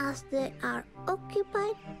long as they are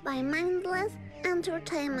occupied by mindless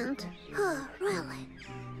entertainment. Oh, really?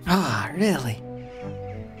 Ah, really?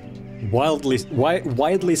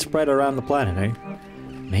 Widely spread around the planet, eh?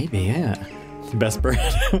 Maybe, yeah. Best bird.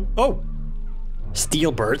 Oh!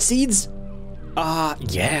 Steal bird seeds?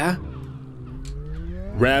 Yeah.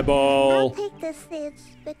 I'll Rebel. take the seeds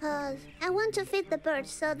because I want to feed the birds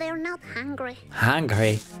so they're not hungry.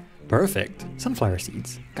 Hungry. Perfect. Sunflower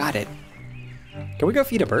seeds. Got it. Can we go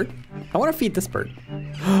feed a bird? I want to feed this bird.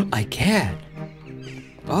 I can.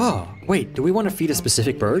 Oh, wait. Do we want to feed a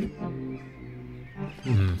specific bird?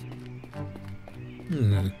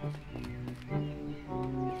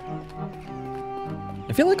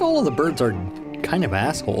 I feel like all of the birds are kind of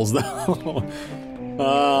assholes, though.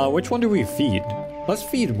 Which one do we feed? Let's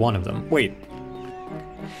feed one of them. Wait.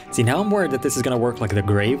 See, now I'm worried that this is gonna work like the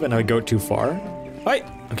grave and I go too far. Right.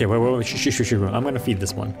 Okay, wait. Shh. I'm gonna feed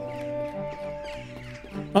this one.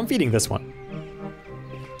 I'm feeding this one.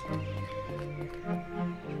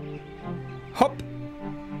 Hop.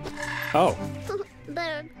 Oh.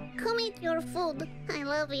 Bird, come eat your food. I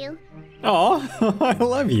love you. Aw, I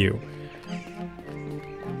love you.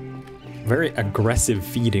 Very aggressive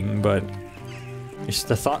feeding, but it's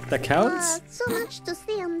the thought that counts. So much to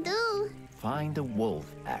see and do. Find the wolf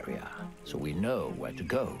area so we know where to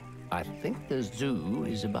go. I think the zoo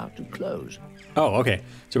is about to close. Oh, okay.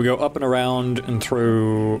 So we go up and around and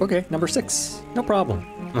through. Okay, number 6. No problem.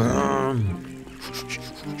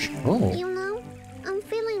 Oh. You know, I'm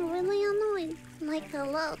feeling really annoyed. Like a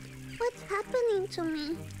lot. What's happening to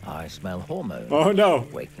me? I smell hormones Oh no.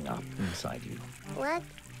 waking up inside you. What?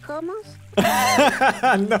 Homos?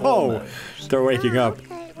 No. Hormones. They're waking up.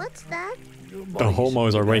 Okay, what's that? Your The bodies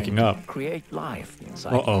homos are begin waking to up. Create life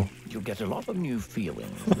inside Uh-oh. you. You'll get a lot of new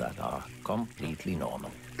feelings that are completely normal.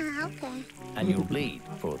 Okay. And you'll bleed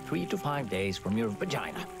for 3 to 5 days from your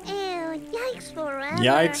vagina. Ew, yikes forever.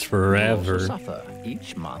 Yikes You'll forever. also suffer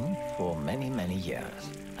each month for many, many years.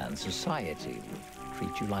 And society will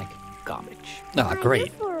treat you like garbage. Ah, Are great.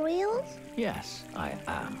 you for reals? Yes, I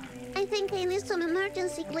am. I think I need some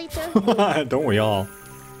emergency glitter. Don't we all?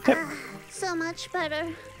 So much better.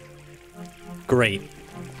 Great.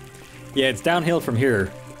 Yeah, it's downhill from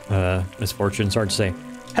here. Misfortune, it's hard to say.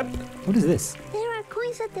 Hep. What is this? There are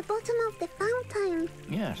coins at the bottom of the fountain.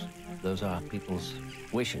 Yes, those are people's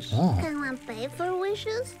wishes. Oh. Can one pay for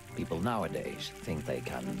wishes? People nowadays think they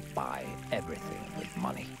can buy everything with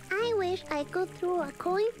money. I wish I could throw a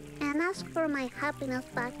coin and ask for my happiness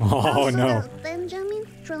back. Oh, Also no. that Benjamin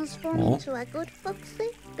transform Oh. into a good foxy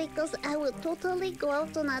because I would totally go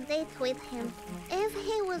out on a date with him if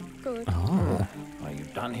he was good. Oh. Are you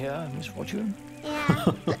done here, Misfortune? Yeah.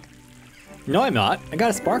 No, I'm not. I got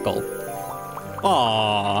a sparkle.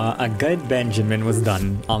 Aww, a good Benjamin was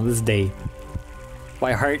done on this day.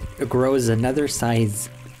 My heart grows another size.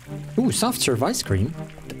 Ooh, soft serve ice cream.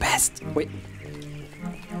 The best. Wait.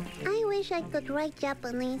 I wish I could write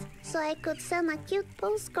Japanese so I could send a cute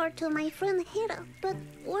postcard to my friend Hiro. But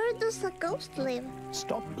where does a ghost live?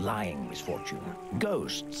 Stop lying, Misfortune.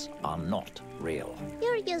 Ghosts are not real.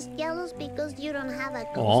 You're just jealous because you don't have a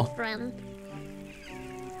Aw. ghost friend.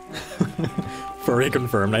 Furry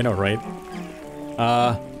confirmed, I know, right?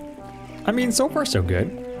 I mean, so far so good.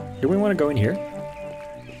 Do we want to go in here?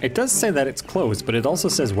 It does say that it's closed, but it also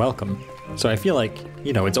says welcome. So I feel like,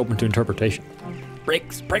 you know, it's open to interpretation.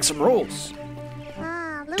 Break some rules.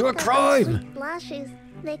 Ah, Look To a at those crime! sweet blushes.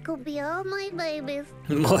 They could be all my babies.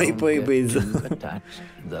 My Don't babies. get too attached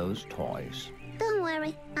to those toys. Don't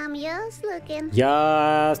worry, I'm just looking.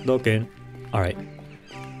 Just looking. All right.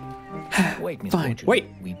 Wait, Miss Fine, Fortune. wait.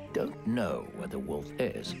 We don't know where the wolf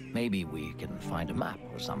is. Maybe we can find a map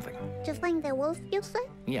or something. To find the wolf, you say?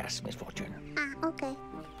 Yes, Miss Fortune. Ah, okay.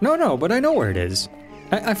 No, but I know where it is.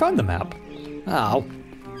 I found the map. Ow.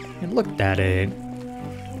 I looked at it.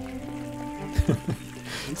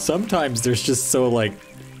 Sometimes there's just so like,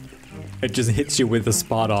 it just hits you with a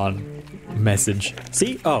spot on message.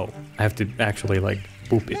 See? Oh, I have to actually like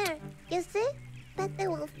boop it. There, you see? Pet the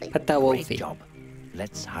wolfie. Pet that Great wolfie. job.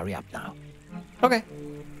 Let's hurry up now. Okay.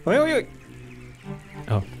 Wait.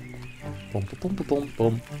 Oh. Boom, boom, boom, boom,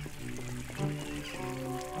 boom.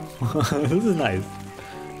 This is nice.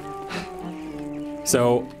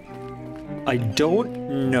 So, I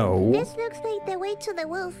don't know. This looks like the way to the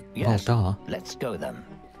wolf. Yes. duh. Let's go then.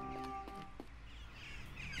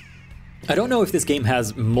 I don't know if this game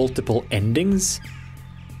has multiple endings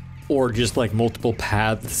or just like multiple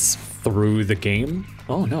paths through the game.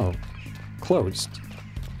 Oh no. Closed.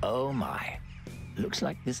 Oh my. Looks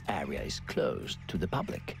like this area is closed to the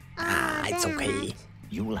public. Ah, it's damn okay. it.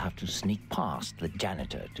 You will have to sneak past the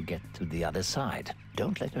janitor to get to the other side.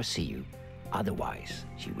 Don't let her see you. Otherwise,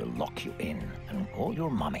 she will lock you in and call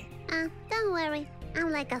your mommy. Don't worry.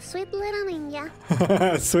 I'm like a sweet little ninja.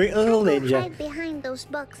 Sweet little Go ninja. hide behind those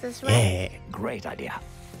boxes, right? Yeah. Great idea.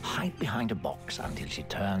 Hide behind a box until she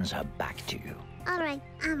turns her back to you. Alright,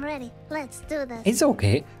 I'm ready. Let's do this. It's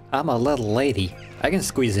okay. I'm a little lady. I can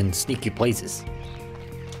squeeze in sneaky places.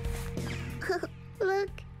 Look,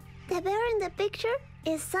 the bear in the picture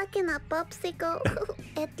is sucking a popsicle.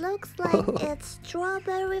 It looks like it's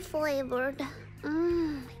strawberry flavored.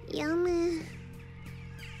 Mmm, yummy.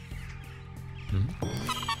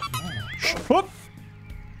 Whoop.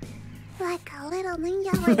 Like a little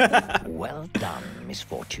ninja lady. Well done, Miss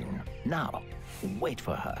Fortune. Now, wait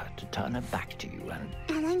for her to turn her back to you and...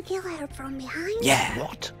 And then kill her from behind? Yeah.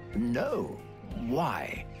 What? No.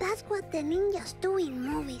 Why? That's what the ninjas do in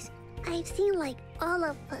movies. I've seen like all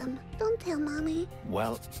of them. Don't tell mommy.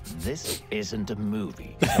 Well, this isn't a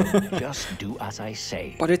movie, so just do as I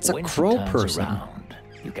say. But it's a When she crow turns person. around,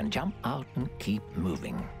 you can jump out and keep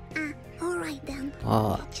moving. Alright then.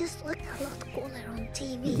 Ah. It just looked a lot cooler on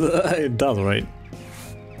TV. It does, right?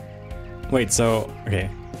 Wait, so, okay.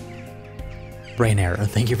 Brain error,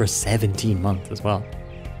 thank you for 17 months as well.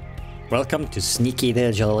 Welcome to Sneaky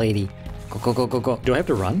little lady. Go, go, go, go, go. Do I have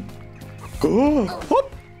to run? Go! Whoop.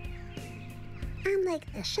 I'm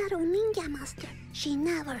like the Shadow Ninja Master. She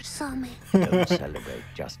never saw me. Don't celebrate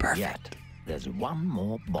just yet. There's one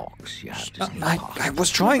more box you have to sneak past. I was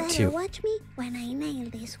You trying better to. watch me when I nail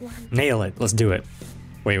this one. Nail it, let's do it.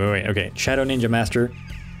 Wait, okay. Shadow Ninja Master.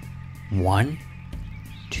 1,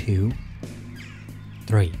 2,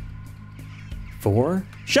 3, 4.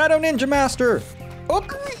 Shadow Ninja Master!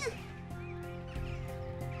 Oop!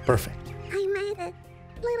 Perfect. I made it.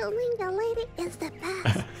 Little ninja lady is the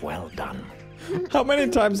best. Well done. How many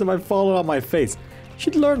times have I fallen on my face?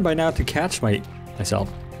 Should learn by now to catch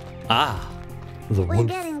myself. Ah, the We're wolf.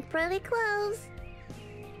 getting pretty close.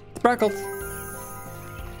 Sparkles.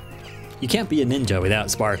 You can't be a ninja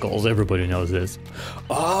without sparkles. Everybody knows this.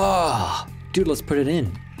 Ah, dude, let's put it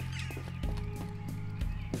in.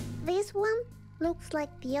 This one looks like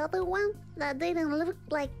the other one that didn't look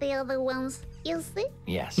like the other ones. You see?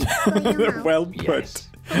 Yes. So you know. Well put.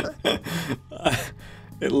 Yes.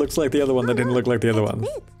 It looks like the other one that didn't look like the other one.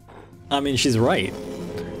 It. I mean, she's right.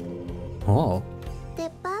 Oh.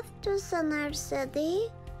 The path to Sonar City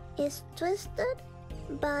is twisted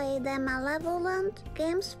by the malevolent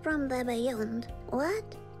games from the beyond. What?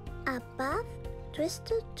 A path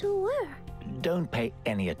twisted to where? Don't pay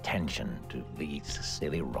any attention to these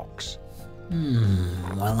silly rocks.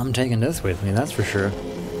 Well, I'm taking this with me, that's for sure.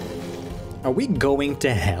 Are we going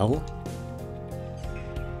to hell?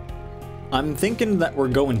 I'm thinking that we're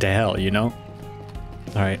going to hell, you know?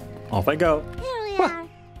 Alright, off I go. Here we are,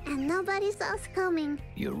 and nobody saw us coming.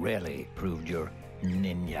 You really proved your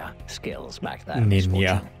ninja skills back there, Ninja. Miss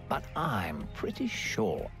Fortune. But I'm pretty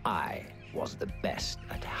sure I was the best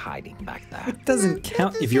at hiding back there. It doesn't That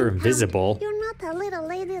count if you're doesn't count. invisible. You're not a little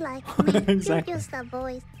lady like me. Exactly. You're just a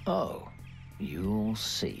voice. Oh, you'll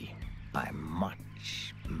see. I'm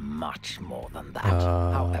much more than that.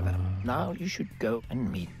 However, now you should go and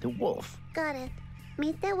meet the wolf. Got it.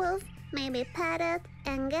 Meet the wolf, maybe pet it,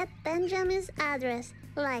 and get Benjamin's address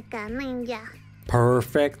like a ninja.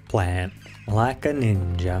 Perfect plan. Like a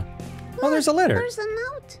ninja. Oh, there's a letter. There's a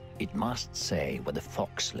note. It must say where the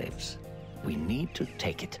fox lives. We need to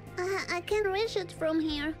take it. I can't reach it from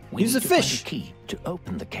here. We Use need a to find fish. a key to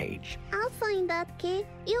open the cage. I'll find that key.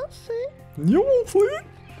 You'll see. You'll see.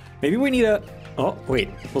 Maybe we need a... Oh, wait.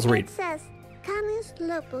 Let's read. It says, Canis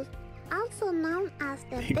lupus, also known as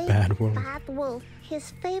the Big big bad wolf. bad wolf.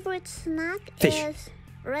 His favorite snack Fish. is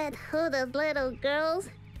red-hooded little girls.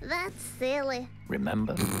 That's silly.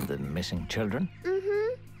 Remember the missing children?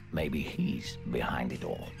 Mm-hmm. Maybe he's behind it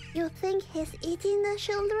all. You think he's eating the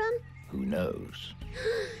children? Who knows?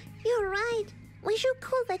 You're right. We should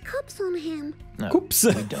call the cops on him. No, Oops.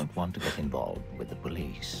 we don't want to get involved with the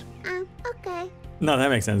police. Okay. No, that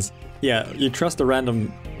makes sense. Yeah, you trust a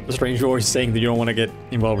random strange voice saying that you don't want to get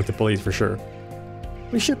involved with the police for sure.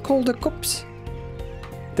 We should call the cops.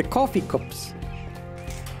 The coffee cups.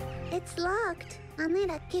 It's locked. I need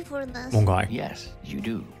a key for this. Okay. Yes, you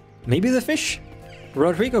do. Maybe the fish?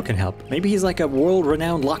 Rodrigo can help. Maybe he's like a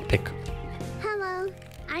world-renowned lockpick. Hello.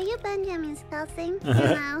 Are you Benjamin's cousin? You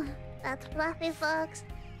know, that fluffy fox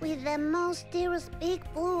with the most dearest big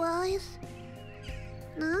blue eyes?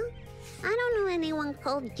 No? I don't know anyone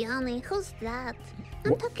called Johnny. Who's that?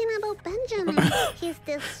 I'm talking about Benjamin. He's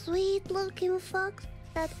the sweet-looking fox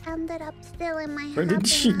that ended up stealing my Where did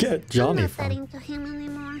she happiness. get Johnny I'm not from? betting to him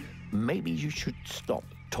anymore. Maybe you should stop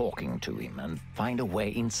talking to him and find a way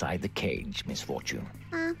inside the cage, Misfortune.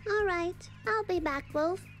 All right. I'll be back,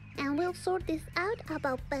 Wolf, and we'll sort this out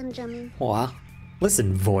about Benjamin. Wow.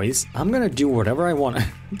 Listen, voice, I'm gonna do whatever I want.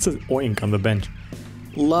 It says oink on the bench.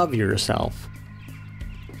 Love yourself.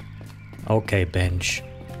 Okay, bench.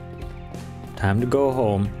 Time to go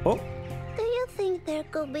home. Oh, Do you think there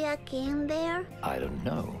could be a key in there? I don't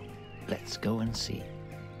know. Let's go and see.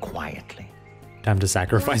 Quietly. time to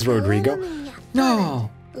sacrifice Like a Rodrigo. little ninja. No!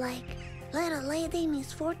 Like Little Lady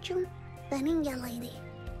Misfortune, the Ninja Lady.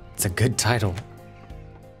 It's a good title.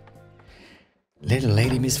 Little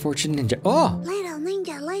Lady Misfortune Ninja. Oh! Little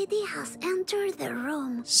Ninja Lady has entered the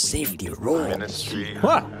room. Safety roll. Ministry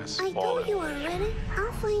What? has I told fallen. you already.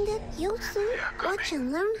 I'll find it. You'll see. Watch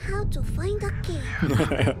and learn how to find a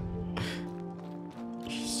key.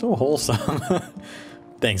 So wholesome.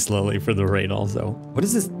 Thanks, Lily, for the raid also. What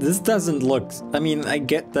is this? This doesn't look... I mean, I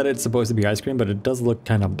get that it's supposed to be ice cream, but it does look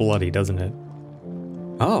kind of bloody, doesn't it?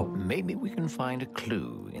 Oh, Maybe we can find a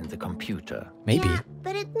clue in the computer. maybe. Yeah,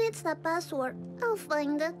 but it needs the password. I'll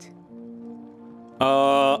find it.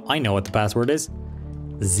 I know what the password is.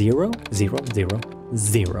 0, 0, 0,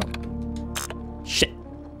 0. Shit.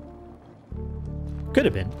 Could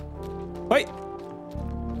have been. Wait.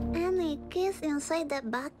 Any keys inside the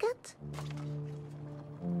bucket?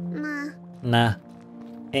 Nah, Nah.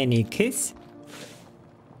 Any kiss?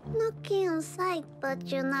 no key inside, but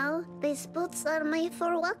you know, these boots are made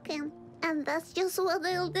for walking. And that's just what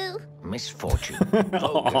they'll do. Misfortune.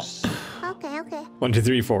 Focus. Okay, okay. 1, 2,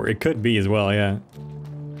 3, 4. It could be as well, yeah.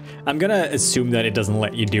 I'm gonna assume that it doesn't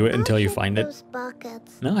let you do it until you Check find it. those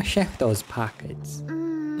buckets. No, check those pockets.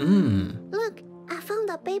 Look, I found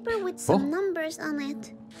a paper with some Oh. numbers on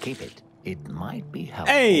it. Keep it. It might be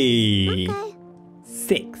helpful. Hey! Okay.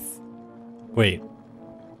 6. Wait.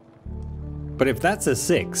 But if that's a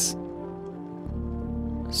 6,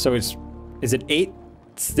 so it's... Is it 8,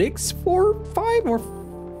 6, 4, 5, or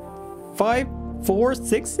 5, 4,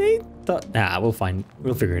 6, 8? Nah, we'll find...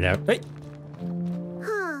 We'll figure it out. Hey!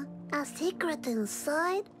 Huh, a secret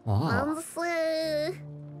inside? Wow. Fancy.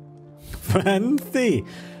 Fancy!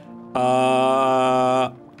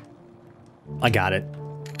 I got it.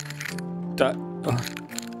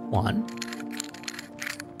 1,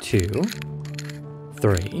 2,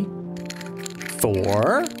 3,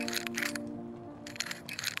 4,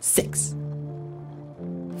 6,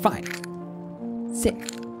 5,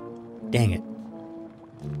 6. Dang it.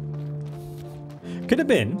 Could have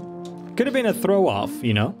been a throw off,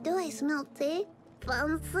 you know? Do I smell tea?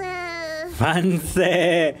 Fancy.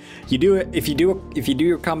 Fancy. You do it if you do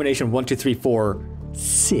your combination 1, 2, 3, 4,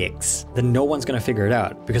 6, then no one's gonna figure it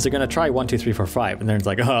out because they're gonna try 1, 2, 3, 4, 5, and then it's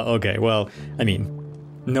like, oh, okay, well, I mean,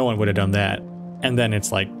 no one would have done that, and then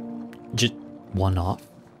it's like, just one off.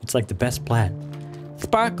 It's like the best plan.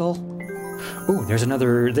 Sparkle. Ooh, there's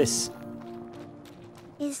another this.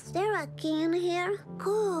 Is there a key in here?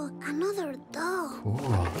 Cool, another doll.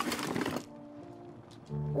 Ooh.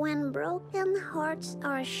 When broken hearts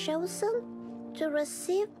are chosen to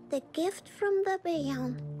receive the gift from the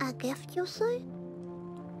beyond. A gift, you say?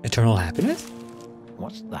 Eternal happiness.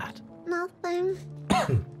 What's that? Nothing.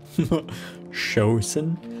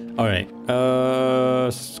 Chosen. All right.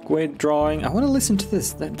 Squid drawing. I want to listen to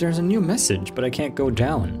this. There's a new message, but I can't go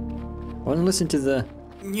down. I want to listen to the.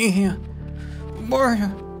 Yeah.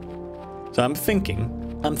 So I'm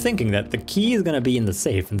thinking I'm thinking that the key is gonna be in the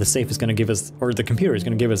safe, and the safe is gonna give us, or the computer is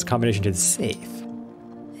gonna give us a combination to the safe.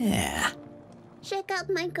 Yeah. Check out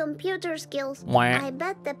my computer skills. Wah. I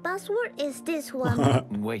bet the password is this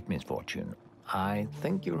one. Wait, Misfortune. I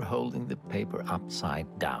think you're holding the paper upside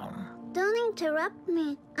down. Don't interrupt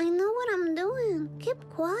me. I know what I'm doing. Keep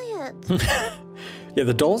quiet. Yeah,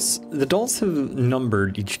 the dolls have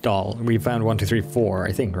numbered each doll. We found 1, 2, 3, 4,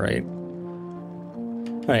 I think, right?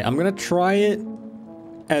 Alright, I'm gonna try it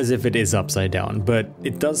as if it is upside down, but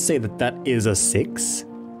it does say that that is a 6.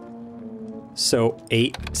 So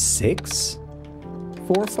 8, 6,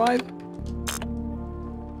 4, 5?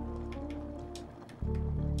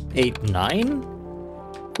 8, 9,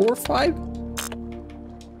 4, 5?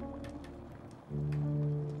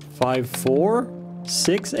 5, 4,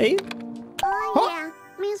 6, 8? Oh, yeah.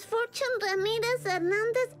 Misfortune Ramirez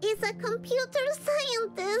Hernandez is a computer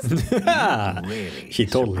scientist. Really? She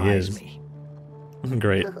totally surprised is. me.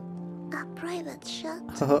 Great. A private shot.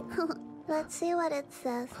 Let's see what it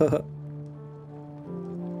says.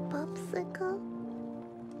 Popsicle?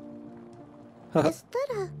 Is that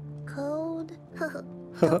a code?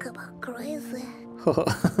 Talk about crazy.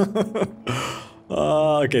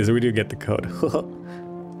 Okay, so we do get the code.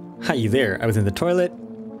 Hi, you there? I was in the toilet.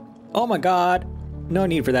 Oh my god. No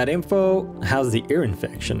need for that info. How's the ear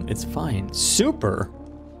infection? It's fine. Super.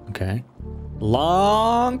 Okay.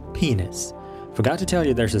 Long penis. Forgot to tell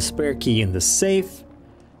you there's a spare key in the safe.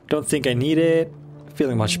 Don't think I need it.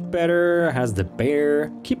 Feeling much better. How's the bear?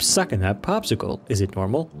 Keep sucking that popsicle. Is it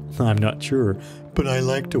normal? I'm not sure, but I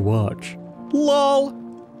like to watch. LOL.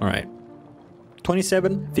 Alright.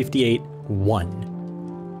 27, 58,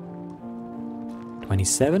 1.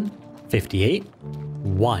 27, 58,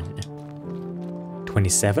 1.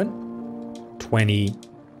 27, 20,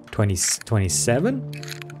 27,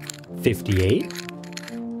 58,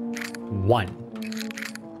 1.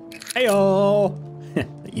 Heyo!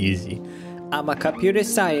 Easy. I'm a computer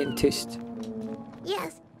scientist.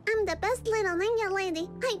 Yes, I'm the best little ninja lady.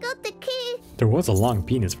 I got the key. There was a long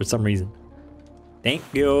penis for some reason. Thank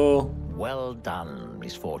you. Well done,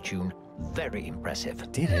 Misfortune. Very impressive.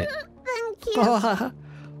 Did it? Thank you.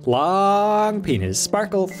 Long penis.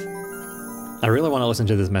 Sparkle. I really want to listen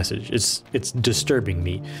to this message. It's disturbing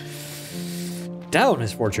me. Down,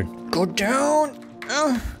 Misfortune. Go down.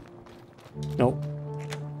 Nope.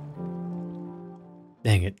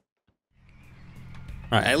 Dang it.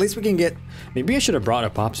 Alright, at least we can get... Maybe I should have brought a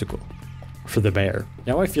popsicle for the bear.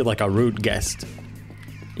 Now I feel like a rude guest.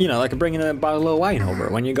 You know, like bringing a bottle of wine over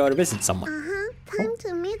when you go to visit someone. Time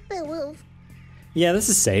to meet the wolf. Yeah, this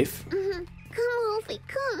is safe. Come, Wolfie,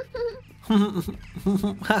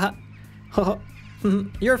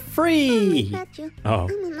 come. You're free! Look at you. Oh.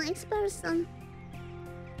 I'm a nice person.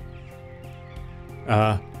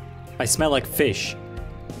 I smell like fish.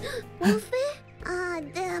 Wolfie? Ah,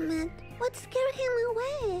 damn it. What scared him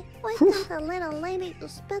away? Why can't a little lady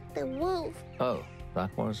respect the wolf? Oh,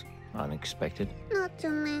 that was unexpected. Not to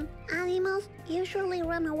me. Animals usually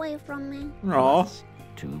run away from me. Aw. That's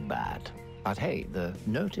too bad. But hey, the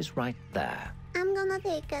note is right there. I'm gonna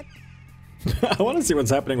take it. I want to see what's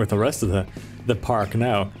happening with the rest of the park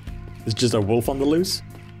now. It's just a wolf on the loose?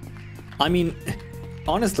 I mean,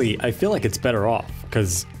 honestly, I feel like it's better off,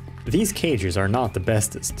 because these cages are not the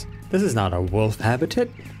bestest. This is not a wolf habitat.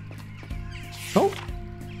 Oh,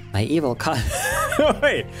 my evil cousin.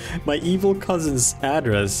 Wait, my evil cousin's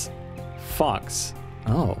address. Fox.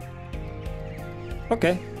 Oh.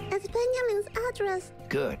 Okay. It's Benjamin's address.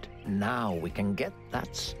 Good. Now we can get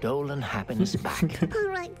that stolen happiness back.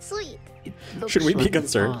 Alright, sweet. It looks Should we be like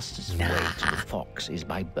concerned? The fastest way to the Fox is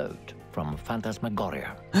by boat from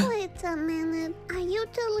Phantasmagoria. Wait a minute. Are you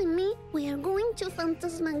telling me we are going to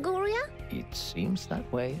Phantasmagoria? It seems that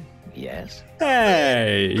way, yes.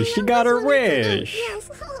 Hey, she got her wish. Yes.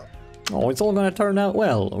 Oh, it's all gonna turn out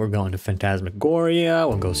well. We're going to Phantasmagoria,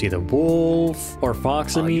 we'll go see the wolf, or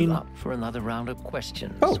fox, I Are mean. you up for another round of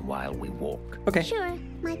questions Oh. while we walk? Okay. Sure.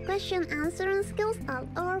 My question answering skills are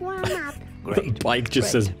all warm up. Great. The bike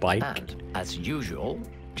just says bike. And as usual,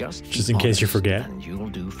 just in case you honest forget. and you'll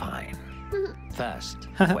do fine. First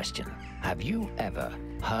question. Have you ever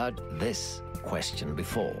heard this question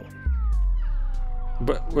before?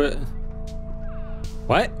 But what?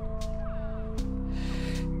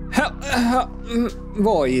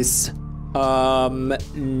 Voice.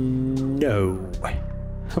 No.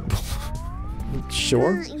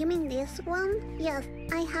 Sure. You mean this one? Yes,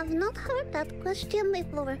 I have not heard that question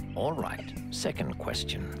before. All right. Second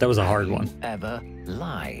question. That was a hard Have one. you ever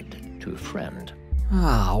lied to a friend?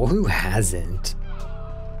 Oh, who hasn't?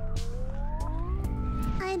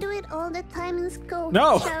 I do it all the time in school.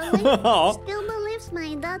 No. Charlie still believes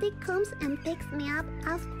Sometimes my daddy comes and picks me up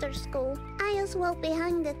after school. I just walk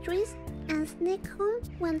behind the trees and sneak home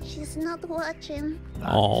when she's not watching.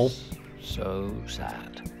 Oh, So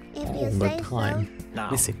sad. If all you the say time.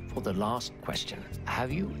 Now, Listen. for the last question.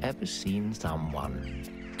 Have you ever seen someone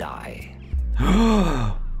die?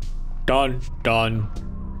 Done, done.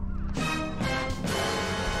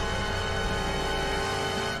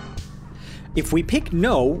 If we pick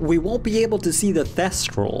no, we won't be able to see the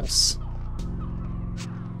thestrals.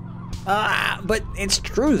 But it's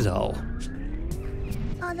true though.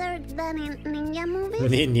 Other than in ninja movies?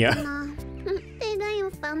 Ninja. No. They die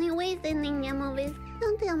in funny ways in ninja movies.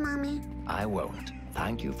 Don't tell mommy. I won't.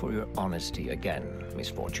 Thank you for your honesty again,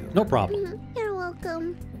 Misfortune. No problem. You're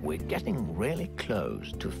welcome. We're getting really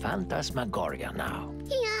close to Phantasmagoria now.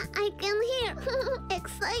 Yeah, I can hear.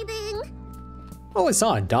 Exciting. Oh, I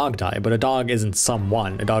saw a dog die, but a dog isn't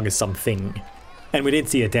someone. A dog is something. And we didn't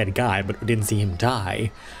see a dead guy, but we didn't see him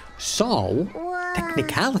die. So, Wow,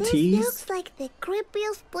 technicalities. This looks like the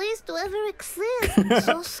creepiest place to ever exist.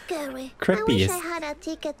 So scary. I wish Creepiest. I had a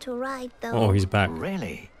ticket to ride though. Oh, he's back.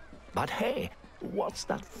 Really? But hey, what's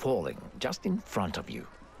that falling just in front of you?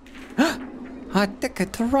 A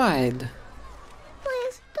ticket to ride.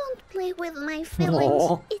 Please don't play with my feelings.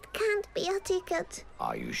 Aw. It can't be a ticket.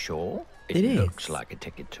 Are you sure? It is. Looks like a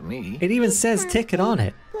ticket to me. It even says Can't ticket be, on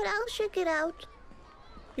it. But I'll check it out.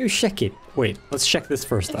 You check it. Wait, let's check this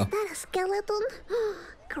first Is though. that a skeleton?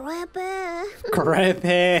 Creepy.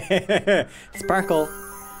 Creepy. Sparkle.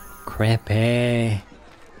 Creepy.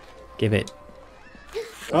 Give it.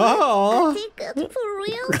 A Oh, ticket for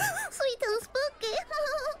real? Sweet and spooky.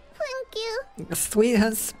 Thank you. sweet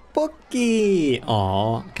and spooky.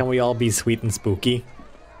 Aw, can we all be sweet and spooky?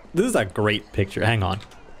 This is a great picture. Hang on.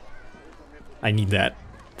 I need that.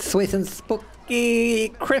 Sweet and spooky.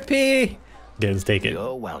 Creepy. Didn't take it.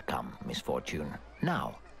 You're welcome, Misfortune.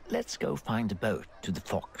 Now, let's go find a boat to the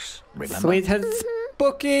Fox. Remember? Sweet and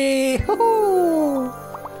spooky. Oh.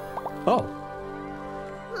 Oh.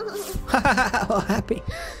 Oh, happy.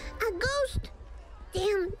 A ghost.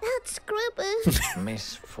 Damn, that's creepy.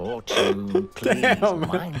 Misfortune, please Damn.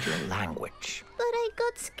 mind your language. But I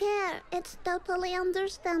got scared. It's totally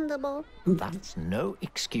understandable. That's no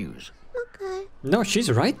excuse. Okay. No,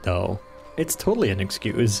 she's right though. It's totally an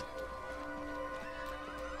excuse.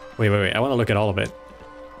 Wait. I want to look at all of it.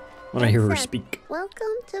 I want to hear her Said, speak.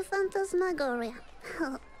 Welcome to Phantasmagoria.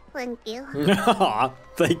 Oh, thank you. Aw,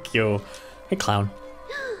 thank you. Hey, clown.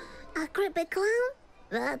 A creepy clown?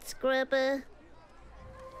 That's creepy.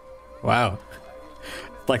 Wow.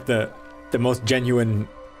 It's like the most genuine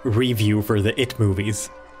review for the It movies.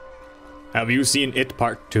 Have you seen It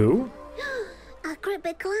Part 2? A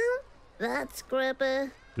creepy clown? That's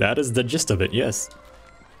creepy. That is the gist of it, yes.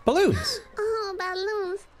 Balloons. Oh,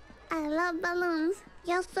 balloons. I love balloons.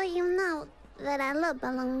 Just so you know that I love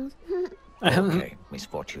balloons. Okay,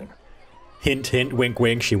 Misfortune. Hint, hint, wink,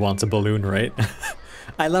 wink. She wants a balloon, right?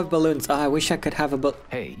 I love balloons. Oh, I wish I could have a balloon.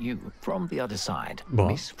 Hey, you, from the other side. What?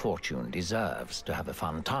 Misfortune deserves to have a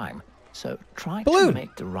fun time. So try Balloon. to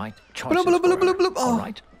make the right choices Balloon, balloon, for her, balloon, balloon. Oh. all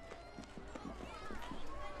right?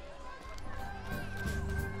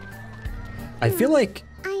 I feel like...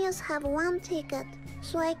 I just have one ticket,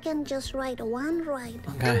 so I can just ride one ride.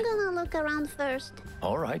 Okay. I'm gonna look around first.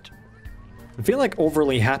 All right. I feel like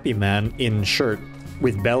overly happy man in shirt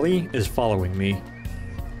with belly is following me.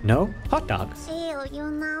 No? Hot dogs. Ew, you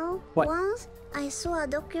know, What? once I saw a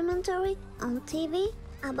documentary on TV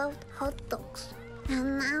about hot dogs.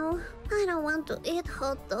 And now I don't want to eat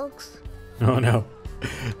hot dogs. Oh no.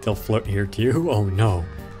 They'll float here too? Oh no.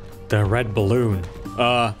 The red balloon.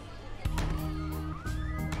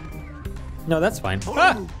 No, that's fine.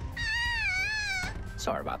 Ah!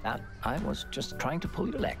 Sorry about that. I was just trying to pull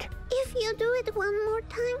your leg. If you do it one more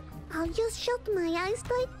time, I'll just shut my eyes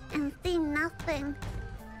tight and see nothing.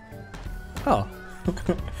 Oh.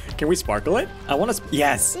 Can we sparkle it? I want to...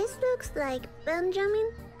 Yes! This looks like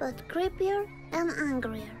Benjamin, but creepier and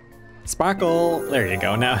angrier. Sparkle! There you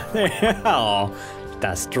go. Now, oh,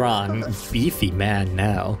 that's strong, beefy man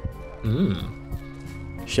now.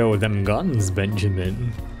 Show them guns,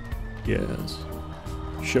 Benjamin. Yes.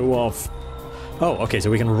 Show off. Oh, okay, so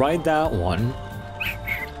we can ride that one.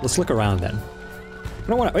 Let's look around then. I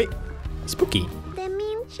don't want to... Wait. Spooky. The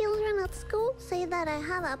mean children at school say that I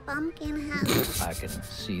have a pumpkin hat. I can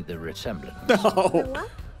see the resemblance. The Oh. what?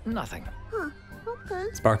 Nothing. Huh, okay.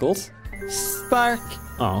 Sparkles. Spark.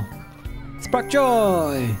 Oh. Spark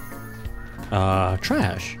joy.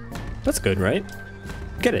 Trash. That's good, right?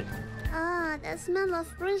 Get it. Ah, the smell of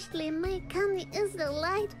freshly made candy is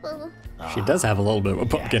delightful. She does have a little bit of a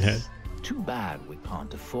pumpkin Yes. head. Too bad we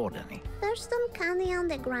can't afford any. There's some candy on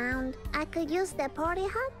the ground. I could use the party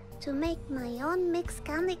hat to make my own mixed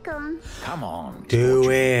candy corn. Come on, Do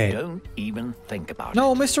Misfortune. it. Don't even think about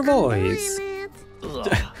No, it. Mr. Voice. Doing it.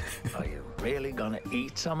 Ugh. Are you really gonna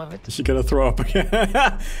eat some of it? Is she gonna throw up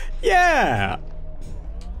again? Yeah.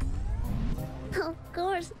 Of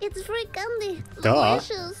course, it's free candy. Duh.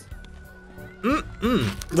 Delicious.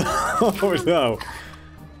 Oh no.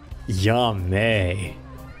 Yummy.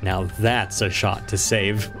 Now that's a shot to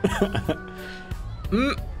save.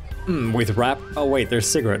 With wrap. Oh wait, there's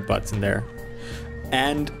cigarette butts in there.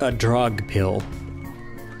 And a drug pill.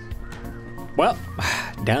 Well,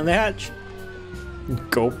 down the hatch.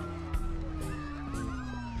 Go.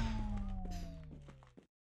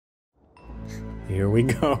 Here we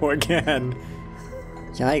go again.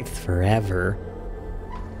 Yikes forever.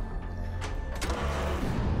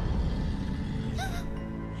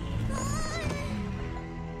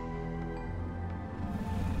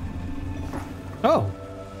 Oh.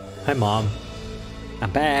 Hi, Mom.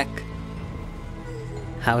 I'm back.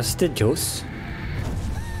 How's the juice?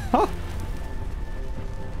 Oh.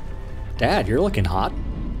 Dad, you're looking hot.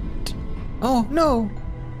 Oh, no.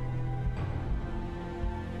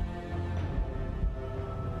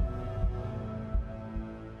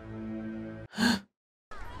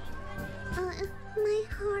 My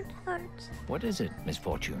heart hurts. What is it,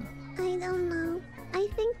 Misfortune? I don't know. I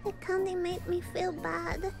think the candy made me feel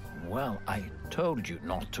bad. Well, I told you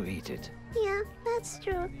not to eat it. Yeah, that's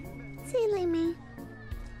true. Silly me.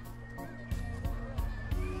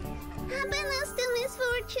 Happiness to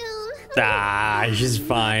Misfortune. Ah, she's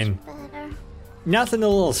fine. Better. Nothing the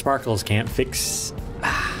little sparkles can't fix.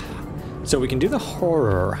 So we can do the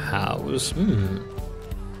horror house.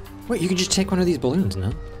 Wait, you can just take one of these balloons,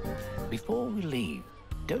 no? Before we leave,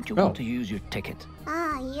 don't you Oh. want to use your ticket?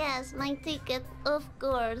 Ah, yes, my ticket, of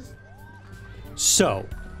course. So,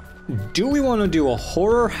 do we want to do a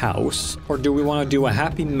horror house or do we want to do a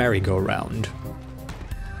happy merry-go-round?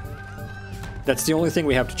 That's the only thing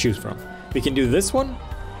we have to choose from. We can do this one,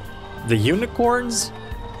 the unicorns,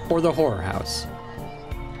 or the horror house.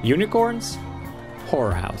 Unicorns,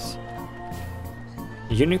 horror house.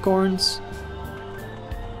 Unicorns,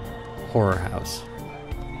 horror house.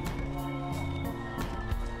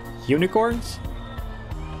 Unicorns,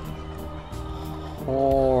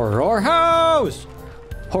 horror house!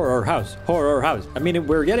 Horror house, horror house. I mean,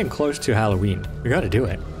 we're getting close to Halloween. We gotta do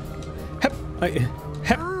it. Hep,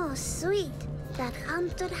 hep. Oh, sweet. That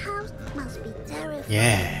haunted house must be terrifying.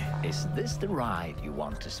 Yeah. Is this the ride you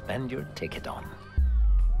want to spend your ticket on?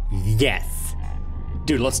 Yes.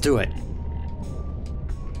 Dude, let's do it.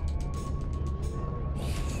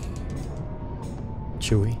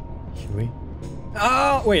 Chewy.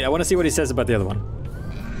 Oh, wait, I want to see what he says about the other one.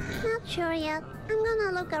 Not sure yet. I'm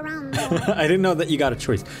gonna look around more. I didn't know that you got a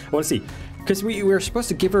choice. I want to see. Because we were supposed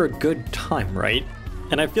to give her a good time, right?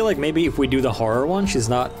 And I feel like maybe if we do the horror one, she's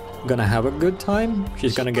not gonna have a good time.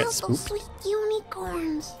 She's gonna get Those spooked. sweet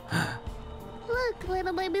unicorns. Look,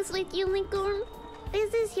 little baby sweet unicorn.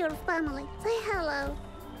 This is your family. Say hello.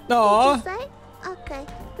 Aww. Did you say? Okay.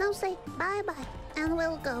 Now say bye-bye, and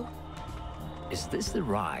we'll go. Is this the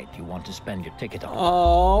ride you want to spend your ticket on?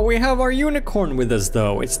 Oh, we have our unicorn with us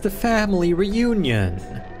though. It's the family reunion.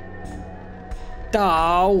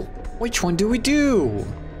 Oh, which one do we do?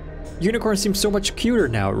 Unicorn seems so much cuter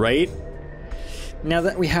now, right? Now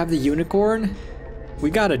that we have the unicorn, we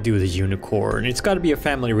gotta do the unicorn. It's gotta be a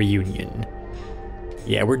family reunion.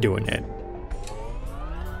 Yeah, we're doing it.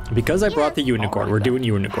 Because I brought the unicorn, All we're right, doing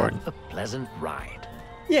then. unicorn. Have a pleasant ride.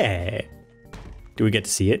 Yeah. Do we get to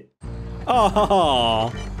see it?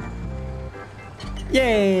 Oh.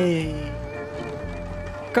 Yay.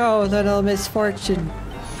 Go, little Misfortune.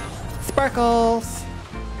 Sparkles.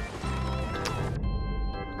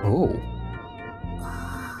 Oh.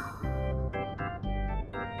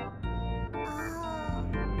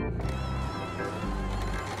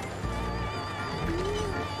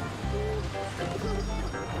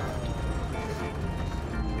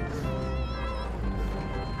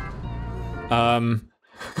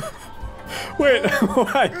 Wait,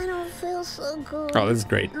 what? I don't feel so good. Oh, this is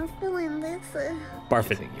great. I'm feeling this. Barf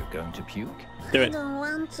You it. think you're going to puke? Do I it. don't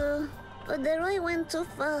want to, but the ride went too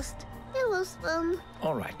fast. It was fun.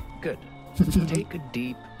 All right, good. Take a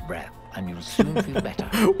deep breath and you'll soon feel better.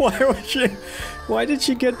 Why did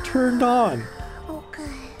she get turned on?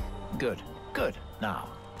 Okay. Good, good. Now,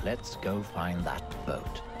 let's go find that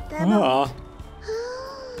boat. That boat.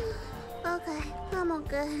 Aw. Okay, I'm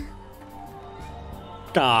okay.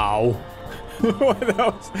 Ow.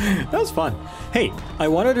 that was fun. Hey, I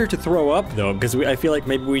wanted her to throw up though, because I feel like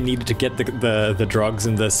maybe we needed to get the drugs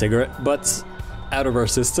and the cigarette butts out of our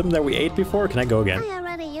system that we ate before. Can I go again? I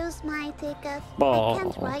already used my ticket. Oh. I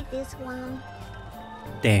can't write this one.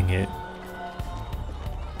 Dang it.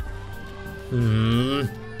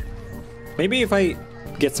 Maybe if I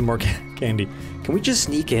get some more candy. Can we just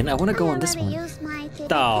sneak in? I want to go on this one. Used my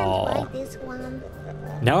ticket. Oh. Can't write this one.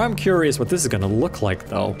 Now I'm curious what this is gonna look like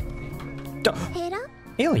though. Hera?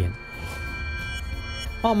 Alien.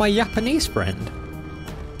 Oh, my Japanese friend.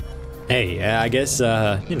 Hey, I guess,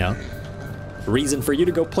 you know, reason for you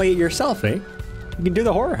to go play it yourself, eh? You can do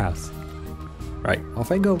the horror house. Right,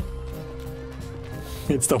 off I go.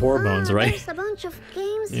 It's the hormones, right? There's a bunch of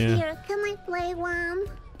games Yeah. here. Can I play one?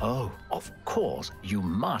 Oh, of course. You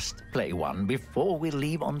must play one before we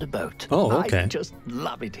leave on the boat. Oh, okay. I just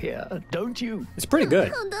love it here, don't you? It's pretty good.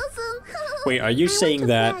 Who doesn't? Wait, are you saying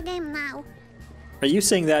that? I want to play a game now. Are you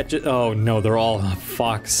saying that? Oh no, they're all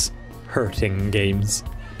fox hurting games.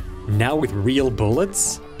 Now with real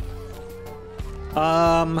bullets?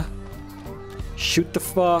 Shoot the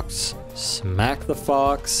fox, smack the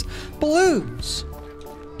fox, balloons.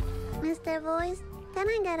 Mr. Voice, can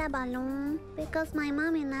I get a balloon? Because my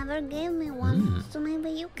mommy never gave me one. So maybe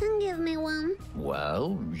you can give me one.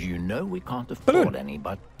 Well, you know we can't Balloon. afford any,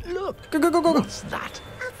 but look. Go, go, go, go, go. What's that?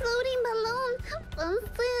 A floating balloon.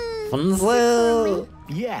 Fancy. Funzel.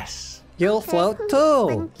 Yes. You'll float too.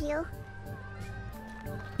 Thank you.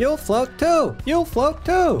 You'll float too. You'll float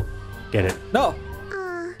too. Get it? No.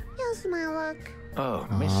 Just my luck. Oh,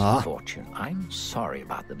 Misfortune, I'm sorry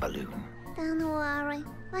about the balloon. Don't worry.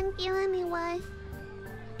 Thank you anyway.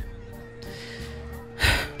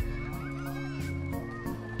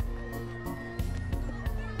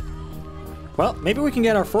 Well, maybe we can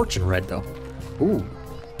get our fortune read though. Ooh.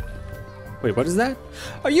 Wait, what is that?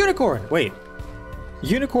 A unicorn! Wait.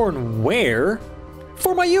 Unicorn where?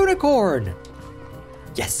 For my unicorn!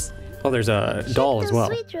 Yes! Oh, there's a doll as well.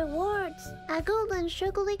 Sweet rewards. A golden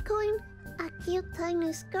chocolate coin. A cute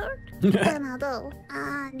tiny skirt. And a doll.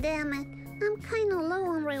 Damn it. I'm kinda low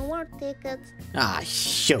on reward tickets. Ah,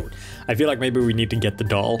 shoot. I feel like maybe we need to get the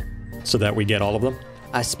doll so that we get all of them.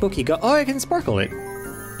 A spooky oh, I can sparkle it.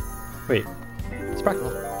 Wait.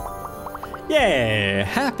 Sparkle. Yeah,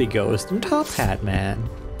 happy ghost and top hat man.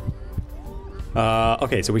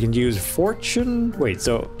 Okay, so we can use fortune. Wait,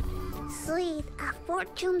 so Sweet, a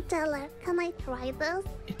fortune teller. Can I try this?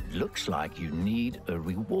 It looks like you need a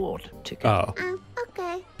reward ticket. oh,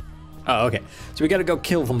 Okay. oh, okay. So we gotta go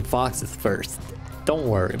kill them foxes first. Don't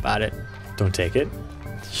worry about it. Don't take it.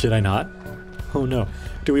 Should I not? Oh no.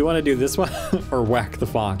 Do we want to do this one or whack the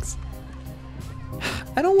fox?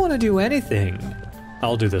 I don't want to do anything.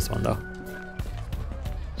 I'll do this one though.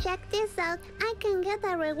 Check this out. I can get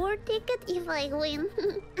a reward ticket if I win.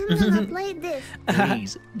 I'm gonna play this.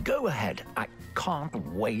 Please, go ahead. I can't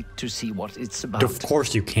wait to see what it's about. Of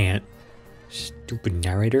course you can't. Stupid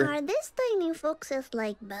narrator. Are these tiny foxes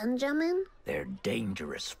like Benjamin? They're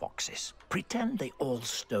dangerous foxes. Pretend they all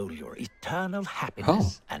stole your eternal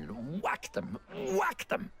happiness and whack them. Whack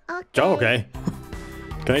them. Okay. Oh, okay.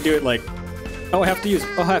 Can I do it like? Oh, I have to use.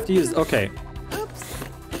 Oh, I have to use. Okay. Oops.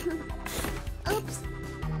 Oops.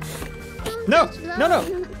 No, no,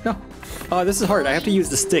 no, no. Oh, this is hard. I have to use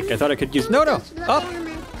the stick. I thought I could use. No, no. Damn Up.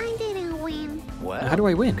 it. I didn't win. Well, How do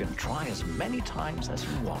I win? You can try as many times as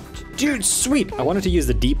you want. Dude, sweet. I wanted to use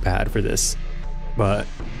the D-pad for this, but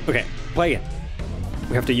okay. Play it.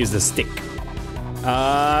 We have to use the stick.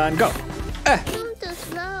 And go. I'm too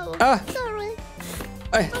slow. Sorry.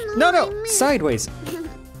 No, no. Sideways.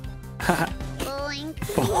 Boink.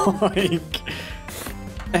 Boink.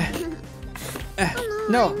 Oh,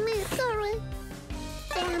 No. I missed. Sorry.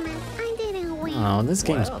 Damn it. I didn't win. Oh, this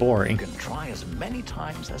game's Well, boring. You can try as many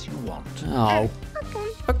times as you want. Oh. Okay.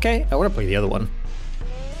 Okay, I want to play the other one.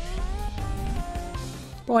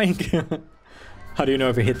 Boink. How do you know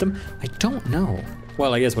if you hit them? I don't know.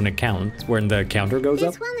 Well, I guess when it counts, when the counter goes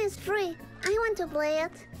up. This one is free. I want to play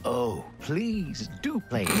it. Oh, please do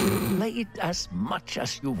play it. Play it as much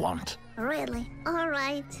as you want. Really?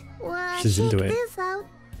 Alright. Well, She's check into it. this out.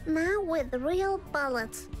 Now with real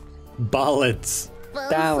bullets. Bullets.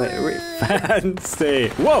 Fancy. Fancy.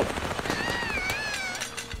 Whoa.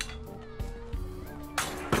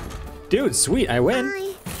 Dude, sweet, I win.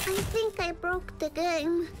 I think I broke the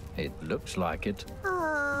game. It looks like it.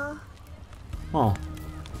 Oh. Oh.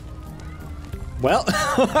 Well,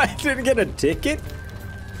 I didn't get a ticket.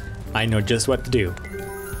 I know just what to do.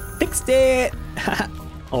 Fixed it.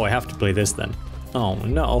 Oh, I have to play this then. Oh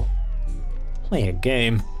no. Play a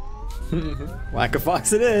game. Whack a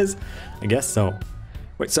fox it is. I guess so.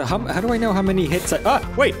 Wait, so how do I know how many hits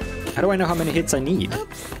wait! How do I know how many hits I need?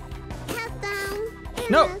 Oops. Head down.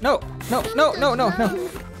 No, no, no, no, no, no, no.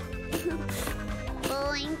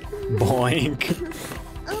 Boink.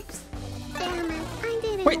 Boink. Oops. Damn it. I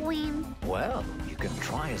didn't Wait. win. Well, you can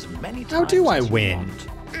try as many times How do I as you win? want.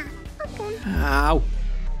 Okay. Ow.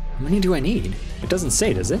 How many do I need? It doesn't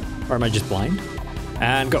say, does it? Or am I just blind?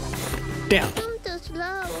 And go. Down. I'm too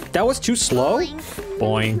slow. That was too slow?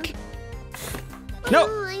 Boink. No!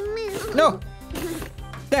 Oh, I missed. No!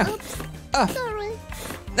 Down. Sorry.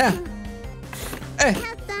 Down. Eh.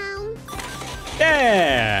 Head down.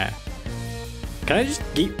 Yeah! Can I just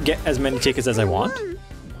get as many tickets as I want?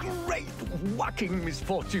 Great whacking,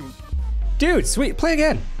 Misfortune. Dude, sweet. Play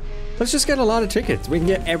again. Let's just get a lot of tickets. We can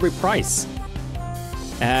get every price.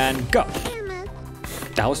 And go. Damn it.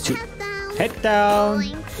 That was too... Head down. Head down.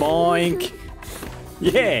 Boink. Boink.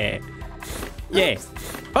 Yeah. Yeah.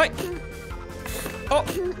 Oi. Oh.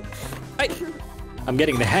 Hey. I'm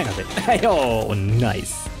getting the hang of it. Hey, oh,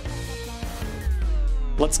 nice.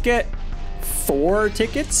 Let's get 4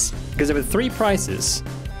 tickets because there were 3 prices.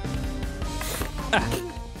 Ah.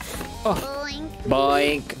 Oh. Boink.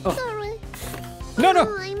 Boink. Oh. Sorry. No, no.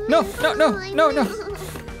 Oh, I No, missed. no, no, Oh, I no, no. missed.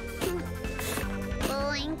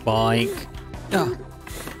 Boink. Boink. Oh.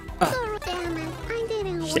 Sorry. Damn it. I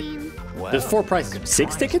didn't Shit. win. Well, There's 4 you prices. can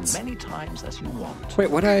 6 try tickets? As many times as you want. Wait,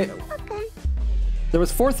 what I... Okay. There was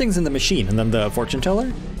 4 things in the machine, and then the fortune teller?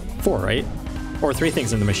 4, right? Or 3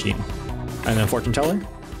 things in the machine. And then fortune teller?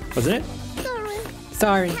 Wasn't it? Sorry.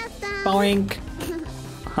 Sorry. Head down. Boink.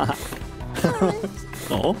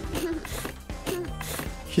 Oh.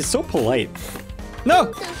 She's so polite.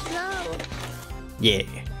 No! Too slow. Yeah.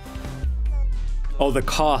 Oh, the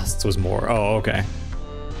cost was more. Oh, okay.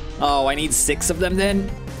 Oh, I need 6 of them then?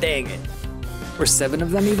 Dang it. Or 7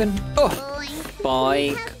 of them even? Oh!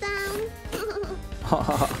 Boink. Boink. Head down.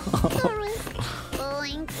 Sorry.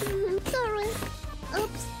 Boink. Sorry.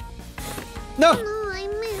 Oops. No! No, I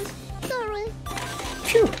missed. Sorry.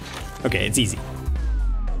 Phew. Okay, it's easy.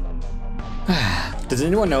 Does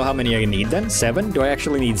anyone know how many I need then? 7? Do I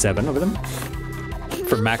actually need 7 of them?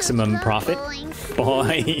 For maximum profit? Boink.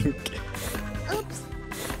 Boink. Oops.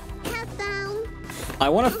 Head down. I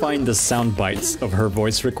want to find the sound bites of her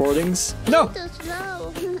voice recordings. No! Too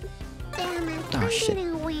slow. Damn it. Oh, I shit.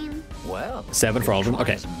 didn't win. Well, 7 for all of them? try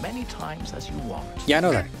Okay. as many times as you want. Yeah, I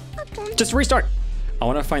know that. Okay. Just restart. I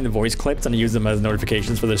want to find the voice clips and use them as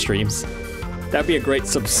notifications for the streams. That'd be a great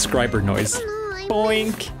subscriber noise. No, I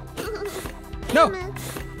Boink. missed. No. Damn it.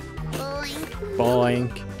 Boink.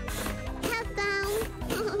 Boink. Head down.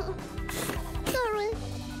 Sorry.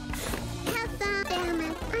 Head down. Damn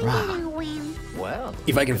it. I didn't win. Well,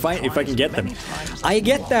 If I can find, if I can get them. many times as I you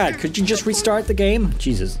get want. that. Could you just restart the game?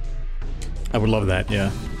 Jesus. I would love that,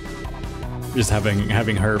 yeah. Just having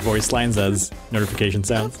her voice lines as notification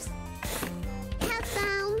sounds. Head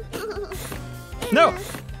down. No!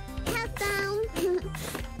 Head down.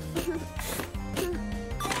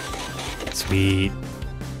 Sweet.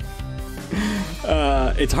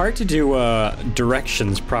 It's hard to do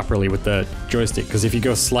directions properly with the joystick because if you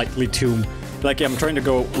go slightly too, like I'm trying to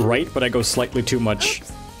go right, but I go slightly too much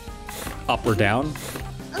up or down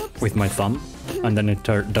with my thumb, and then it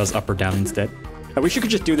does up or down instead. I wish you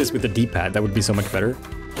could just do this with the D-pad. That would be so much better.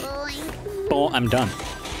 Boink. Oh, I'm done.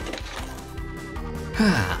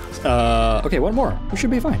 Okay, one more. We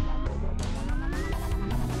should be fine.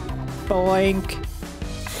 Boink.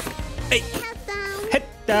 Hey, Head down. head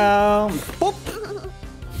down. Boop.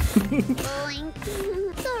 Boink.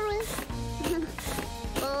 Sorry.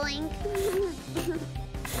 Boink.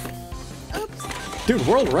 Oops. Dude,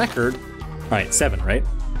 world record. All right, 7, right?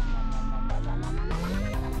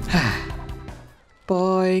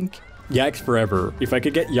 Boink. Yikes forever. If I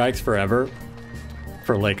could get yikes forever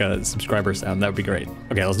for like a subscriber sound, that would be great.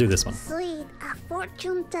 Okay, let's do this one. Sweet. A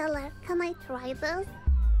fortune teller. Can I try this?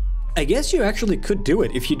 I guess you actually could do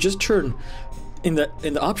it if you just turn in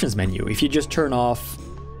the options menu. If you just turn off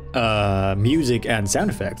music and sound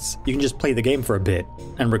effects, you can just play the game for a bit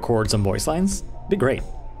and record some voice lines. Be great.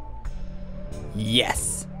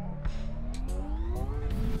 Yes.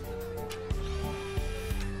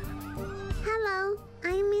 Hello,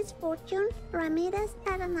 I'm Misfortune Ramirez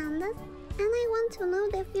Hernandez, and I want to know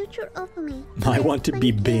the future of me. I want to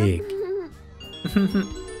be Thank big. you.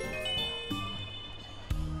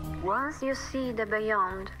 Once you see the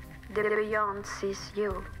beyond sees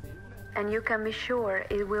you, and you can be sure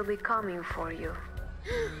it will be coming for you.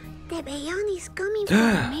 The beyond is coming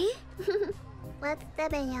for me? What's the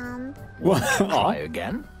beyond? Try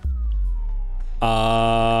again.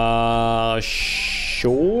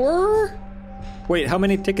 Sure? Wait, how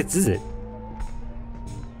many tickets is it?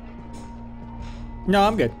 No,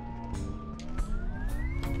 I'm good.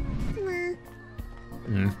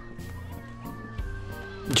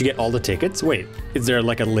 Did you get all the tickets? Wait, is there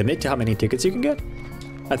like a limit to how many tickets you can get?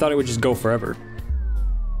 I thought it would just go forever.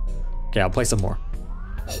 Okay, I'll play some more.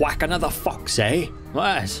 Whack another fox, eh?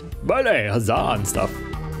 What? Bully, huzzah and stuff.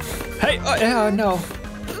 Hey, yeah, no.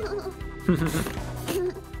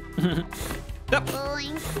 Up.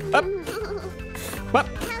 Up. Up.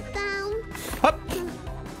 Head down. Up.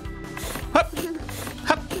 Up.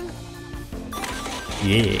 Up.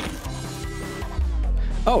 Yeah.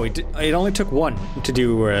 Oh, it only took one to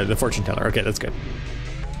do the fortune teller. Okay, that's good.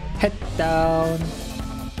 Head down.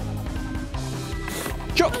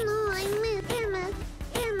 Jump. No, I missed.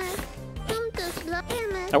 Damn it. Don't too slow.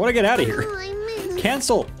 I want to get out of here. No, I missed.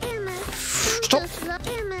 Cancel. Damn it. Stop. Don't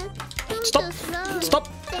Stop. too slow. Stop.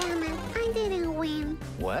 Damn it. I didn't win.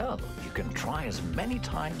 Well, you can try as many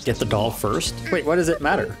times Get as the you doll want. first. Wait, what does it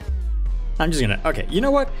matter? I'm just gonna. Okay, you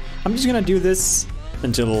know what? I'm just gonna do this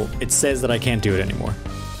until it says that I can't do it anymore.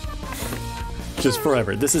 Just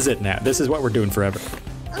forever. This is it now. This is what we're doing forever.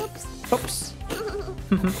 Oops. Oops.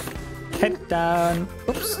 Head down.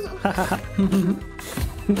 Oops.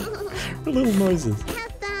 Little noises.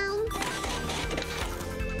 Head down.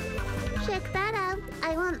 Check that out.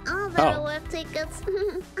 I won all the reward tickets.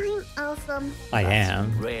 I'm awesome. I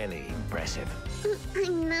am. Really impressive. I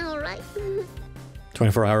know, right?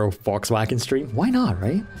 24-hour Volkswagen stream? Why not,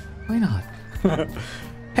 right? Why not?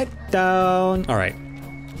 Head down. All right.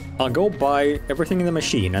 I'll go buy everything in the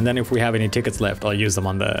machine, and then if we have any tickets left, I'll use them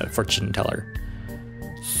on the fortune teller.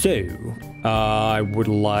 So, I would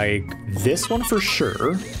like this one for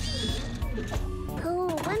sure.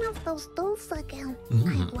 Oh, one of those dolls again.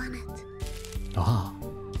 I want it. Ah.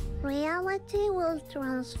 Reality will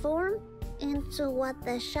transform into what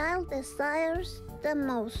the child desires the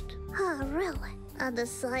most. Ah, really? A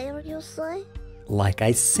desire, you say? Like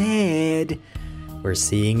I said, we're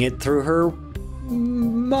seeing it through her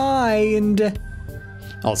mind.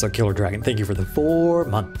 Also, Killer Dragon, thank you for the 4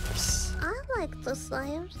 months. I like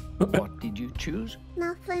desires. What did you choose?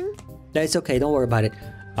 Nothing. It's okay, don't worry about it.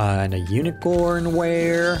 And a unicorn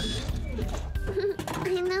wear.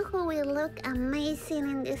 I know who will look amazing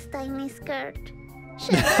in this tiny skirt.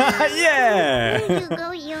 Yeah! There you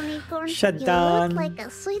go, unicorn. Shut You down. look like a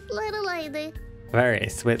sweet little lady. Very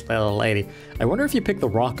sweet little lady. I wonder if you pick the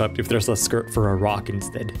rock up if there's a skirt for a rock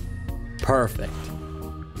instead. Perfect.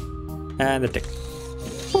 And the tick.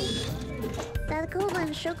 That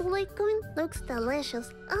golden chocolate coin looks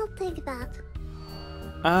delicious. I'll take that.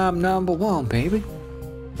 I'm number 1, baby.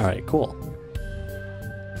 Alright, cool.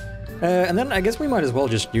 And then I guess we might as well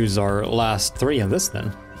just use our last 3 on this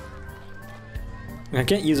then. I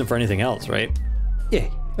can't use them for anything else, right? Yeah,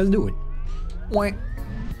 let's do it. Wait.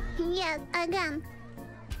 Yes, again.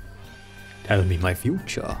 Tell me my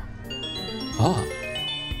future. Ah.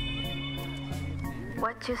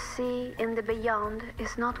 What you see in the beyond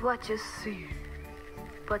is not what you see,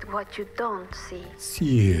 but what you don't see. See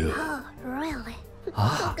you. Oh, really?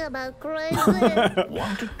 Talk about crazy.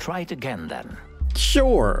 Want to try it again then?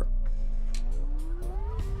 Sure.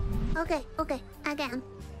 Okay, again.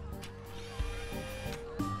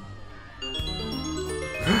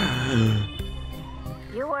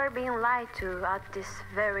 You are being lied to at this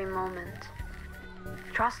very moment.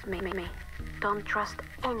 Trust me. Don't trust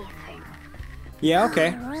anything. Yeah,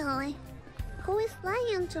 okay. Oh, really? Who is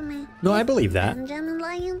lying to me? No, I believe that. Benjamin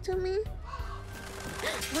lying to me?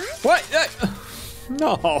 What? What?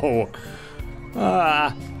 No.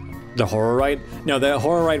 The horror ride? No, the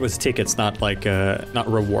horror ride was tickets, not like, not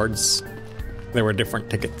rewards. They were different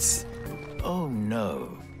tickets. Oh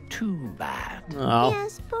no, too bad. Oh,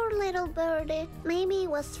 Yes, poor little birdie. Maybe he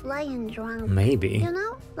was flying drunk. maybe. You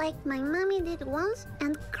know, like my mommy did once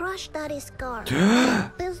and crushed daddy's car.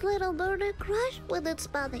 This little birdie crashed with its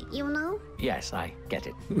body, you know? Yes, I get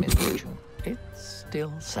it, Misfortune. It's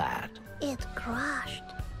still sad. It crashed.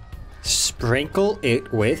 Sprinkle it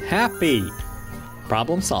with happy.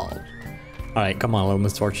 Problem solved. All right, come on, little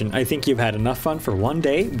Misfortune. I think you've had enough fun for one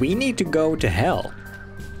day. We need to go to hell.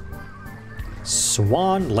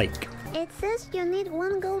 Swan Lake. It says you need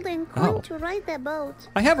 1 golden coin Oh. to ride the boat.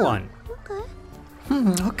 I have one. Okay.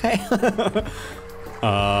 Okay.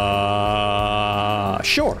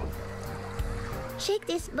 Sure. Check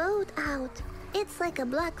this boat out. It's like a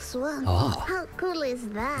black swan. Oh. How cool is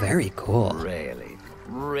that? Very cool.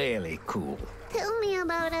 Really cool. Tell me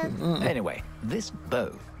about it. Anyway, this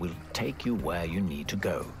boat will take you where you need to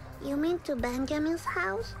go. You mean to Benjamin's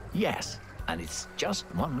house? Yes, and it's just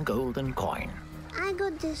 1 golden coin. I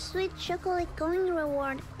got this sweet chocolate coin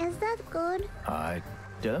reward. Is that good? I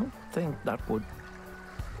don't think that would...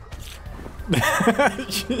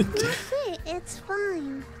 You see, it's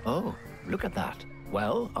fine. Oh, look at that.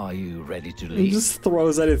 Well, are you ready to He leave? just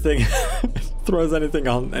throws anything, throws anything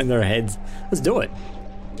on in their heads. Let's do it.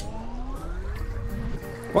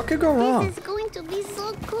 What could go wrong? This is going to be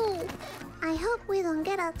so cool. I hope we don't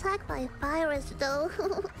get attacked by pirates, though.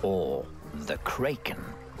 Or the Kraken.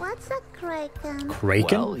 What's a kraken?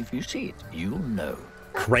 Kraken? Well, if you see it, you'll know.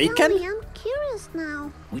 Tell Kraken? me, I'm curious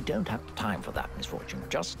now. We don't have time for that, Misfortune.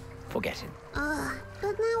 Just forget it.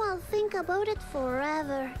 But now I'll think about it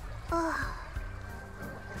forever.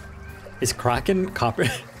 Is Kraken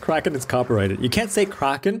Kraken is copyrighted. You can't say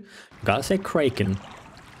Kraken. You gotta say Kraken.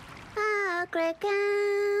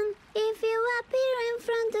 Kraken, if you appear in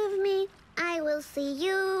front of me, I will see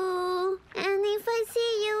you. And if I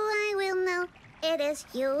see you, I will know it is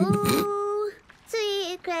you.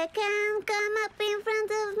 Sweet Kraken, come up in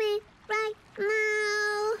front of me right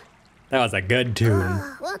now. That was a good tune.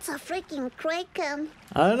 What's a freaking Kraken?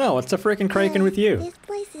 I don't know. What's the freaking Kraken with you? This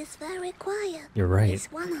place is very quiet. You're right. Is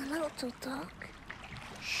one allowed to talk?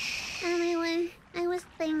 Anyway, I was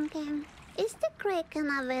thinking, is the Kraken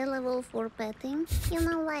available for petting? You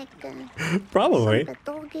know, like Probably. some pet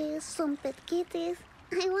doggies, some pet kitties.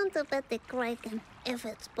 I want to pet the Kraken, if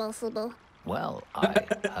it's possible. Well, I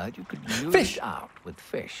heard you could lure Fish. it out with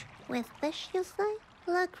fish. With fish, you say?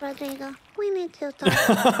 Look, Rodrigo, we need to talk.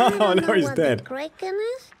 I Oh, don't no, know he's what dead. the Kraken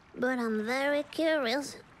is, but I'm very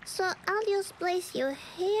curious. So I'll just place you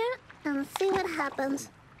here and see what happens.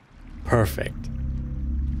 Perfect.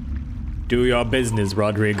 Do your business,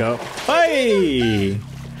 Rodrigo. Hey!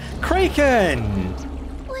 Kraken!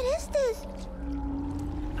 What is this?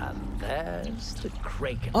 And there's the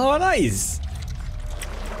Kraken. Oh, nice!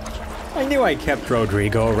 I knew I kept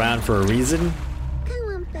Rodrigo around for a reason. Can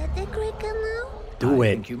one pet the Kraken now? Do I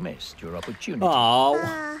it. think you missed your opportunity.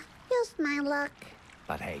 Oh, Just my luck.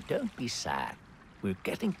 But hey, don't be sad. We're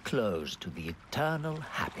getting close to the eternal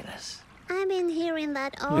happiness. I've been hearing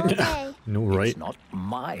that all day. no, right? It's not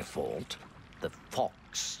my fault. The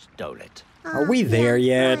fox stole it. Are we there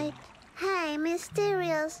yet? Right. Hey,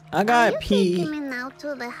 Mysterious. I gotta Are you pee. taking me now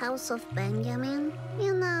to the house of Benjamin?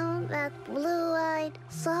 You know, that blue-eyed,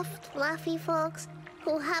 soft, fluffy fox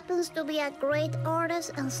who happens to be a great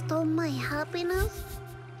artist and stole my happiness?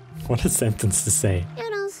 What a sentence to say. You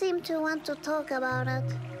don't seem to want to talk about it.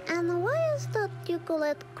 And why is that you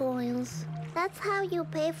collect coins? That's how you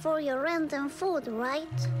pay for your rent and food,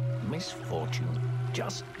 right? Misfortune.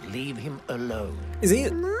 Just leave him alone. Is he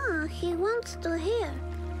No, he wants to hear.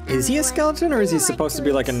 is he a Anyway, skeleton, or is do he you supposed to to be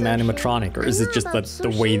eat like an sushi? animatronic, or I is know it just about the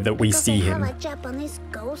way sushi that we because see I him? have a Japanese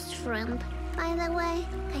ghost friend. By the way,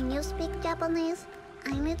 can you speak Japanese?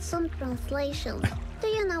 I need some translation. Do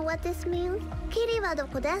you know what this means? Kiri wa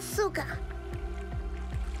doko desu ka?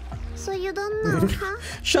 So you don't know, huh?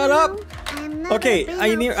 Shut You up! know, I've never Okay, been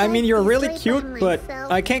I mean you're outside really this late by cute, but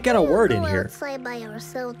myself. I can't get a Do you word in go here. outside by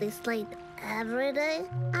yourself this late every day?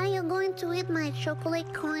 Are you going to eat my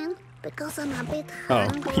chocolate coin? Because I'm a bit Oh,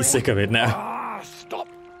 hungry. he's sick of it now. Stop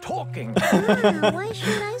talking. Why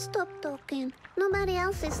should I stop talking? Nobody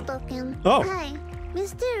else is talking. Oh. Hey,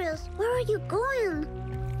 Mysterious, where are you going?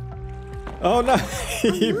 Oh no,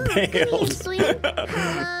 he Come here, bailed. sweet.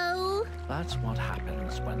 Hello? That's what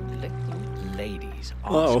happens when little ladies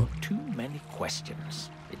ask Oh. too many questions.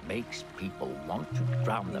 It makes people want to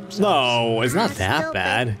drown themselves. No, it's not Ah, that stop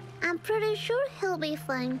bad. it. I'm pretty sure he'll be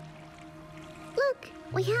fine. Look,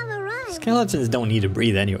 we have arrived. Skeletons don't need to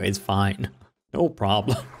breathe anyway, it's fine. No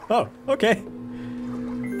problem. Oh, okay.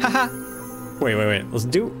 Haha. Wait.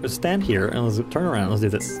 Let's stand here and let's turn around. Let's do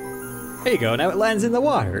this. There you go. Now it lands in the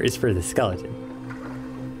water. It's for the skeleton.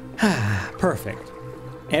 Perfect.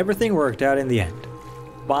 Everything worked out in the end.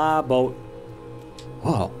 Boat.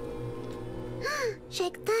 Whoa.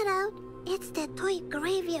 Check that out. It's the toy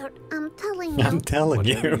graveyard. I'm telling you. I'm telling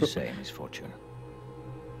Whatever you. you say, Misfortune.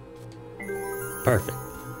 Perfect.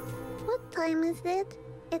 What time is it?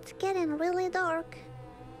 It's getting really dark.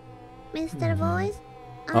 Mr. Voice,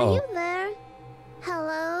 are Uh-oh. you there?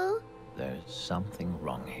 Hello? There's something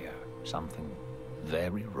wrong here. Something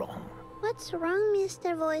very wrong. What's wrong,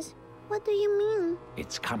 Mr. Voice? What do you mean?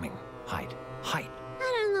 It's coming. Hide. Hide. I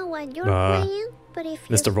don't know what you're Uh, playing, but if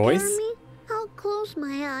you Mr. scare Voice? me, I'll close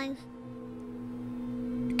my eyes.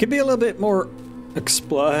 It could be a little bit more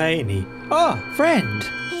explainy. Oh, friend.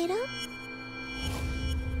 Ada?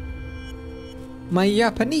 My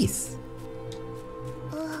Japanese.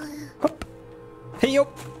 Ugh. Hup. Hey, yo.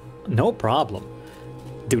 No problem.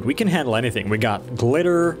 Dude, we can handle anything. We got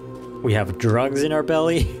glitter. We have drugs in our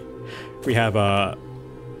belly. We have well,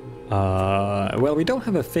 we don't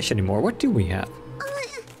have a fish anymore. What do we have? Oh,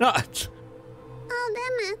 Ah, oh,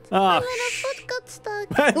 damn it. My Oh, little foot got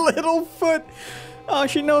stuck. my little foot. Oh,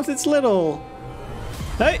 she knows it's little.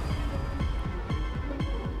 Hey.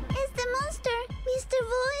 It's the monster, Mr.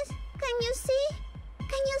 Voice. Can you see?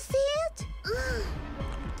 Can you see it?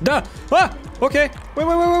 Duh. Ah. Okay. Wait.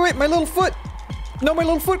 My little foot. No, my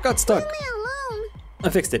little foot got stuck. Leave me alone. I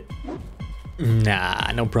fixed it.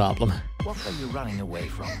 Nah, no problem. What are you running away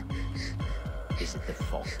from? Is it the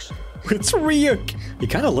fox? It's Ryuk. He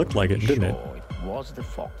kind of looked like it, didn't it? Sure, it was the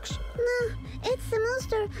fox. No, it's the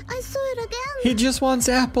monster. I saw it again. He just wants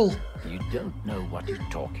apple. You don't know what you're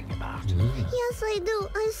talking about. Yes, I do.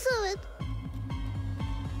 I saw it.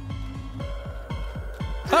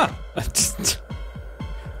 Ah.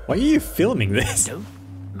 Why are you filming this? Don't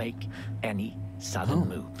make any sudden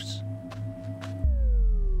moves.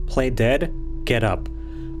 Play dead, get up.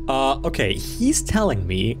 Okay, he's telling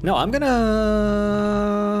me. No, I'm gonna.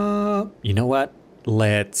 You know what?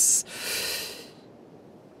 Let's.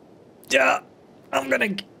 I'm gonna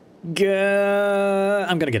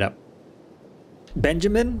get up.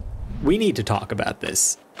 Benjamin, we need to talk about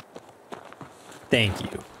this. Thank you.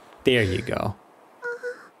 There you go.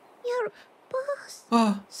 Your boss.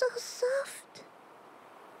 Oh, So soft.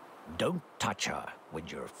 Don't touch her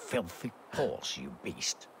with your filthy paws, you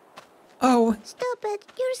beast. oh, Stop it.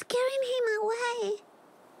 You're scaring him away.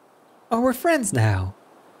 we're friends now.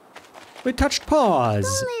 We touched paws.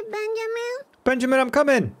 Don't leave, Benjamin. Benjamin, I'm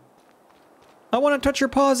coming. I want to touch your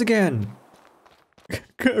paws again.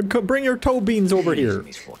 Bring your toe beans over Please, here.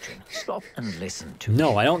 Misfortune, stop and listen to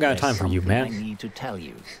No, me. I don't got There's time for you, something man. I need to tell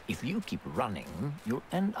you. If you keep running, you'll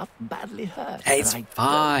end up badly hurt. Hey, it's and I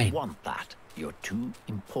fine. don't want that. You're too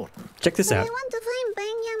important. Check this But out. I want to find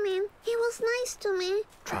Benjamin. He was nice to me.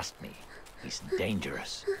 Trust me, he's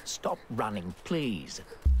dangerous. Stop running, please.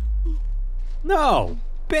 No,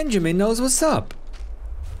 Benjamin knows what's up.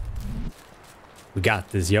 We got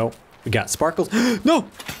this, yo. We got sparkles. No!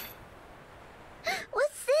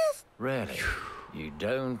 What's this? Really? You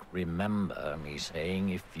don't remember me saying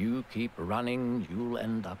if you keep running, you'll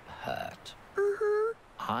end up hurt. Uh-huh.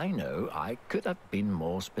 I know I could have been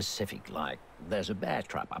more specific, like there's a bear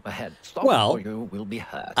trap up ahead. Stop Well, or you will be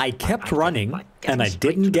hurt. I But kept don't running like and I getting straight to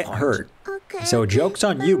didn't the get point. hurt. Okay. So okay, joke's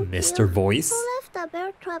on you, thank Mr. Voice. Who left a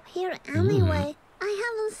bear trap here anyway? I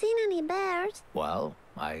haven't seen any bears. Well,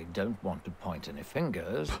 I don't want to point any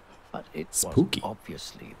fingers, but it Spooky. was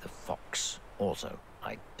obviously the fox. Also,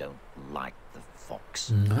 I don't like the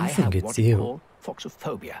fox. I have think it's what you. call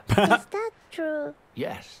foxophobia. Is that true?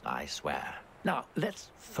 Yes, I swear. Now,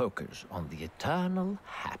 let's focus on the eternal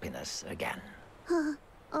happiness again.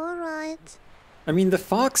 All right. I mean, the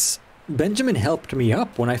fox, Benjamin helped me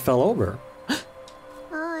up when I fell over.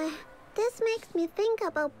 Oh, this makes me think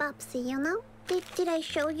about Babsy, you know? Did I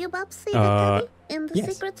show you Babsy the Uh, teddy in the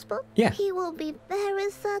yes. secret spot? Yeah. He will be very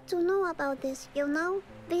sad to know about this, you know?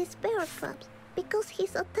 These bear traps. Because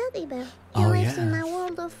he's a teddy bear. He Oh, lives in yeah. a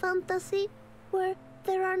world of fantasy where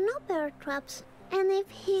there are no bear traps. And if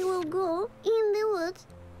he will go in the woods,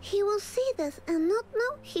 he will see this and not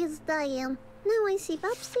know he's dying. Now I see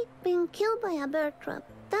Babsy being killed by a bear trap.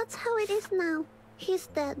 That's how it is now. He's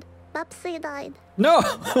dead. Babsy died. No!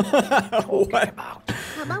 Talking What? about.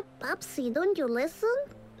 How about Babsy? Don't you listen?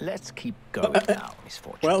 Let's keep going now,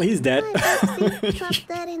 Misfortune. Well, he's dead. Why Babsy trapped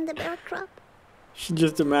dead in the bear trap? She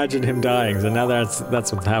just imagined him dying, so now that's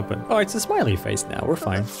what's happened. Oh, it's a smiley face now. We're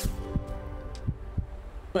fine.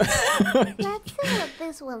 Let's see what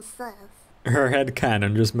this one says. Her head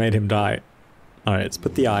cannon just made him die. Alright, let's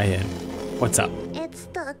put the eye in. What's up? It's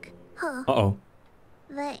stuck. Huh. Uh-oh.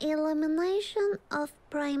 The elimination of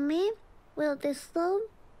Primate will dissolve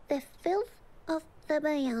the filth of the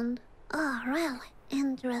beyond. Oh, really?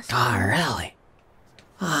 Interesting. really?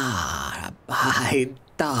 I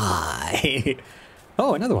die.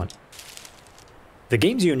 Oh, another one. The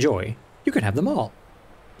games you enjoy, you can have them all.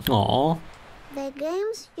 Aw, The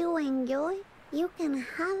games you enjoy, you can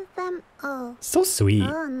have them all. so sweet.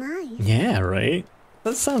 Oh, nice. Yeah, right?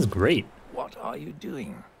 That sounds great. What are you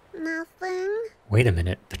doing? Nothing. Wait a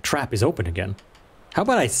minute, the trap is open again. How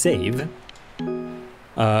about I save?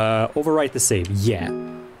 Overwrite the save. Yeah.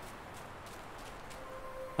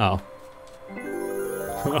 Oh.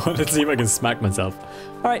 Let's see if I can smack myself.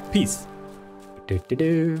 Alright, peace.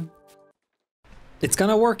 Do-do-do. It's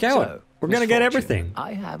gonna work out. So, We're gonna get Misfortune, everything.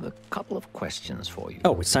 I have a couple of questions for you.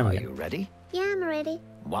 Oh, it's time Are again. you ready? Yeah, I'm ready.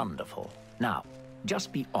 Wonderful. Now,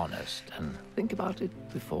 just be honest and think about it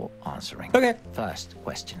before answering. Okay. First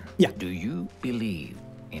question. Yeah. Do you believe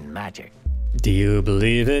in magic? Do you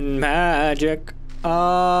believe in magic?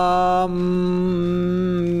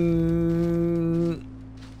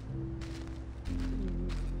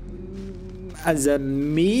 as a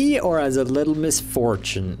me or as a little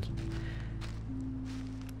misfortune?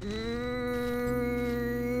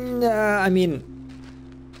 I mean,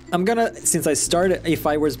 I'm gonna, since I started, if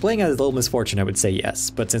I was playing as a little misfortune, I would say yes.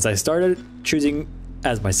 But since I started choosing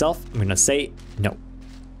as myself, I'm gonna say no.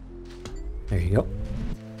 There you go.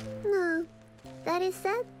 No, that is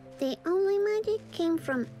said, the only magic came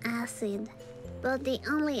from acid. But the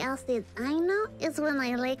only acid I know is when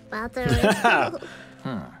I like batteries.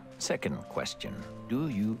 Second question. Do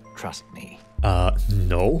you trust me?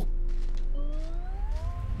 No.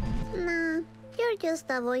 Nah, you're just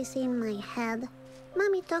a voice in my head.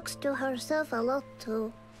 Mommy talks to herself a lot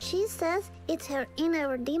too. She says it's her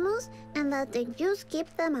inner demons and that the juice keep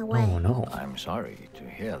them away. Oh no. I'm sorry to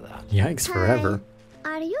hear that. Yikes forever.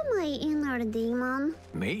 Are you my inner demon?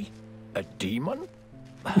 Me? A demon?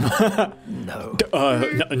 No.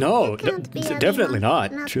 No, Can't be a definitely demon,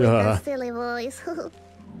 not. Not with a silly voice.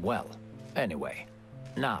 Well, anyway.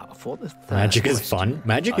 Now, for the third Magic is question. fun.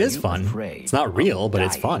 Magic Are is you fun. afraid It's not real, of but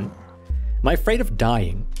it's dying? fun. Am I afraid of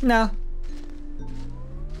dying? Nah.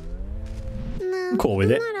 No, I'm cool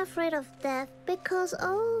with I'm it. not afraid of death because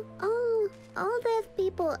all dead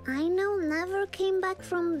people I know never came back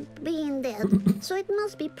from being dead. So it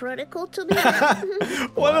must be pretty cool to be dead.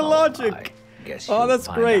 What a Well, logic. I guess Oh, you'll that's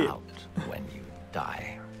find great. out when you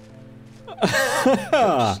die.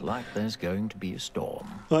 Looks like there's going to be a storm.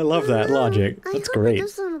 I love that logic. I That's hope great. it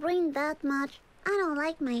doesn't rain that much. I don't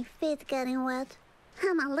like my feet getting wet.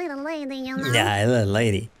 I'm a little lady, you know. Yeah, a little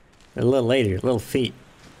lady. A little lady, little feet.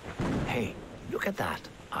 Hey, look at that.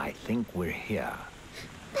 I think we're here.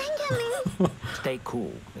 Benjamin, Stay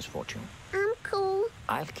cool, Misfortune. I'm cool.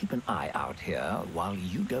 I'll keep an eye out here while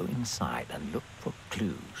you go inside and look for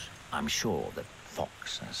clues. I'm sure that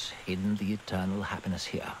Fox has hidden the eternal happiness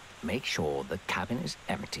here. Make sure the cabin is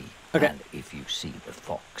empty. Okay. And if you see the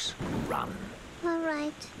fox, run. All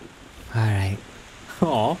right. Alright.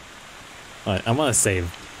 Aw. Alright, I'm gonna save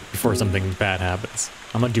before something bad happens.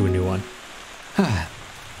 I'm gonna do a new one.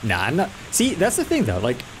 Nah, I'm not. See, that's the thing though.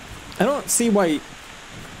 Like, I don't see why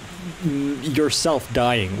yourself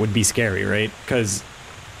dying would be scary, right? Because,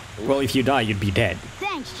 well, if you die, you'd be dead.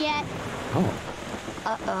 Thanks, Jet. Oh.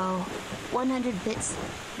 Uh-oh. 100 bits.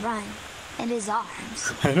 Run. And his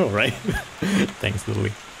arms. I know, right? Thanks,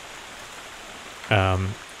 Lily.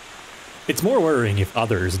 It's more worrying if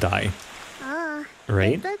others die, Oh,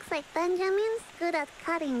 right? it looks like Benjamin's good at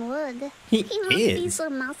cutting wood. He must be is. so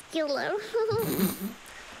muscular.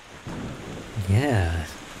 Yeah,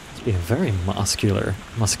 must be a very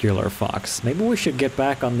muscular fox. Maybe we should get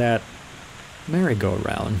back on that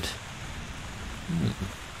merry-go-round.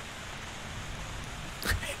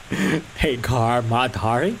 Hey, car,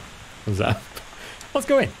 Matari. What's up? Let's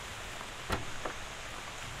go in.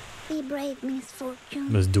 Be brave,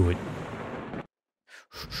 Misfortune. Let's do it.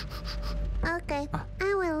 Okay,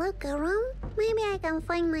 I will look around. Maybe I can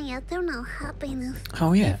find my eternal happiness.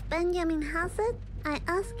 Oh yeah. If Benjamin has it, I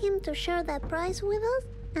ask him to share the prize with us,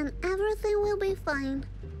 and everything will be fine.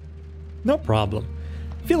 No problem.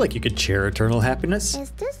 Feel like you could share eternal happiness.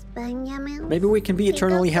 Is this Benjamin? Maybe we can be He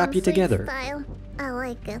eternally got some happy sweet together. Style. I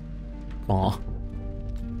like it. Aw.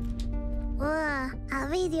 Wow, a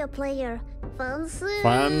video player. Fancy.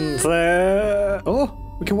 Fancy.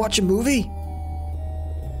 Oh, we can watch a movie.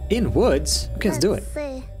 In woods? Okay, let's do it.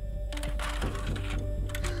 See.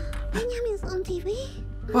 Benjamin's on TV?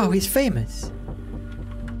 Wow, he's famous.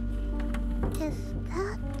 Is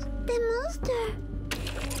that the monster?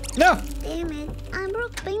 No! Damn it, I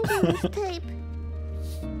broke Benjamin's tape.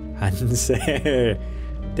 Hanse.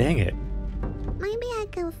 Dang it. Maybe I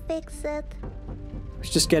can fix it. I was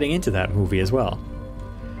just getting into that movie as well.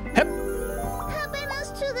 Hep. Happiness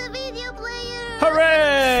to the video player!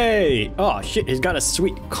 Hooray! Oh shit, he's got a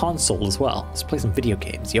sweet console as well. Let's play some video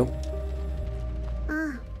games, yo.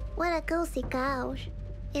 Ah, what a cozy couch.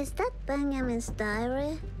 Is that Benjamin's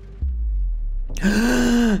diary?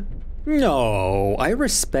 No, I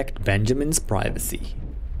respect Benjamin's privacy.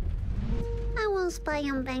 I won't spy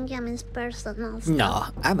on Benjamin's personal stuff. Nah,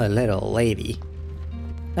 I'm a little lady.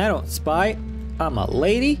 I don't spy. I'm a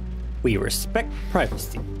lady. We respect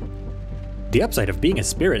privacy. The upside of being a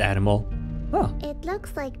spirit animal. Oh, It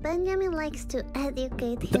looks like Benjamin likes to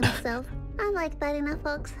educate himself. I like that in a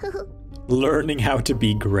fox. learning how to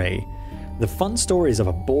be gray. The fun stories of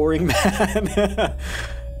a boring man.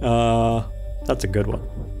 That's a good one.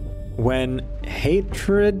 When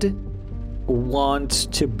hatred wants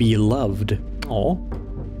to be loved. Oh.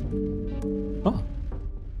 Oh.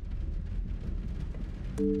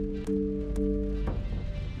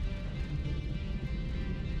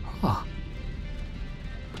 Ah.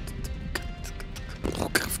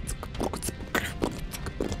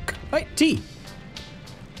 tea.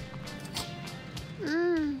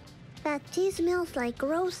 That tea smells like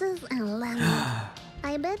roses and lemon.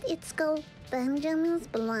 I bet it's called Benjamin's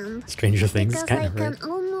Blend. Stranger Things, because kind I of, right? can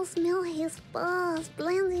almost smell his boss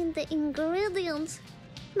blending the ingredients.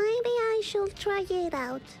 Maybe I should try it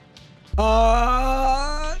out.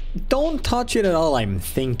 Don't touch it at all. I'm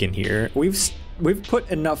thinking here. We've put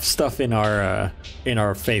enough stuff in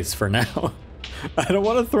our face for now. I don't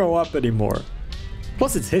want to throw up anymore.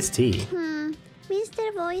 Plus, it's his tea.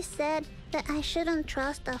 Mr. Voice said that I shouldn't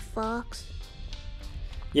trust a fox.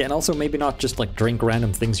 Yeah, and also maybe not just like drink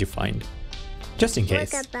random things you find, just in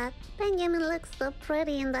case. Look at that. Benjamin looks so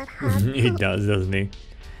pretty in that hat. He does, doesn't he?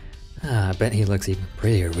 I bet he looks even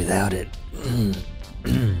prettier without it.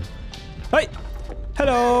 Hey!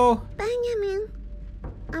 Hello! Benjamin,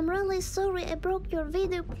 I'm really sorry I broke your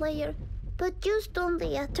video player, but you stole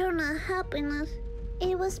the eternal happiness.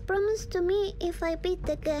 It was promised to me if I beat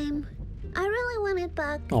the game. I really want it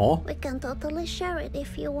back. Aw. We can totally share it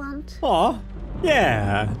if you want. Aw,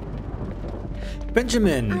 yeah.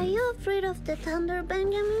 Benjamin. Are you afraid of the thunder,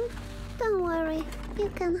 Benjamin? Don't worry. You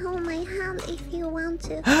can hold my hand if you want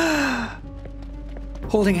to.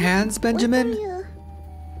 Holding hands, Benjamin? What are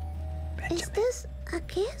you? Is this a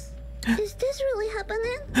kiss? Is this really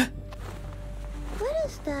happening? What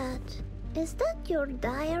is that? Is that your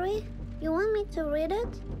diary? You want me to read it?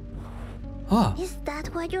 Oh, Is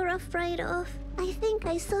that what you're afraid of? I think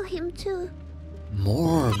I saw him too.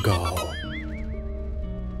 Morgo.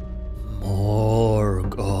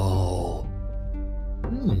 Morgo.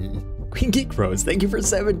 Queen Geek Rose, thank you for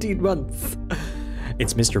 17 months.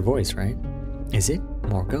 It's Mr. Voice, right? Is it?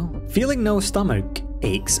 Morgo? Feeling no stomach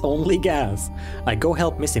aches, only gas. I go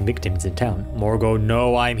help missing victims in town. Morgo,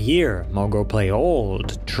 no, I'm here. Morgo play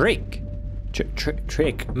old trick.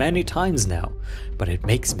 Trick many times now, but it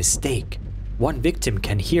makes mistake. One victim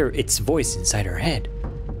can hear its voice inside her head.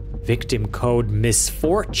 Victim code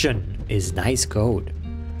Misfortune is nice code.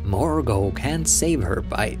 Morgo can't save her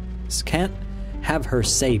can't have her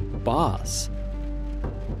say boss.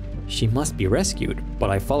 She must be rescued, but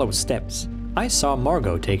I follow steps. I saw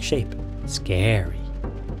Margot take shape. Scary.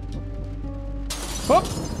 Oh!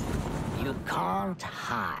 You can't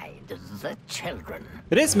hide the children.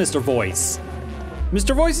 It is Mr. Voice.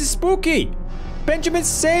 Mr. Voice is spooky. Benjamin,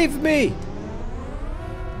 save me.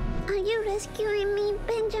 Are you rescuing me,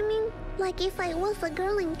 Benjamin? Like if I was a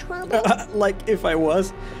girl in trouble? Like if I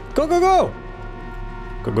was. Go, go, go.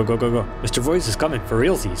 Go, go, go, go, go. Mr. Voice is coming for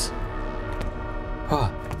realsies.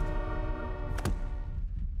 Ah.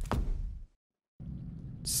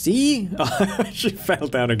 See? She fell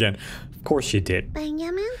down again. Of course she did.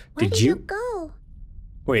 Benjamin, where Did did you- you go?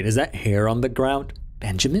 Wait, is that hair on the ground?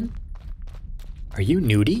 Benjamin? Are you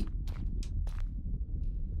nudie?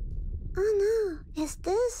 Oh no, is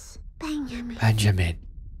this Benjamin? Benjamin.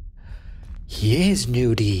 He is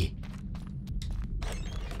nudie.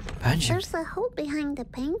 Benjamin, There's a hole behind the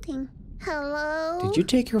painting. Hello? did you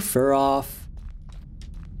take your fur off?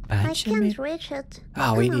 I Benjamin? can't reach it.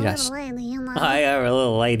 Oh, we I'm need a a little lady, you know. I am a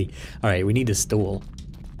little lady. All right, we need a stool.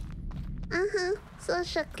 Uh-huh.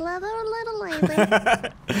 Such a clever little lady.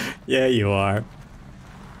 Yeah, you are.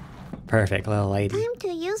 Perfect, little lady. Time to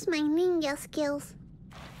use my ninja skills.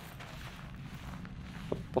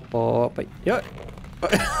 Yeah.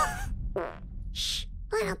 Shh,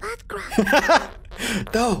 little background.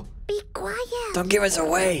 No, Be quiet. don't give us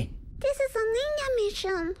away. This is a ninja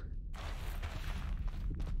mission.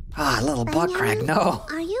 Ah, little butt crack. Benjamin, No,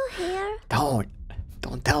 Are you here?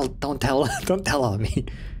 don't tell on me.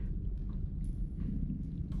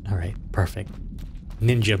 All right, perfect.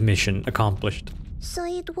 Ninja mission accomplished. So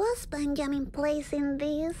it was Benjamin placing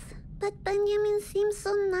these. But Benjamin seems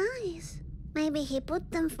so nice. Maybe he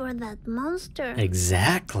put them for that monster.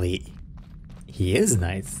 Exactly. He is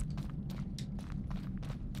nice.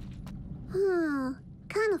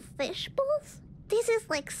 Kind of fish balls? This is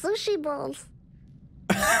like sushi balls.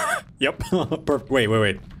 Yep.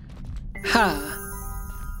 Wait.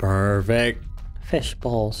 Ha. Perfect. Fish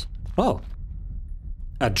balls. Oh.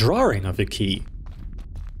 A drawing of a key.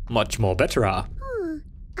 Much more better. A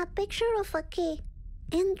picture of a key.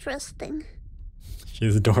 Interesting.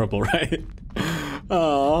 She's adorable, right?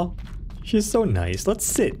 Oh, she's so nice. Let's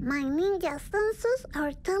sit. My ninja senses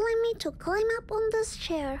are telling me to climb up on this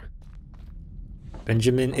chair.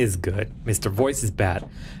 Benjamin is good. Mr. Voice is bad.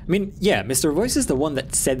 I mean, yeah, Mr. Voice is the one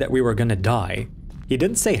that said that we were gonna die. He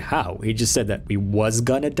didn't say how. He just said that we was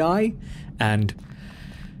gonna die. And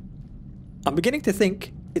I'm beginning to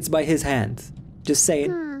think it's by his hands. Just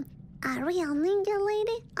saying. A real ninja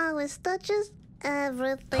lady always touches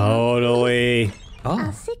everything. Totally. A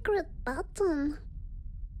Oh, secret button.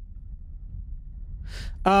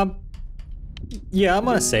 Yeah, I'm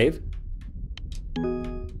gonna save.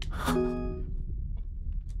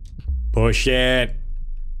 Push it.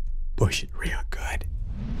 Push it real good.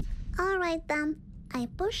 Alright then, I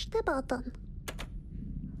push the button.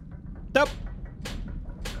 Nope.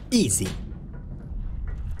 Easy.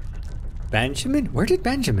 Benjamin? Where did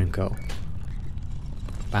Benjamin go?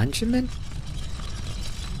 Benjamin?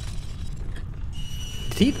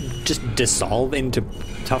 Did he just dissolve into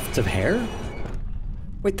tufts of hair?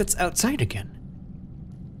 Wait, that's outside again.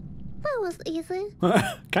 That was easy.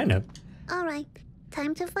 Kind of. Alright,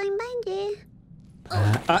 time to find Benji.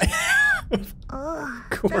 Oh,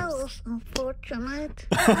 that was unfortunate.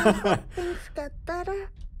 Things got better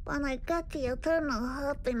when I got the eternal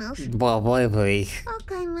happiness. Well, boy.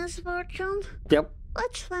 Okay, Misfortune. Yep.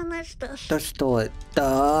 Let's finish this. Let's do it.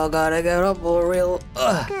 Gotta get up real.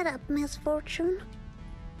 Get up, Misfortune.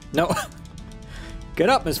 No. Get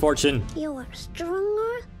up, Misfortune. You are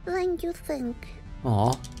stronger than you think.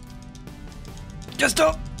 Aw. Just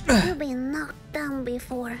up. You've been knocked down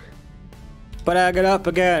before. But I get up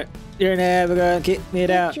again. You're never gonna kick me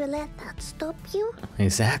down. Did you let that stop you?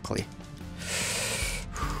 Exactly.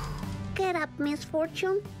 Get up,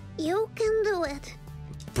 Misfortune. You can do it.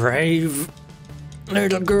 Brave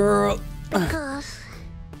little girl. Because...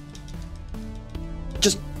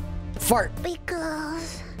 Just fart.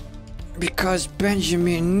 Because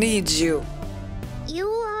Benjamin needs you. you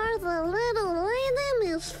are the little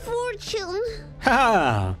lady Misfortune.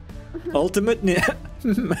 Ha! Ultimate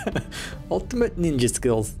ultimate ninja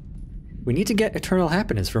skills. We need to get eternal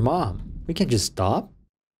happiness for Mom. We can't just stop.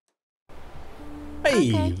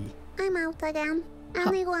 Hey! Okay, I'm out again.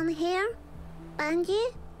 Anyone here?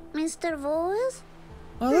 Benji? Mr. Voice?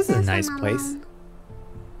 Oh, this is a nice place.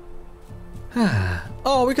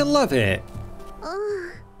 Oh, we can love it.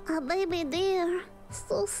 Oh, a baby deer.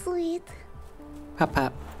 So sweet. Pop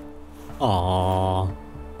pop. Aww.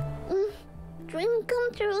 Dream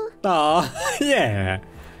come true. Aw, yeah.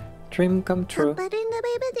 Dream come true. Petting the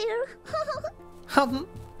baby deer. Hum.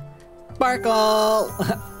 Sparkle.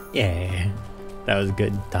 Yeah. That was a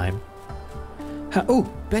good time. Oh,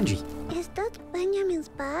 Benji. Is that Benjamin's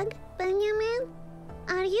bag? Benjamin?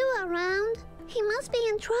 Are you around? He must be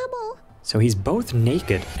in trouble. So he's both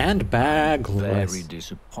naked and bagless. Very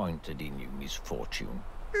disappointed in you, Misfortune.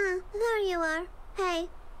 Ah, there you are. Hey,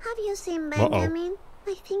 have you seen Benjamin?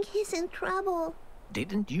 I think he's in trouble.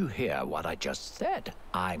 Didn't you hear what I just said?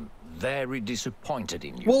 I'm very disappointed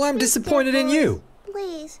in you. Well, I'm disappointed in you.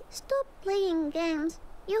 Please, stop playing games.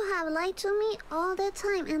 You have lied to me all the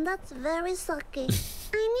time, and that's very sucky.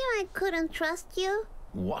 I knew I couldn't trust you.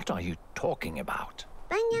 What are you talking about?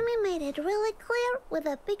 Benjamin made it really clear with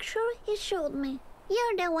a picture he showed me.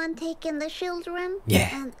 You're the one taking the children. Yeah.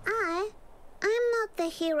 And I'm not the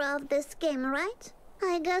hero of this game, right?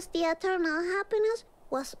 I guess the eternal happiness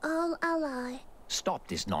was all a lie. Stop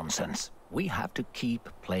this nonsense. We have to keep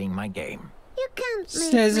playing my game. You can't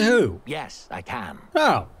make Says me. who? Yes, I can.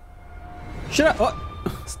 Oh. Shut up.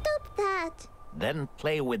 Oh. Stop that. Then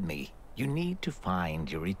play with me. You need to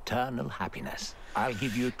find your eternal happiness. I'll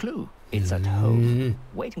give you a clue. It's at home,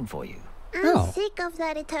 waiting for you. I'm sick of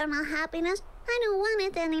that eternal happiness. I don't want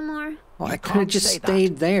it anymore. Well, You I could have can't just say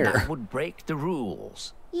stayed that. there. That would break the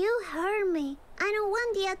rules. You heard me. I don't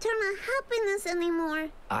want the eternal happiness anymore.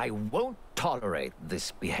 I won't tolerate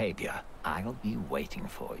this behavior. I'll be waiting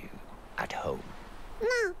for you at home.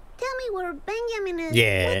 No, tell me where Benjamin is.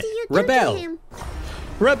 Yeah. What did you do Rebel. to him?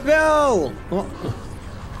 Rebel! Oh.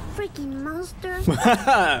 Freaking monster.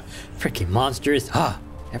 Freaking monsters.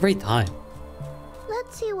 Every time.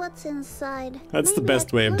 Let's see what's inside. That's the Maybe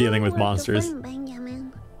best a way of clue dealing with where to monsters. find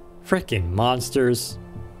Benjamin. Freaking monsters.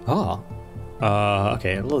 Oh.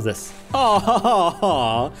 Okay, what is this?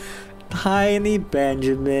 Oh, tiny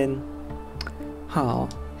Benjamin. Oh,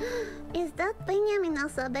 Is that Benjamin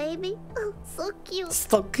as a baby? Oh, so cute.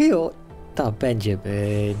 so cute. The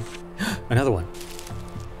Benjamin. Another one.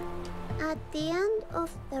 At the end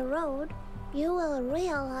of the road, you will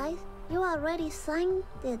realize you already signed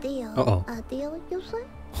the deal. Uh-oh. A deal, you say?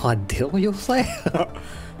 What deal you say?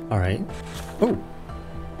 All right. Oh.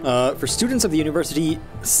 For students of the University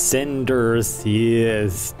Sender's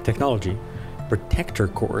Technology, Protector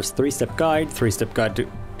Course, 3-step guide to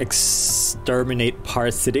exterminate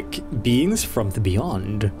parasitic beings from the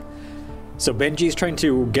beyond. So Benji's trying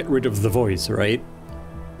to get rid of the voice, right?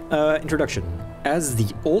 Introduction. As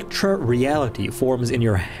the ultra reality forms in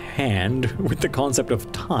your hand with the concept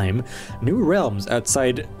of time, new realms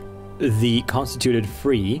outside the constituted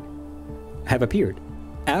free have appeared.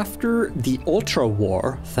 After the Ultra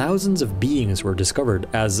War, thousands of beings were discovered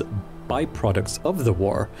as byproducts of the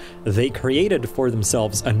war, they created for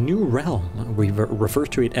themselves a new realm. We refer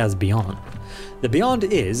to it as Beyond. The Beyond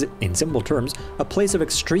is, in simple terms, a place of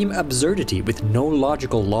extreme absurdity with no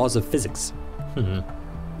logical laws of physics.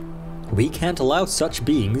 We can't allow such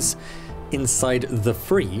beings inside the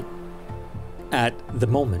free at the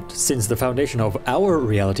moment, since the foundation of our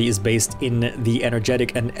reality is based in the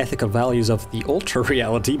energetic and ethical values of the Ultra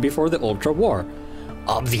reality before the Ultra War.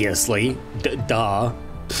 Obviously, duh.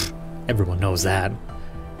 Pfft, everyone knows that.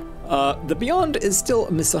 The Beyond is still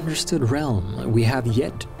a misunderstood realm. We have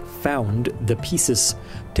yet found the pieces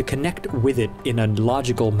to connect with it in a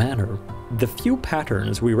logical manner. The few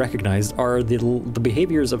patterns we recognize are the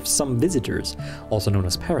behaviors of some visitors, also known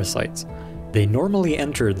as parasites. They normally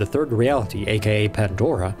enter the third reality, aka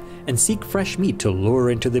Pandora, and seek fresh meat to lure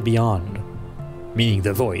into the Beyond. Meaning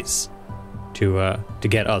the voice. To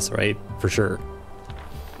get us, right? For sure.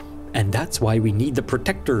 And that's why we need the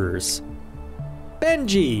Protectors.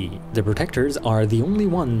 Benji! The Protectors are the only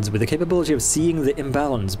ones with the capability of seeing the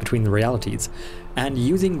imbalance between the realities, and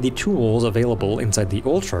using the tools available inside the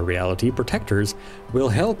Ultra reality, Protectors will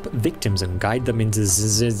help victims and guide them into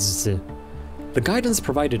The guidance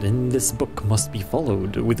provided in this book must be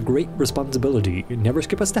followed with great responsibility. Never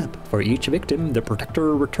skip a step. For each victim, the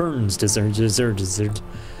Protector returns to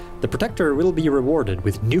The Protector will be rewarded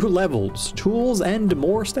with new levels, tools, and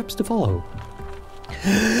more steps to follow.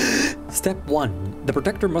 Step 1. The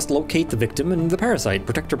Protector must locate the victim and the parasite.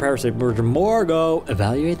 Protector, parasite, murder, Morgo.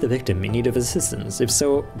 Evaluate the victim in need of assistance. If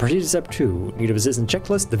so, proceed to step 2. Need of assistance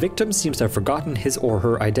checklist. The victim seems to have forgotten his or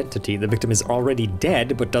her identity. The victim is already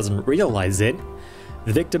dead but doesn't realize it.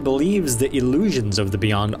 The victim believes the illusions of the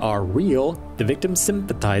Beyond are real. The victim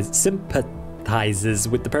sympathizes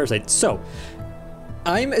with the parasite. So,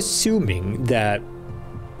 I'm assuming that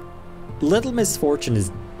Little Misfortune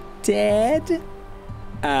is dead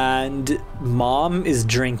and Mom is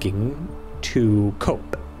drinking to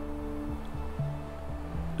cope.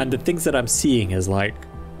 And the things that I'm seeing is like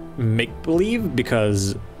make-believe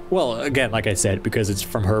because, well, again, like I said, because it's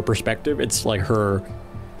from her perspective, it's like her,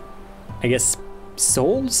 I guess,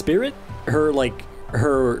 soul, spirit, her like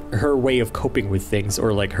her way of coping with things,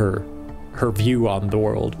 or like her view on the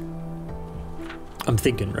world. I'm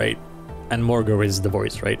thinking, right? And Morgo is the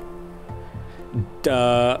voice, right?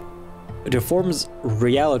 Deforms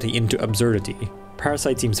reality into absurdity.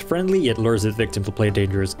 Parasite seems friendly, yet lures its victim to play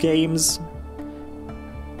dangerous games.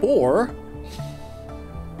 Or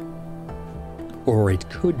it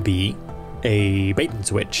could be a bait and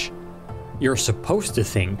switch. You're supposed to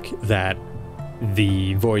think that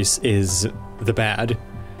the voice is the bad,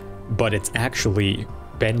 but it's actually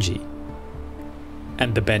Benji.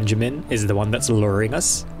 And the Benjamin is the one that's luring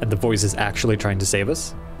us, and the voice is actually trying to save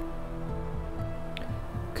us.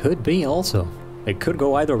 Could be also. It could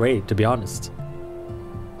go either way, to be honest.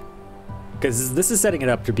 Because this is setting it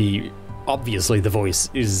up to be, obviously the voice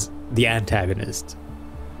is the antagonist.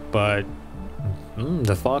 But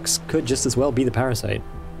the fox could just as well be the parasite.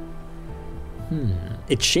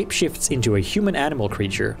 It shapeshifts into a human animal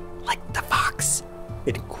creature, like the fox.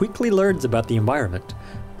 It quickly learns about the environment,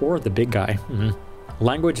 or the big guy.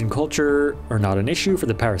 Language and culture are not an issue for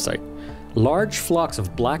the parasite. Large flocks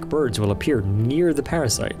of black birds will appear near the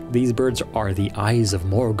parasite. These birds are the eyes of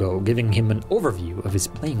Morgo, giving him an overview of his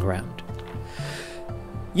playing ground.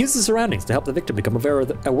 Use the surroundings to help the victim become aware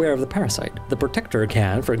of the parasite. The Protector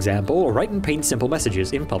can, for example, write and paint simple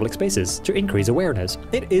messages in public spaces to increase awareness.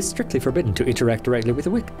 It is strictly forbidden to interact directly with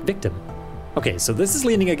the victim. Okay, so this is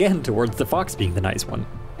leaning again towards the fox being the nice one.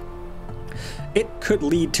 It could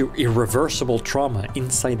lead to irreversible trauma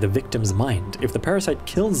inside the victim's mind. If the parasite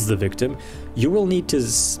kills the victim, you will need to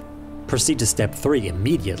proceed to step 3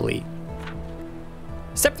 immediately.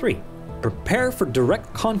 Step 3. Prepare for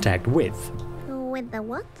direct contact with... With the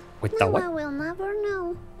what? With the what? I will never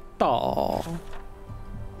know. Aww.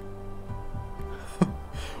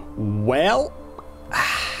 Well...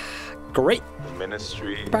 Great. The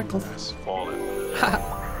ministry Sparkles. has fallen.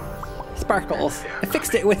 Sparkles. I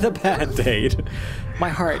fixed it with a band-aid. My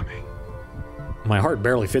heart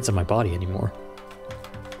barely fits in my body anymore.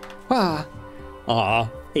 Aw,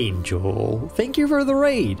 Angel. Thank you for the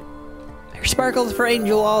raid. Sparkles for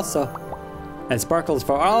Angel also. And sparkles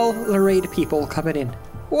for all the raid people coming in.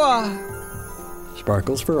 Wah!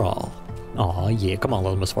 Sparkles for all. Aw, yeah, come on,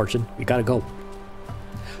 Little Misfortune. We gotta go.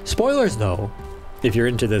 Spoilers, though, if you're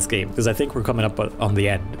into this game, because I think we're coming up on the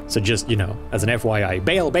end. So just, you know, as an FYI,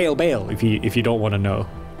 bail if you don't want to know.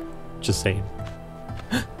 Just saying.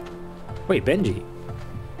 Wait, Benji.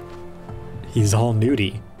 He's all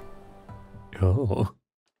nudie. Oh.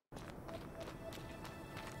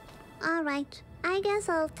 Alright, I guess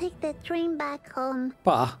I'll take the train back home.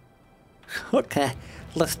 Bah. Okay,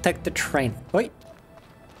 let's take the train. Wait.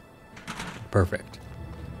 Perfect.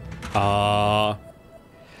 Now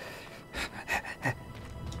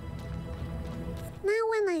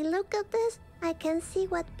when I look at this, I can see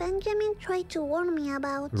what Benjamin tried to warn me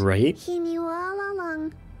about. Right? He knew all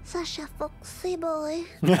along. Such a foxy boy.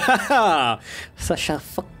 Such a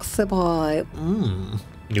foxy boy.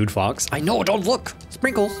 Nude fox. I know, don't look!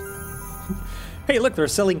 Sprinkles! Hey, look, they're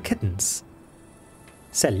selling kittens.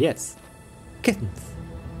 Sell, yes. Kittens.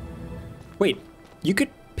 Wait, you could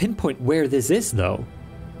pinpoint where this is, though.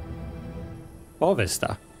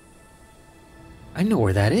 Ovesta. I know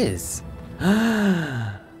where that is.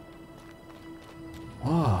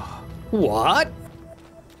 Whoa. What?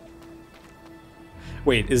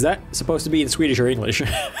 Wait, is that supposed to be in Swedish or English?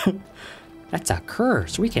 That's a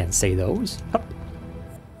curse. We can't say those. Hup.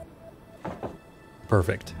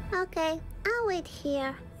 Perfect. Okay, I'll wait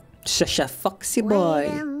here. Such a foxy boy.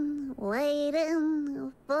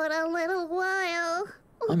 Waiting for a little while.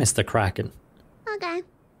 I miss the Kraken. Okay,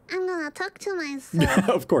 I'm gonna talk to myself.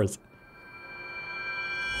 Of course.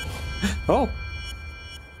 Oh.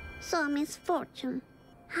 So, Misfortune,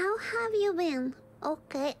 how have you been?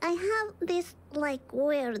 Okay, I have this, like,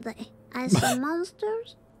 weird day. I saw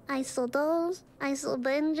monsters, I saw dolls, I saw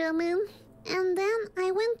Benjamin, and then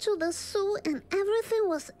I went to the zoo and everything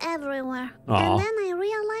was everywhere. Aww. And then I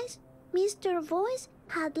realized Mr. Voice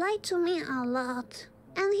had lied to me a lot.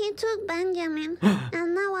 And he took Benjamin,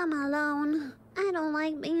 and now I'm alone. I don't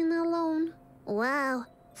like being alone. Wow,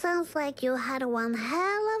 sounds like you had one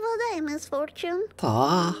hell of a day, Misfortune.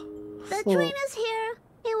 Ah. The train is here.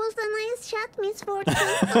 It was a nice chat, Misfortune.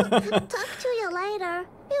 Talk to you later.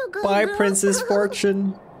 You go, Bye, girl. Princess